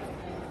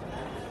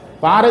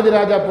 பாரதி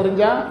ராஜா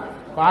புரிஞ்சா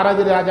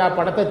பாரதி ராஜா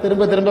படத்தை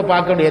திரும்ப திரும்ப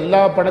பார்க்க வேண்டிய. எல்லா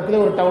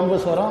படத்துலையும் ஒரு டவுன்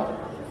பஸ் வரும்,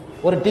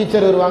 ஒரு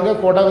டீச்சர் வருவாங்க,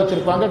 கொடை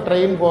வச்சிருப்பாங்க,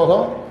 ட்ரெயின்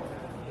போகும்,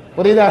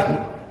 புரியுதா?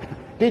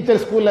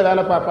 டீச்சர் ஸ்கூல்ல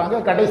வேலை பார்ப்பாங்க,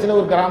 கடைசியில்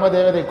ஒரு கிராம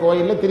தேவதை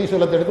கோயிலில்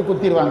திரிசூலத்தை எடுத்து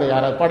குத்திடுவாங்க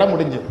யாராவது. படம்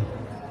முடிஞ்சது.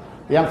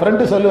 என்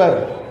ஃப்ரெண்டு சொல்லுவார்,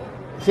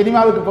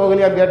 சினிமாவுக்கு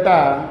போகலையா கேட்டா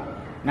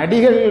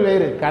நடிகர்கள்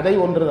வேறு, கதை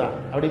ஒன்று தான்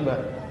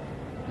அப்படிம்பார்.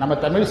 நம்ம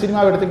தமிழ்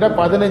சினிமாவை எடுத்துக்கிட்டா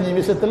 15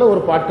 நிமிஷத்துல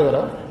ஒரு பாட்டு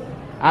வரும்,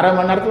 அரை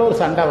மணி நேரத்தில் ஒரு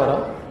சண்டை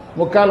வரும்,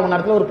 3/4 மணி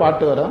நேரத்தில் ஒரு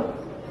பாட்டு வரும்,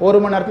 1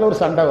 மணி நேரத்தில் ஒரு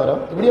சண்டை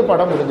வரும், இப்படியே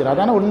படம் முடிஞ்சிடும்.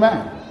 அதான உண்மை.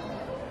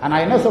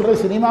 நான் என்ன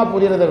சொல்றேன், சினிமா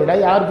புரியறதை விட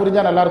யார்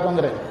புரிஞ்சா நல்லா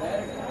இருக்குங்கிறேன்.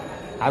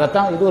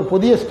 அதைத்தான் இது ஒரு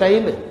புதிய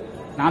ஸ்டைலு.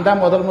 நான்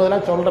தான்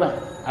முதலாக சொல்றேன்,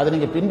 அதை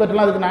நீங்க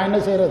பின்பற்றலாம். அதுக்கு நான் என்ன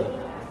செய்யறது?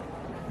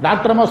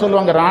 டாக்டரமா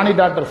சொல்லுவாங்க, ராணி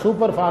டாக்டர்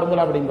சூப்பர்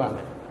ஃபார்முலா அப்படிம்பாங்க.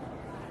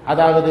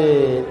 அதாவது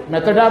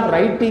மெத்தட் ஆஃப்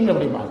ரைட்டிங்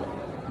அப்படிம்பாங்க.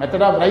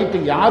 மெத்தட் ஆஃப்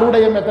ரைட்டிங்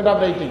யாருடைய method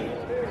of writing?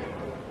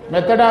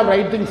 Method of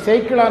writing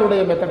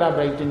சேக்கிழாருடைய method of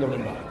writing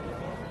அப்படிம்பாங்க.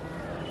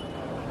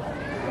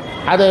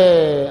 அது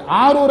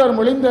ஆரூரர்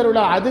மொழிந்தருள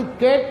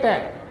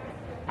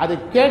அது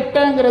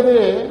கேட்டங்கிறது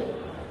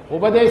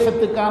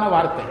உபதேசத்துக்கான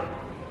வார்த்தை,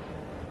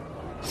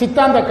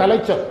 சித்தாந்த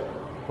கலைச்சொல்.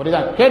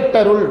 புரியுதா?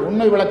 கேட்டருள்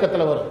உண்மை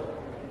விளக்கத்தில் வரும்.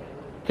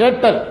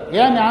 கேட்டல்.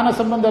 ஏன்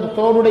ஞானசம்பந்தர்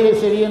தோளுடைய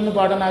செவியன்னு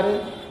பாடினாரு?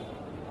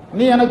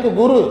 நீ எனக்கு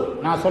குரு,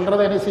 நான்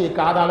சொல்றதை என்ன செய்ய,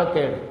 காதால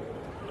கேடு.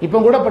 இப்ப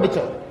கூட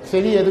படிச்சோம்,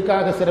 செவி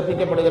எதுக்காக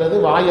சிறப்பிக்கப்படுகிறது,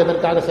 வாய்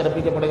எதற்காக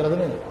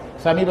சிறப்பிக்கப்படுகிறதுன்னு.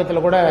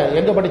 சமீபத்தில் கூட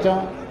எங்க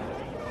படிச்சோம்?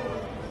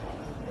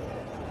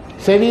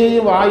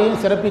 செவியையும்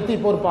வாயையும் சிறப்பித்து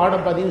இப்போ ஒரு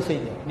பாடம் பதிவு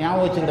செய்யும்.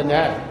 ஞாபகம் வச்சுக்கிடுங்க,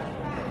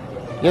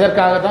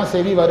 இதற்காகத்தான்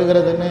செவி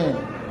வருகிறதுன்னு.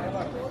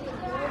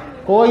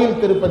 கோயில்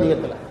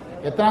திருப்பதிகத்தில்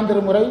எத்தனாம்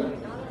திருமுறை?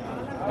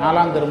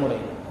 4ஆம் திருமுறை,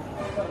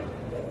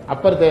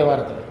 அப்பர்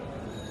தேவாரத்தில்.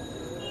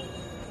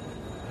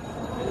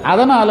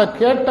 அதனால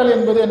கேட்டல்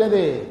என்பது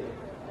என்னது?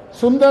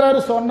 சுந்தரர்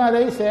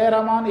சொன்னதை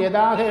சேரமான்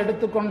எதாக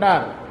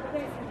எடுத்துக்கொண்டார்?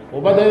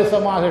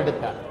 உபதேசமாக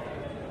எடுத்தார்.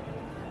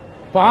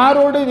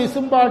 பாரோடு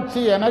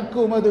விசும்பாட்சி எனக்கு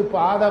உமது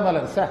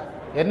பாதமலர். சார்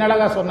என்ன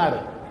அழகா சொன்னாரு.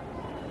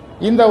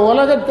 இந்த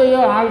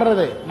உலகத்தையே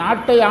ஆள்றது,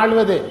 நாட்டை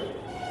ஆள்வது.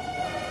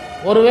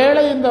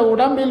 ஒருவேளை இந்த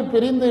உடம்பில்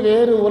பிரிந்து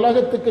வேறு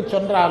உலகத்துக்கு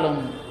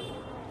சென்றாலும்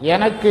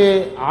எனக்கு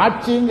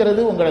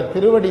ஆட்சிங்கிறது உங்களை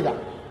திருவடி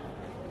தான்.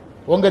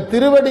 உங்க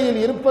திருவடியில்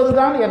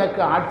இருப்பதுதான்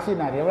எனக்கு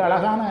ஆட்சினார். எவ்வளவு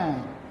அழகான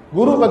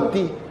குரு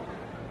பக்தி.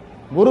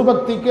 குரு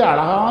பக்திக்கு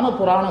அழகான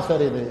புராணம்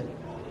சார் இது.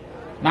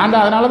 நான்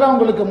தான் அதனாலதான்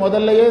உங்களுக்கு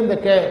முதல்லயே இந்த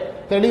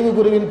தெளிவு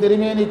குருவின்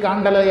திருமேனி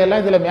காண்டலை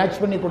எல்லாம் இதுல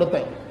மேட்ச் பண்ணி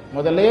கொடுத்தேன்.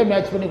 முதல்லயே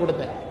மேட்ச் பண்ணி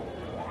கொடுத்தேன்.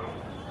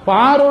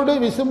 பாரோடு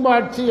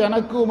விசும்பாட்சி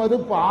எனக்கு உமது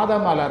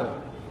பாதமலர்.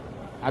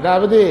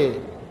 அதாவது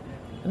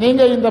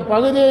நீங்க இந்த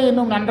பகுதியை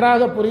இன்னும்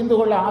நன்றாக புரிந்து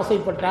கொள்ள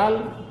ஆசைப்பட்டால்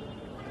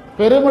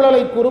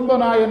பெருமிழலை குறும்ப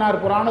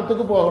நாயனார்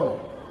புராணத்துக்கு போகணும்.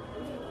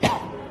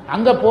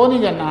 அங்க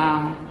போனீங்கன்னா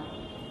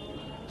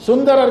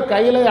சுந்தரர்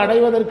கையிலை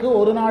அடைவதற்கு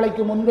ஒரு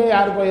நாளைக்கு முன்பே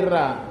யார்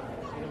போயிடுறா?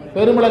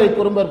 பெருமிழலை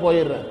குறும்பர்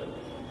போயிடுறார்.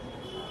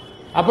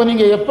 அப்ப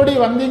நீங்க எப்படி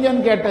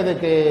வந்தீங்கன்னு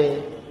கேட்டதுக்கு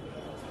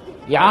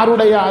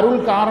யாருடைய அருள்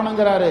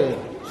காரணங்கிறாரு?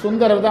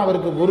 சுந்தரர் தான்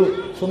அவருக்கு குரு.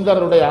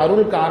 சுந்தரருடைய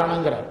அருள்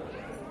காரணங்கிறார்.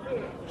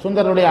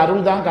 சுந்தரருடைய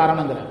அருள் தான்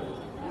காரணங்கிறார்.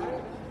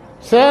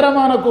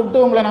 சேரமான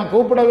கூப்பிட்டு உங்களை நான்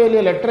கூப்பிடவே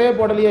இல்லையே, லெட்டரே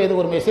போடலையே, இது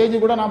ஒரு மெசேஜ்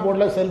கூட நான்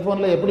போடல,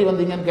 செல்போன்ல எப்படி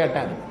வந்தீங்கன்னு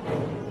கேட்டார்.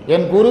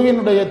 என்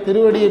குருவினுடைய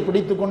திருவடியை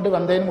பிடித்து கொண்டு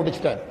வந்தேன்னு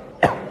முடிச்சிட்டார்.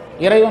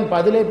 இறைவன்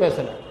பதிலே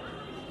பேசல.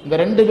 இந்த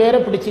 2 பேரை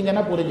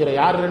பிடிச்சிங்கன்னா புரிஞ்சிடும்.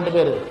 யார் 2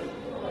 பேரு?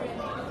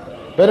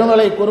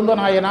 பெருமலை குறும்ப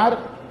நாயனார்,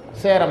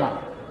 சேரமான்.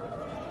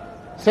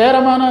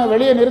 சேரமான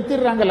வெளியே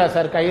நிறுத்திடுறாங்கல்ல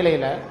சார்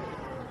கையிலையில.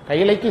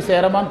 கையிலைக்கு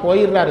சேரமான்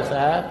போயிடுறாரு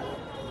சார்,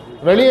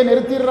 வெளியே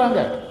நிறுத்திடுறாங்க.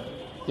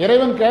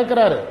 இறைவன்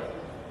கேட்கிறாரு,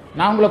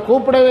 நான் உங்களை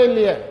கூப்பிடவே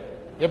இல்லையே,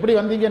 எப்படி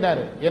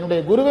வந்தீங்கன்னாரு. என்னுடைய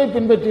குருவை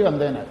பின்பற்றி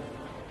வந்தேன்.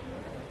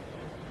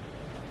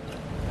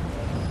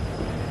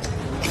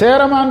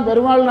 சேரமான்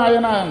பெருமாள்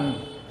நாயனான்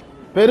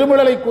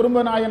பெருமிழலை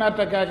குறும்ப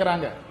நாயனாற்ற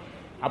கேட்கிறாங்க.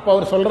 அப்ப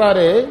அவர்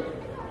சொல்றாரு,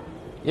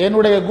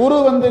 என்னுடைய குரு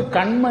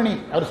கண்மணி.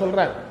 அவர்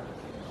சொல்றாரு,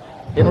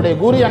 என்னுடைய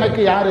குரு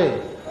எனக்கு யாரு?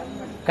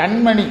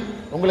 கண்மணி.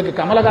 உங்களுக்கு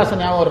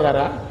கமலஹாசன் ஞாபகம்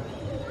வர்றாரா?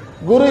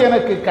 குரு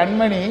எனக்கு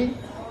கண்மணி.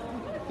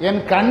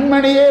 என்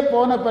கண்மணியே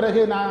போன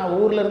பிறகு நான்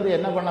ஊர்ல இருந்து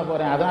என்ன பண்ண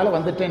போறேன், அதனால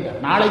வந்துட்டேன்.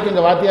 நாளைக்கு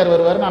எங்க வாத்தியார்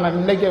வருவார், நான்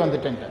இன்னைக்கே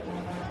வந்துட்டேன்.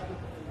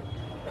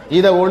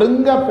 இத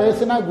ஒழுங்கா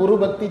பேசினா குரு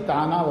பக்தி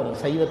தானா வரும்.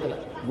 சைவத்துல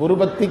குரு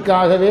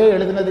பக்திக்காகவே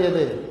எழுதினது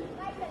எது?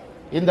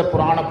 இந்த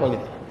புராண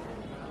பகுதி.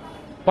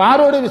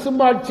 பாரோடு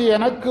விசும்பாட்சி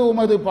எனக்கு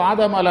உமது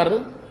பாதமலர்,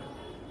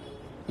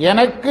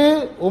 எனக்கு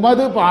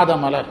உமது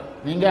பாதமலர்.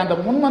 நீங்க அந்த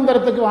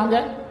முன்மந்திரத்துக்கு வாங்க.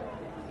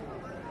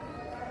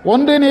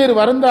 ஒன்று நீர்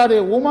வருந்தாதே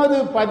உமது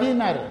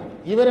பதினார்.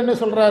 இவர் என்ன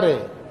சொல்றாரு?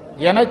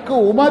 எனக்கு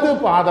உமது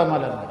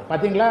பாதமலர்.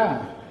 பாத்தீங்களா?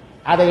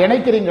 அதை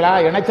இணைக்கிறீங்களா?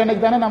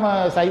 இணைச்சனைக்கு தானே நம்ம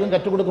சைவம்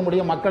கற்றுக் கொடுக்க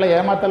முடியும். மக்களை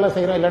ஏமாத்தெல்லாம்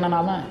செய்யறோம் இல்லைன்னா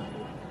நாம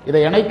இதை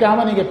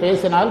இணைக்காம நீங்க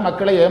பேசினால்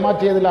மக்களை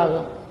ஏமாற்றியதில்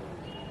ஆகும்.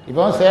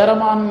 இப்போ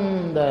சேரமான்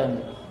இந்த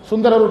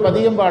சுந்தரர்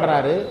பதியம்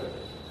பாடுறாரு.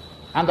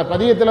 அந்த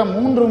பதியத்தில்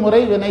 3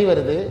 முறை வினை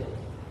வருது.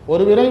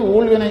 ஒரு வினை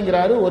ஊழ்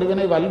வினைங்கிறாரு, ஒரு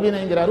வினை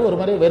வல்வினைங்கிறாரு, ஒரு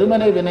முறை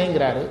வெறுமனை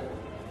வினைங்கிறாரு.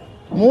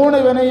 3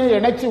 வினையும்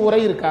இணைச்சு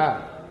உரை இருக்கா?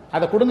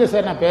 அதை கொடுங்க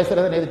சார், நான்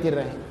பேசுறதை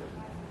நிறுத்திடுறேன்.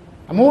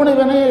 3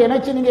 வினையை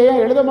இணைச்சு நீங்க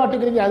ஏன் எழுத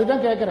மாட்டேங்கிறீங்க?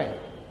 அதுதான் கேட்கிறேன்.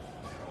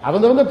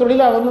 அவங்கவுங்க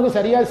தொழிலை அவங்கவுங்க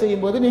சரியா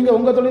செய்யும் போது நீங்க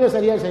உங்க தொழிலை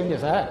சரியா செய்யுங்க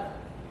சார்.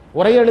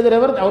 உரை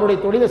எழுதுறவர் அவருடைய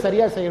தொழிலை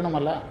சரியா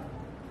செய்யணுமல்ல.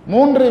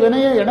 3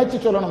 வினையை இணைச்சு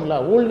சொல்லணும்ல.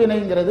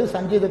 ஊழ்வினைங்கிறது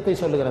சங்கீதத்தை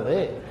சொல்லுகிறது,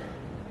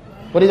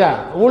 புரியுதா?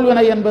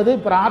 ஊழ்வினை என்பது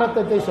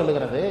பிராரத்தத்தை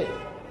சொல்லுகிறது,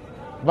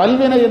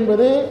 வல்வினை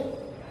என்பது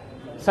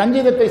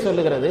சங்கீதத்தை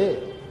சொல்லுகிறது,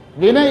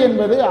 வினை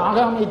என்பது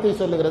ஆகாமியத்தை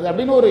சொல்லுகிறது.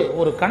 அப்படின்னு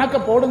ஒரு கணக்கை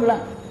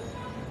போடுங்களேன்.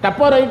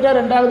 தப்பா ரைட்டா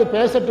ரெண்டாவது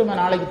பேசட்டுமே,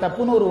 நாளைக்கு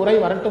தப்புன்னு ஒரு உரை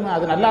வரட்டுமே.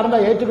 அது நல்லா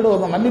இருந்தா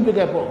ஏற்றுக்கிடுவோம், மன்னிப்பு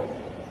கேட்போம்.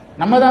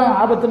 நம்ம தான்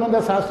ஆபத்துன்னு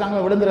வந்தா சாஸ்திராங்க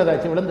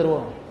விழுந்துருதாச்சு,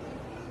 விழுந்துருவோம்.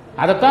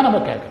 அதைத்தான் நம்ம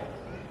கேட்கறோம்.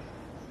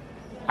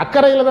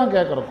 அக்கறையில தான்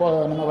கேட்கிறோம்,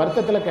 நம்ம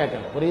வருத்தத்தில்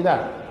கேட்கல, புரியுதா?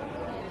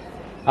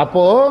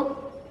 அப்போ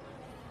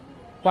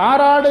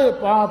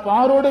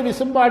பாரோடு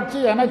விசும்பாட்சி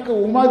எனக்கு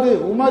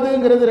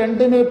உமதுங்கிறது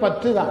ரெண்டுமே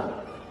பற்று தான்.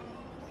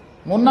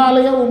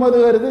 முன்னாலேயும் உமது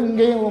வருது,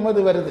 இங்கேயும்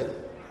உமது வருது.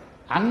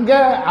 அங்க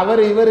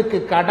அவர் இவருக்கு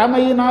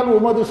கடமையினால்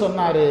உமது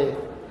சொன்னாரு,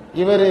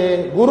 இவர்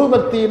குரு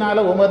பக்தியினால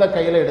உமத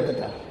கையில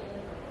எடுத்துட்டார்.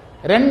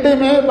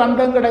 ரெண்டுமே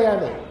பந்தம்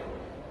கிடையாது.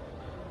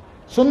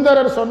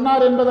 சுந்தரர்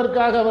சொன்னார்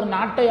என்பதற்காக அவர்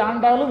நாட்டை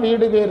ஆண்டாலும்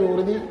வீடு வேறு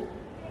உறுதி,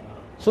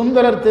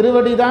 சுந்தரர்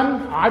திருவடிதான்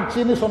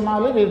ஆட்சின்னு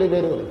சொன்னாலும் வீடு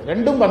வேறு உறுதி.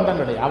 ரெண்டும் பந்தம்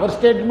கிடையாது. அவர்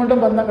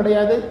ஸ்டேட்மெண்ட்டும் பந்தம்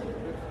கிடையாது,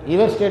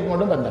 இவர்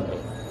ஸ்டேட்மெண்ட்டும் பந்தம்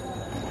கிடையாது.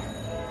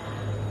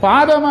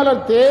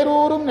 பாதமலர்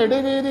தேரூரும்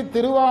நெடுவீதி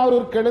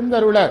திருவாரூர்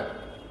கெழுந்தருளர்.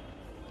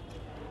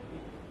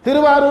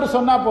 திருவாரூர்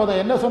சொன்னா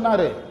போதும். என்ன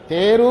சொன்னாரு?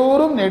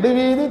 தேரூரும்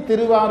நெடுவீதி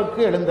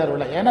திருவாரூருக்கு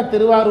எழுந்தருள. ஏன்னா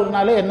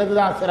திருவாரூர்னாலே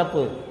என்னதுதான்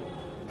சிறப்பு?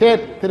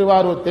 தேர்,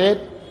 திருவாரூர் தேர்.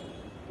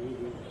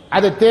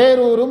 அது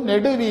தேரூரும்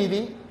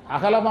நெடுவீதி,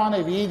 அகலமான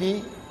வீதி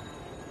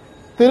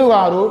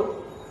திருவாரூர்.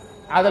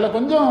 அதுல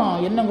கொஞ்சம்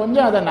இன்னும்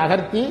கொஞ்சம் அதை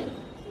நகர்த்தி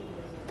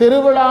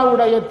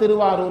திருவிழாவுடைய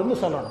திருவாரூர்னு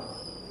சொல்லணும்.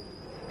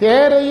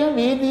 தேரையும்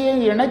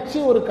வீதியையும் இணைச்சு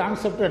ஒரு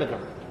கான்செப்ட்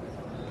எடுக்கணும்.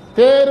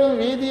 தேரும்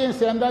வீதியும்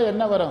சேர்ந்தா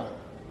என்ன வரும்?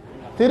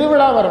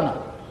 திருவிழா வரணும்.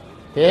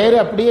 தேர்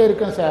அப்படியே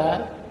இருக்கும்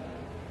சார்,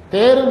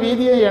 தேரும்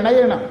வீதியும்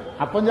இணையணும்,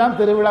 அப்பந்தான்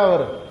திருவிழா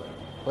வரும்,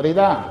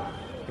 புரியுதா?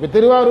 இப்ப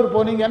திருவாரூர்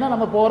போனீங்கன்னா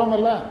நம்ம போறோம்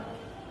இல்ல,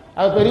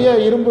 அது பெரிய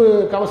இரும்பு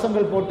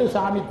கவசங்கள் போட்டு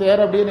சாமி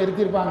தேர் அப்படியே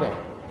நிறுத்தியிருப்பாங்க.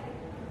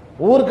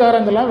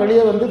 ஊர்க்காரங்கெல்லாம்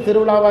வெளியே வந்து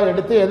திருவிழாவா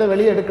எடுத்து எதை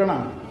வெளியே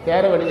எடுக்கணும்?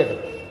 தேரை வெளியே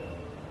எடுக்கணும்.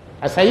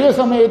 சைவ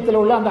சமயத்தில்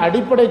உள்ள அந்த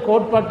அடிப்படை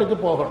கோட்பாட்டுக்கு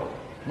போகணும்.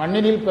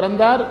 மண்ணினில்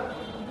பிறந்தார்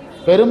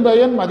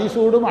பெரும்பயன்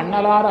மதிசூடும்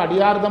அண்ணலார்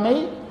அடியார்தமை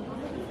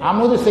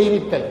அமுது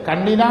செய்வித்தல்,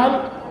 கண்ணினால்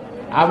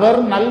அவர்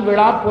நல்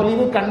விழா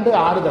பொலிவு கண்டு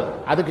ஆறுதல்.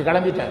 அதுக்கு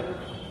கிளம்பிட்டார்.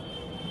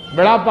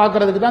 விழா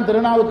பார்க்கறதுக்கு தான்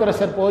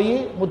திருநாவுக்கரசர் போய்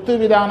முத்து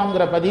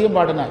விதானம்ங்கிற பதியம்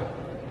பாடினார்.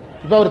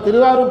 இப்ப அவர்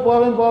திருவாரூர்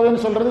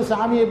போவேன்னு சொல்றது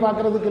சாமியை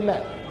பார்க்கறதுக்கு இல்லை.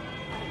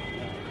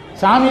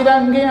 சாமி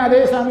தான் இங்கேயும் அதே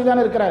சாமி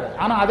தான் இருக்கிறார்.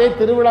 ஆனா அதே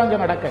திருவிழா இங்க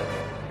நடக்க,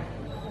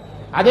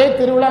 அதே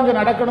திருவிழா இங்க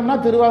நடக்கணும்னா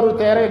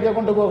திருவாரூர் தேரை எங்க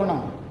கொண்டு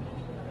போகணும்?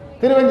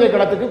 திருவஞ்சை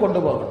களத்துக்கு கொண்டு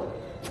போகணும்.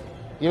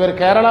 இவர்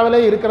கேரளாவிலே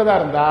இருக்கிறதா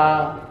இருந்தா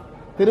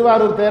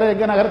திருவாரூர் தேரை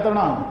எங்க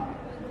நகர்த்தணும்?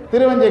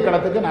 திருவஞ்சை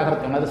களத்துக்கு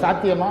நகர்த்தணும். அது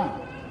சாத்தியமா?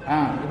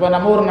 இப்ப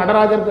நம்ம ஒரு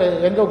நடராஜர்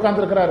எங்க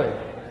உட்கார்ந்து இருக்கிறாரு?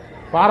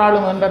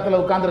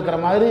 பாராளுமன்றத்தில் உட்கார்ந்து இருக்கிற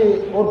மாதிரி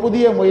ஒரு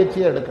புதிய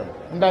முயற்சியை எடுக்கணும்,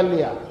 உண்டா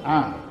இல்லையா?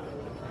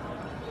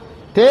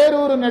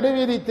 தேரூர்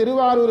நெடுவீதி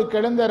திருவாரூருக்கு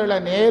எழுந்தருள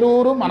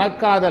நேரூரும்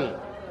மனக்காதல்.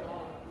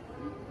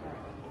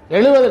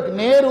 எழுவதற்கு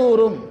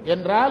நேரூரும்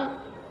என்றால்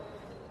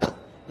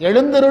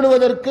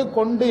எழுந்தருளுவதற்கு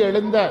கொண்டு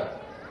எழுந்த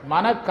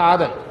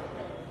மனக்காதல்,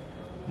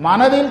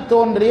 மனதில்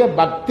தோன்றிய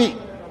பக்தி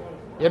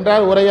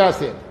என்றார்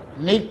உரையாசிரியர்.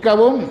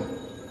 நீக்கவும்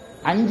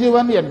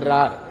அஞ்சுவன்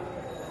என்றார்.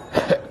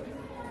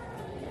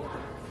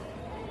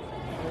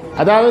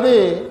 அதாவது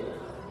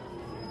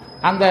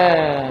அந்த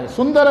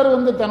சுந்தரர்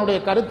வந்து தன்னுடைய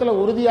கருத்துல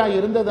உறுதியாக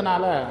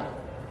இருந்ததுனால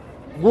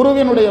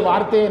குருவினுடைய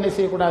வார்த்தையை என்ன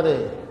செய்யக்கூடாது?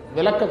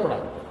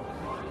 விளக்கக்கூடாது.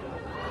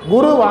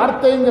 குரு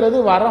வார்த்தைங்கிறது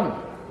வரம்.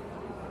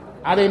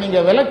 அதை நீங்க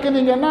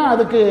விளக்குனீங்கன்னா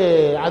அதுக்கு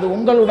அது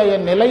உங்களுடைய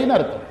நிலைன்னு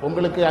அர்த்தம்.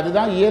 உங்களுக்கு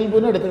அதுதான்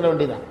இயல்புன்னு எடுத்துக்கிட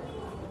வேண்டியதான்.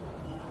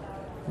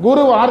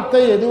 குரு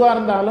வார்த்தை எதுவா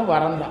இருந்தாலும்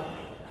வரம் தான்.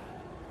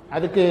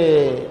 அதுக்கு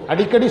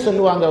அடிக்கடி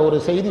சொல்லுவாங்க, ஒரு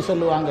செய்தி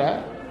சொல்லுவாங்க.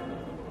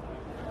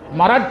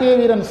 மராட்டிய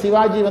வீரன்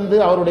சிவாஜி வந்து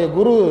அவருடைய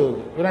குரு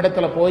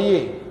இடத்துல போய்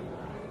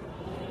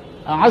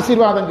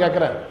ஆசீர்வாதம்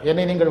கேட்கிறார்,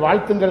 என்னை நீங்கள்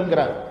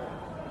வாழ்த்துங்கள்ங்கிறார்.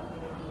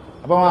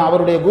 அப்போ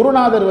அவருடைய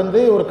குருநாதர் வந்து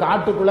ஒரு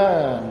காட்டுக்குள்ள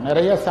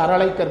நிறைய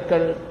சரளை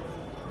கற்கள்,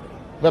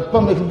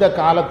 வெப்பம் மிகுந்த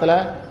காலத்துல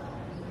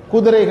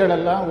குதிரைகள்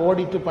எல்லாம்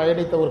ஓடிட்டு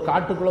பயணித்த ஒரு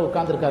காட்டுக்குள்ள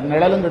உட்கார்ந்துருக்காரு.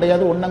 நிழலும்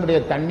கிடையாது, ஒன்றும்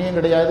கிடையாது, தண்ணியும்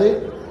கிடையாது,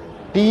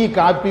 டீ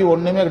காப்பி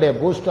ஒண்ணுமே கிடையாது,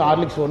 பூஸ்ட்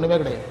ஹார்லிக்ஸ் ஒண்ணுமே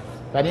கிடையாது,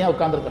 தனியா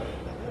உட்கார்ந்துருக்காரு.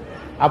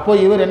 அப்போ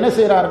இவர் என்ன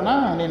செய்யறாருன்னா,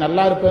 நீ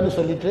நல்லா இருப்பேன்னு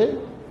சொல்லிட்டு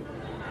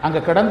அங்க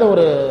கிடந்த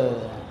ஒரு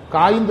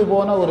காய்ந்து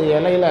போன ஒரு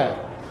இலையில,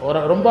 ஒரு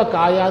ரொம்ப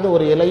காயாத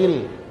ஒரு இலையில்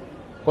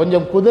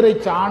கொஞ்சம் குதிரை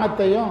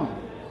சாணத்தையும்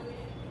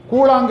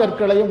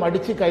கூழாங்கற்களையும்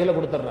அடிச்சு கையில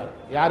கொடுத்துட்றாரு.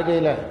 யார்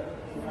கையில?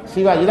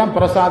 சிவாஜி தான்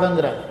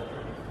பிரசாதங்கிறார்.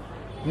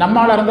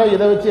 நம்மால இருந்தா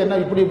இதை வச்சு என்ன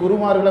இப்படி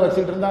குருமார்களை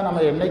வச்சுட்டு இருந்தா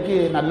நம்ம என்னைக்கு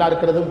நல்லா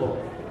இருக்கிறதும்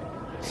போகும்.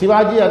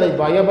 சிவாஜி அதை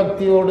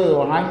பயபக்தியோடு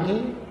வாங்கி,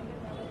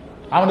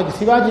 அவனுக்கு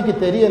சிவாஜிக்கு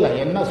தெரியல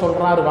என்ன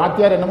சொல்றாரு,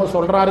 வாத்தியார் என்னமோ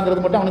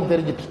சொல்றாருங்கிறது மட்டும் அவனுக்கு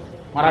தெரிஞ்சிட்டு.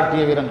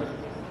 மராட்டிய வீரன்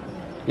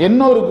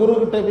இன்னொரு குரு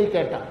கிட்ட போய்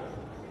கேட்டான்.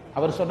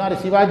 அவர் சொன்னார்,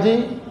 சிவாஜி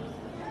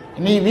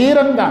நீ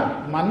வீரன் தான்,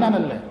 மன்னன்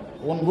அல்ல.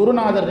 உன்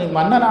குருநாதர் நீ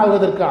மன்னன்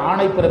ஆகுவதற்கு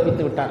ஆணை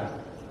பிறப்பித்து விட்டார்.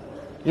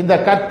 இந்த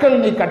கற்கள்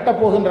நீ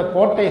கட்டப்போகின்ற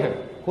கோட்டைகள்,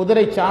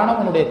 குதிரை சாணம்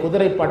உன்னுடைய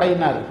குதிரை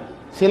படையினார்.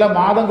 சில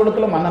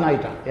மாதங்களுக்குள்ள மன்னன்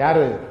ஆயிட்டான்.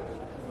 யாரு?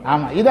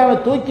 ஆமா, இதை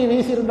அவன் தூக்கி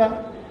வீசியிருந்தான்.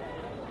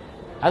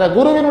 அத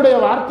குருவினுடைய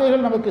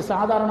வார்த்தைகள் நமக்கு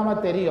சாதாரணமா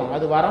தெரியும்,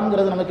 அது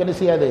வரம்ங்கிறது நமக்கு என்ன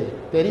செய்யாது,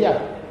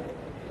 தெரியாது.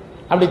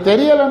 அப்படி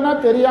தெரியலன்னா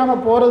தெரியாம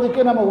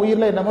போறதுக்கு நம்ம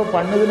உயிரில் என்னமோ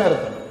பண்ணுதுன்னு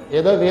அர்த்தம்,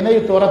 ஏதோ வினை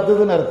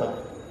துரத்துதுன்னு அர்த்தம்.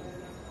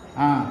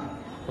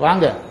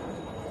 வாங்க.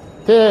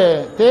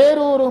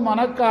 தேரூரு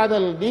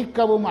மனக்காதல்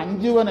நீக்கவும்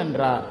அஞ்சுவன்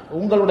என்றார்.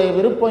 உங்களுடைய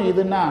விருப்பம்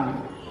இதுன்னா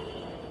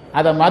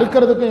அதை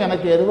மறுக்கிறதுக்கும்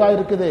எனக்கு எதுவா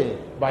இருக்குது,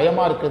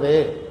 பயமா இருக்குது,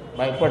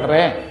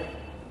 பயப்படுறேன்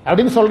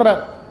அப்படின்னு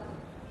சொல்றார்.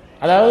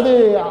 அதாவது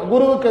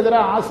குருவுக்கு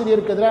எதிராக,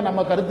 ஆசிரியருக்கு எதிராக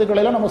நம்ம கருத்துக்களை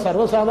எல்லாம் நம்ம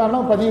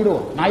சர்வசாதாரணம்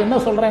பதிவிடுவோம். நான் என்ன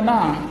சொல்றேன்னா,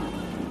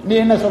 நீ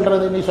என்ன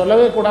சொல்றது, நீ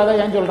சொல்லவே கூடாதா,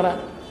 ஏன் சொல்ற?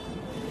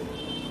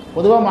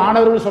 பொதுவாக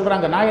மாணவர்கள்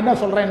சொல்றாங்க. நான் என்ன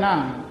சொல்றேன்னா,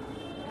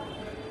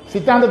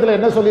 சித்தாந்தத்தில்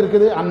என்ன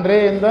சொல்லியிருக்குது, அன்றே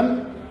எந்தன்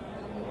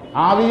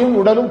ஆவியும்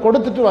உடலும்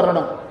கொடுத்துட்டு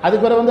வரணும்.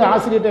 அதுக்கு பிறகு வந்து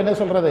ஆசிரியர்கிட்ட என்ன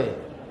சொல்றது?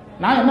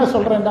 நான் என்ன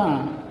சொல்றேன்னா,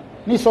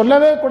 நீ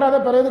சொல்லவே கூடாத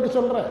பிறகுக்கு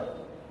சொல்ற.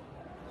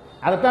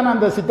 அதைத்தான் நான்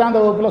அந்த சித்தாந்த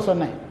வகுப்புல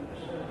சொன்னேன்.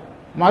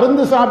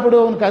 மருந்து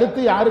சாப்பிடுவவன்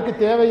கருத்து யாருக்கு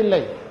தேவையில்லை,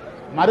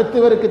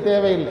 மருத்துவருக்கு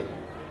தேவையில்லை.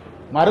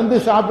 மருந்து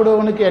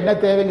சாப்பிடுவவனுக்கு என்ன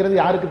தேவைங்கிறது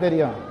யாருக்கு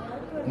தெரியும்?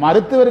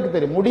 மருத்துவருக்கு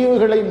தெரியும்.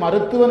 முடிவுகளை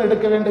மருத்துவன்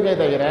எடுக்க வேண்டுமே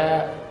தவிர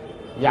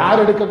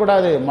யார்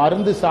எடுக்கக்கூடாது?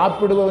 மருந்து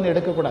சாப்பிடுபவன்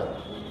எடுக்கக்கூடாது.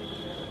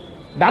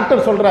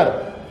 டாக்டர் சொல்றாரு,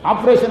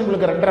 ஆப்ரேஷன்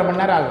உங்களுக்கு 2.5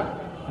 மணி நேரம் ஆகும்.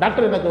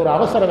 டாக்டர் எனக்கு ஒரு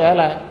அவசர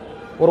வேலை,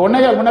 ஒரு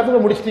 1.25 மணி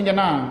நேரத்துக்கு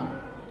முடிச்சிட்டிங்கன்னா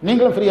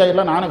நீங்களும் ஃப்ரீ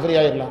ஆயிடலாம், நானும் ஃப்ரீ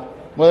ஆயிடலாம்.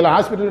 முதல்ல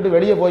ஹாஸ்பிட்டல் விட்டு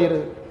வெளியே போயிரு,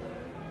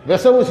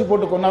 விஷ ஊசி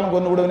போட்டு கொண்டாலும்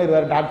கொண்டு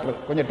விடுவேன்னு டாக்டர்.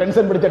 கொஞ்சம்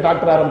டென்ஷன் பிடிச்ச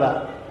டாக்டரா இருந்தா.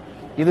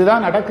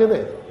 இதுதான் நடக்குது.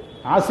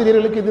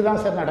 ஆசிரியர்களுக்கு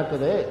இதுதான் சார்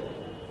நடக்குது.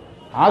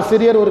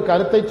 ஆசிரியர் ஒரு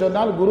கருத்தை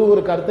சொன்னால், குரு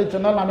ஒரு கருத்தை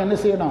சொன்னால் நாம் என்ன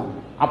செய்யணும்?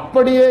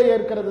 அப்படியே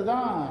ஏற்கிறது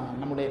தான்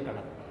நம்முடைய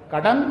கடன்.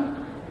 கடன்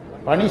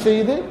பணி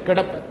செய்து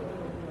கிடப்பது.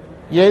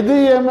 எது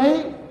எமை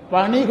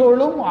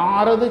பணிகளும்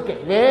ஆறது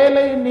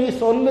வேலை நீ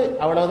சொல்லு,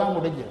 அவ்வளவுதான்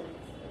முடிஞ்சு.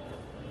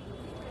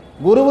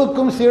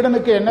 குருவுக்கும்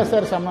சீடனுக்கு என்ன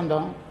சார்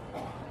சம்பந்தம்?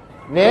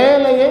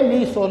 வேலையை நீ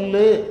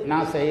சொல்லு,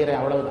 நான் செய்யறேன்,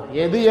 அவ்வளவுதான்.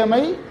 எது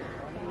எமை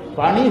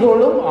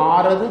பணிகளும்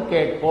ஆறது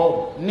கேட்போம்,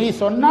 நீ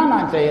சொன்னா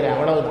நான் செய்யறேன்,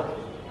 அவ்வளவுதான்.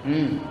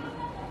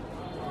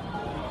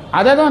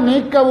 அதைதான்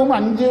நீக்கவும்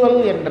அஞ்சுவல்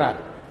என்றார்.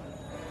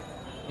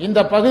 இந்த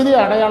பகுதி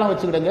அடையாளம்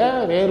வச்சுக்கிடுங்க.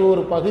 வேறு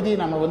ஒரு பகுதி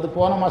நம்ம வந்து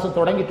போன மாசம்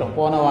தொடங்கிட்டோம்,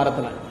 போன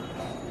வாரத்தில்.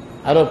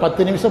 அது ஒரு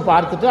 10 நிமிஷம்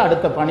பார்த்துட்டு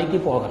அடுத்த பணிக்கு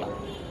போகலாம்.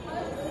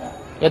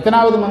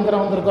 எத்தனாவது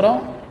மந்திரம்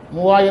வந்திருக்கிறோம்?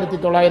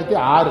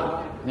 3906.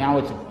 ஞாபகம்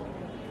வச்சு.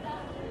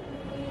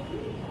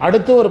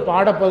 அடுத்து ஒரு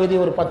பாடப்பகுதி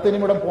ஒரு 10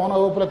 நிமிடம் போன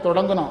வகுப்புல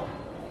தொடங்கணும்.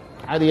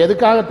 அது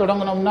எதுக்காக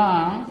தொடங்கணும்னா,